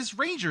Texas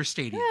Rangers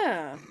stadium.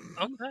 Yeah.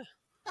 Okay.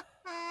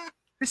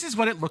 This is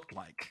what it looked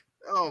like.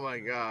 Oh, my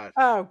God.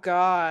 Oh,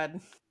 God.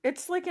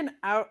 It's like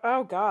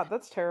oh God,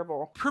 that's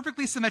terrible.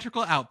 Perfectly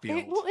symmetrical outfield.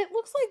 It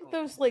looks like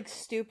those like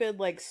stupid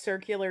like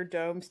circular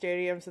dome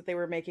stadiums that they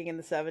were making in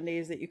the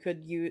 70s that you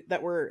could use,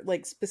 that were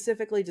like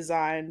specifically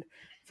designed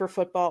for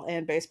football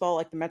and baseball,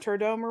 like the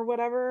Metrodome or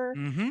whatever.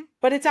 Mm-hmm.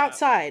 But it's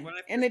outside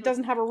and it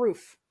doesn't have a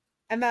roof.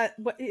 And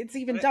it's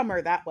even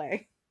dumber that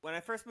way. When I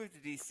first moved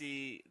to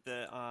DC,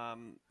 the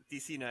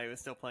DC night was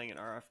still playing at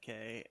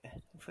RFK,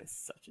 and it was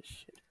such a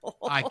shithole.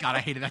 I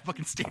hated that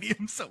fucking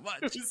stadium so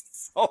much. It was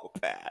so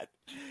bad.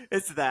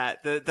 It's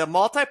that the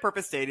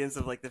multi-purpose stadiums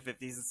of like the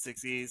 50s and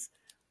 60s,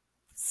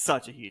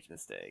 such a huge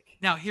mistake.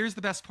 Now here's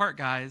the best part,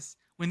 guys.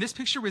 When this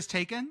picture was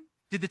taken,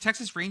 did the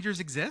Texas Rangers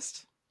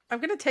exist?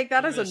 I'm gonna take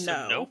that as a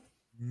no. Nope.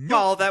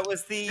 Well, that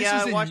was the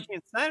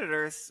Washington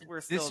Senators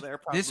were still there.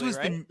 Probably, this was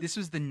right? This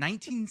was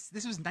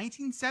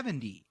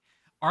 1970.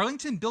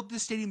 Arlington built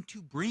this stadium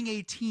to bring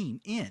a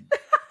team in.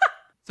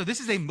 So this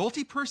is a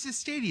multi-purpose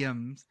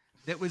stadium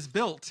that was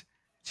built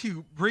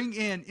to bring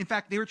in. In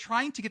fact, they were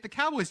trying to get the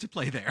Cowboys to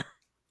play there.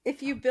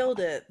 If you build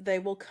it, they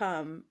will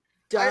come.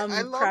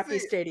 Crappy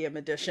stadium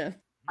edition.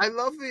 I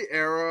love the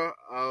era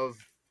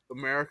of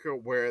America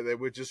where they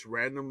would just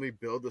randomly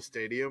build a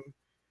stadium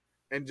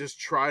and just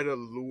try to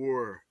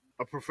lure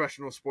a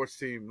professional sports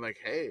team. Like,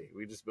 hey,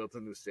 we just built a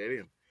new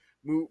stadium.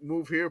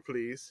 Move here,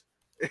 please.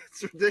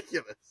 It's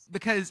ridiculous.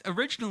 Because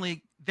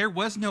originally there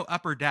was no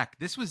upper deck.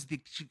 This was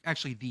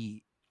actually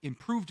the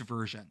improved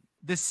version.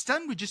 The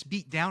sun would just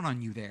beat down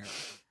on you there.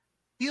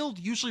 Field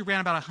usually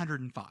ran about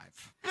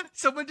 105.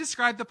 Someone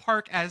described the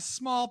park as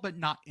small but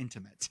not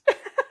intimate.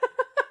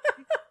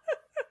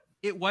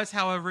 It was,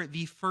 however,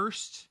 the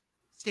first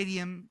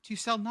stadium to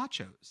sell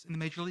nachos in the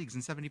major leagues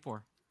in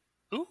 74.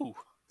 Ooh.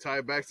 Tie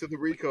it back to the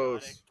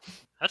Ricos.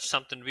 That's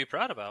something to be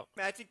proud about.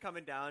 Imagine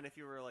coming down if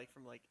you were like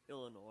from like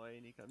Illinois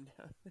and you come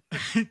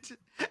down.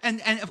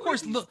 and of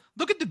course,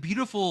 look at the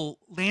beautiful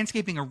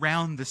landscaping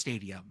around the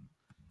stadium.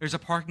 There's a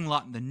parking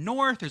lot in the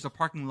north. There's a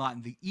parking lot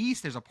in the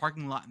east. There's a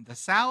parking lot in the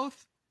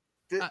south.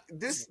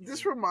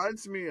 This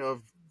reminds me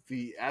of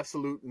the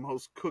absolute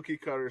most cookie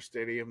cutter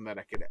stadium that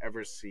I could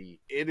ever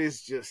see. It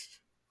is just.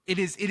 It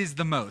is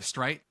the most,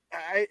 right?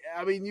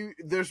 I mean,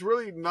 there's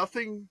really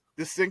nothing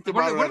distinct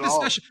about it at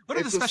all. What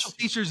are the special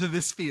features of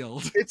this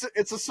field?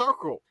 It's a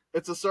circle.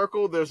 It's a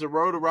circle. There's a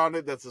road around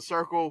it that's a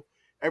circle.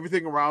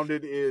 Everything around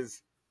it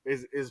is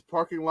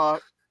parking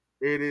lot.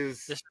 It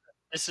is. This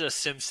is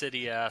a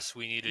SimCity ass.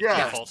 We need a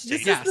default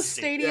stadium. This is the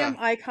stadium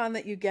icon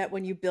that you get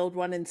when you build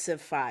one in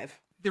Civ 5.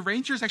 The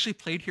Rangers actually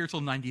played here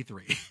till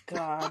 93.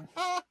 God.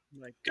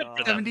 My God.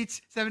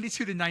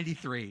 72 to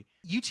 93.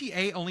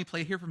 UTA only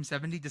played here from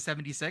 70 to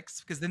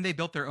 76 because then they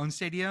built their own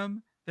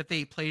stadium that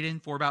they played in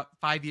for about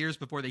 5 years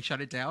before they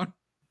shut it down.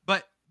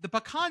 But the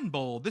Pecan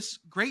Bowl, this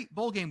great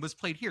bowl game, was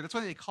played here. That's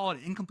why they call it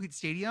an incomplete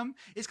stadium.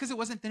 It's because it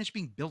wasn't finished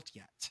being built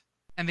yet.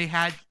 And they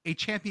had a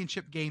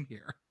championship game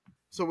here.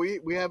 So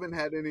we haven't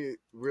had any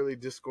really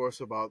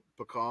discourse about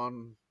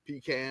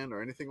pecan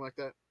or anything like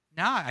that?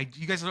 Nah,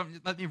 you guys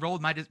don't let me roll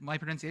with my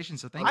pronunciation,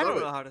 so thank you. I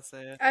don't know how to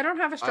say it. I don't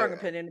have a strong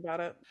opinion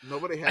about it.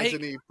 Nobody has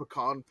any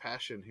pecan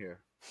passion here.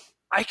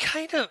 I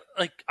kind of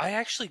I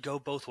actually go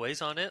both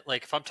ways on it.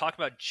 Like if I'm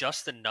talking about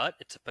just the nut,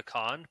 it's a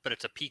pecan, but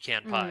it's a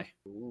pecan pie.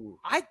 Ooh.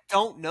 I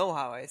don't know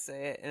how I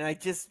say it, and I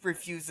just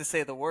refuse to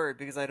say the word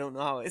because I don't know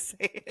how I say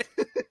it.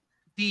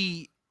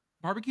 The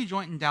barbecue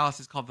joint in Dallas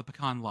is called the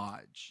Pecan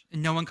Lodge,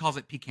 and no one calls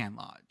it Pecan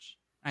Lodge.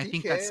 I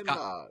think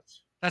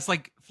that's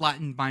like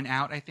flattened mine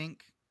out, I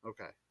think.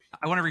 Okay.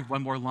 I want to read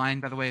one more line,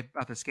 by the way,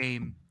 about this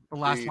game. The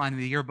last line in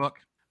the yearbook.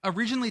 A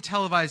regionally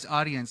televised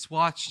audience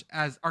watched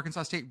as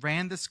Arkansas State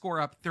ran the score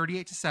up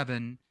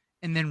 38-7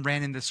 and then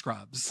ran in the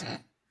scrubs.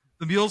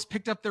 The Mules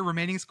picked up their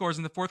remaining scores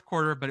in the fourth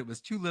quarter, but it was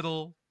too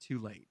little,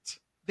 too late.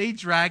 They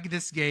dragged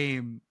this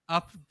game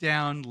up,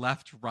 down,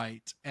 left,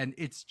 right, and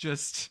it's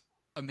just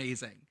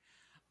amazing.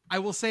 I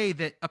will say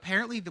that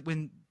apparently that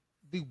when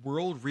the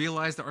world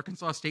realized that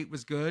Arkansas State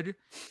was good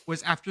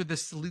was after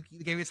the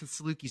game against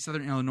Saluki,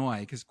 Southern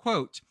Illinois, because,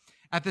 quote,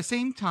 at the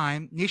same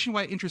time,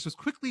 nationwide interest was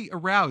quickly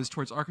aroused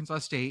towards Arkansas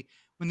State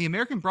when the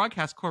American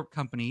Broadcast Corp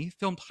Company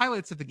filmed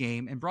highlights of the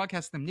game and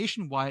broadcast them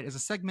nationwide as a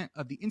segment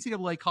of the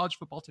NCAA College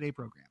Football Today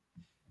program.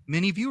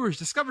 Many viewers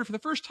discovered for the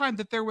first time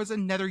that there was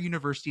another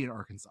university in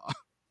Arkansas.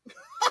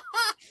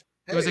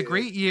 It was a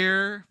great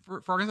year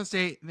for Arkansas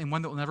State and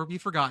one that will never be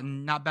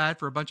forgotten. Not bad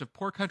for a bunch of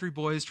poor country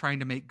boys trying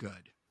to make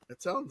good.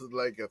 It sounds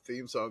like a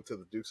theme song to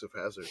the Dukes of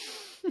Hazzard.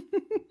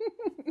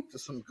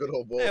 Just some good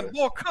old boys. And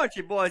poor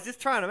country boys just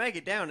trying to make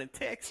it down in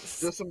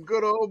Texas. Just some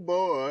good old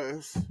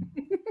boys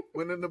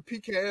winning the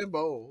pecan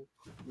bowl.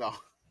 No,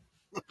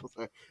 the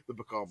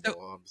pecan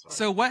bowl. I'm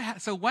sorry.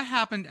 So what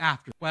happened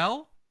after?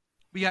 Well,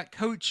 we got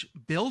Coach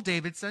Bill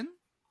Davidson.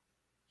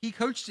 He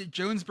coached at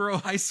Jonesboro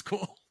High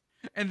School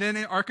and then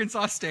at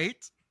Arkansas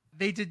State.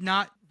 They did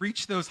not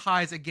reach those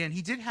highs again.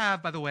 He did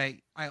have, by the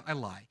way, I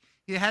lie.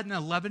 He had an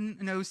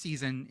 11-0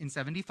 season in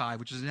 75,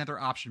 which is another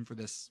option for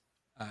this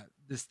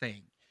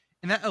thing.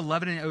 In that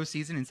 11-0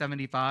 season in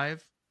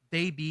 75,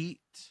 they beat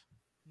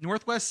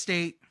Northwest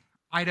State,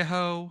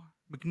 Idaho,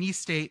 McNeese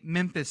State,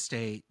 Memphis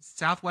State,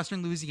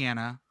 Southwestern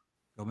Louisiana,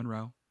 go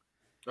Monroe,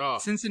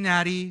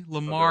 Cincinnati,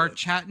 Lamar,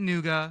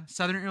 Chattanooga,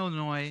 Southern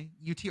Illinois,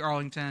 UT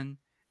Arlington,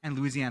 and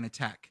Louisiana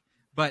Tech.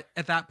 But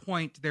at that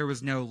point, there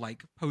was no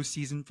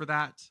postseason for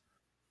that.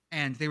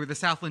 And they were the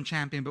Southland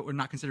champion, but were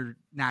not considered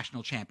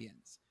national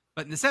champions.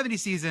 But in the 70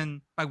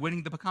 season, by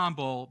winning the Pecan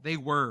Bowl, they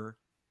were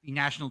the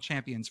national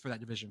champions for that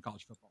division of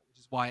college football, which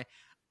is why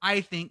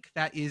I think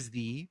that is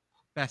the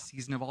best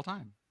season of all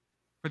time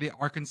for the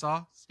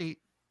Arkansas State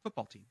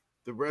football team.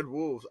 The Red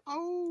Wolves.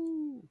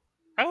 Oh.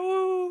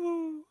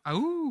 Oh.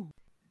 Oh.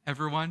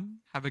 Everyone,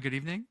 have a good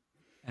evening,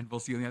 and we'll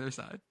see you on the other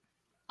side.